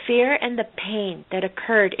 The fear and the pain that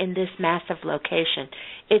occurred in this massive location,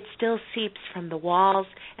 it still seeps from the walls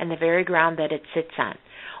and the very ground that it sits on.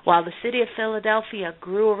 While the city of Philadelphia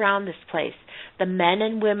grew around this place, the men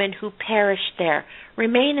and women who perished there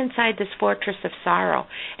remain inside this fortress of sorrow,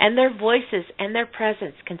 and their voices and their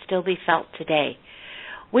presence can still be felt today.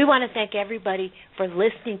 We want to thank everybody for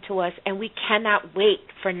listening to us, and we cannot wait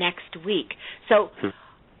for next week. So,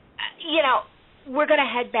 we're going to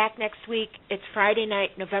head back next week. It's Friday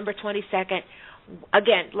night, November 22nd.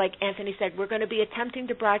 Again, like Anthony said, we're going to be attempting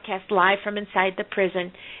to broadcast live from inside the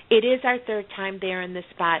prison. It is our third time there in this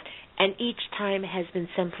spot, and each time has been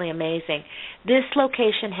simply amazing. This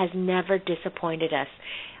location has never disappointed us.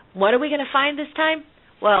 What are we going to find this time?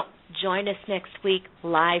 Well, join us next week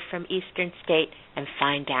live from Eastern State and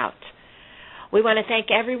find out. We want to thank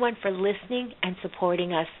everyone for listening and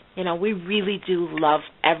supporting us. We really do love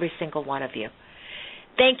every single one of you.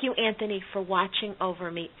 Thank you, Anthony, for watching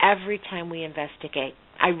over me every time we investigate.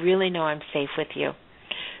 I really know I'm safe with you.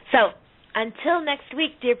 So, until next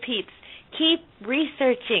week, dear peeps, keep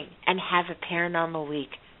researching and have a paranormal week.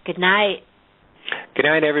 Good night. Good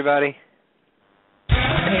night, everybody.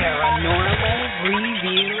 Paranormal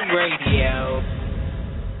Review Radio.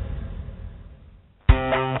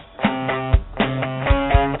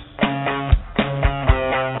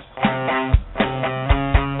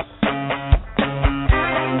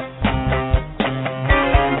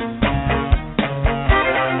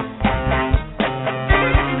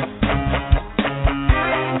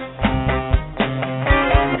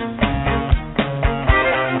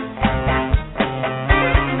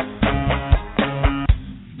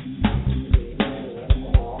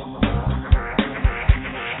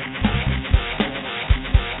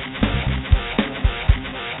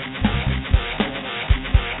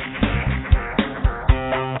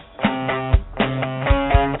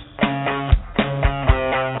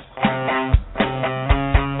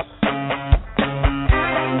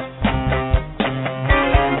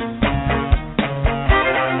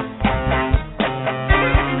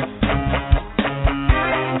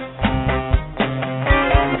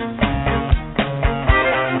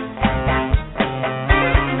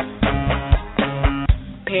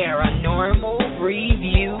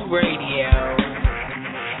 Radio.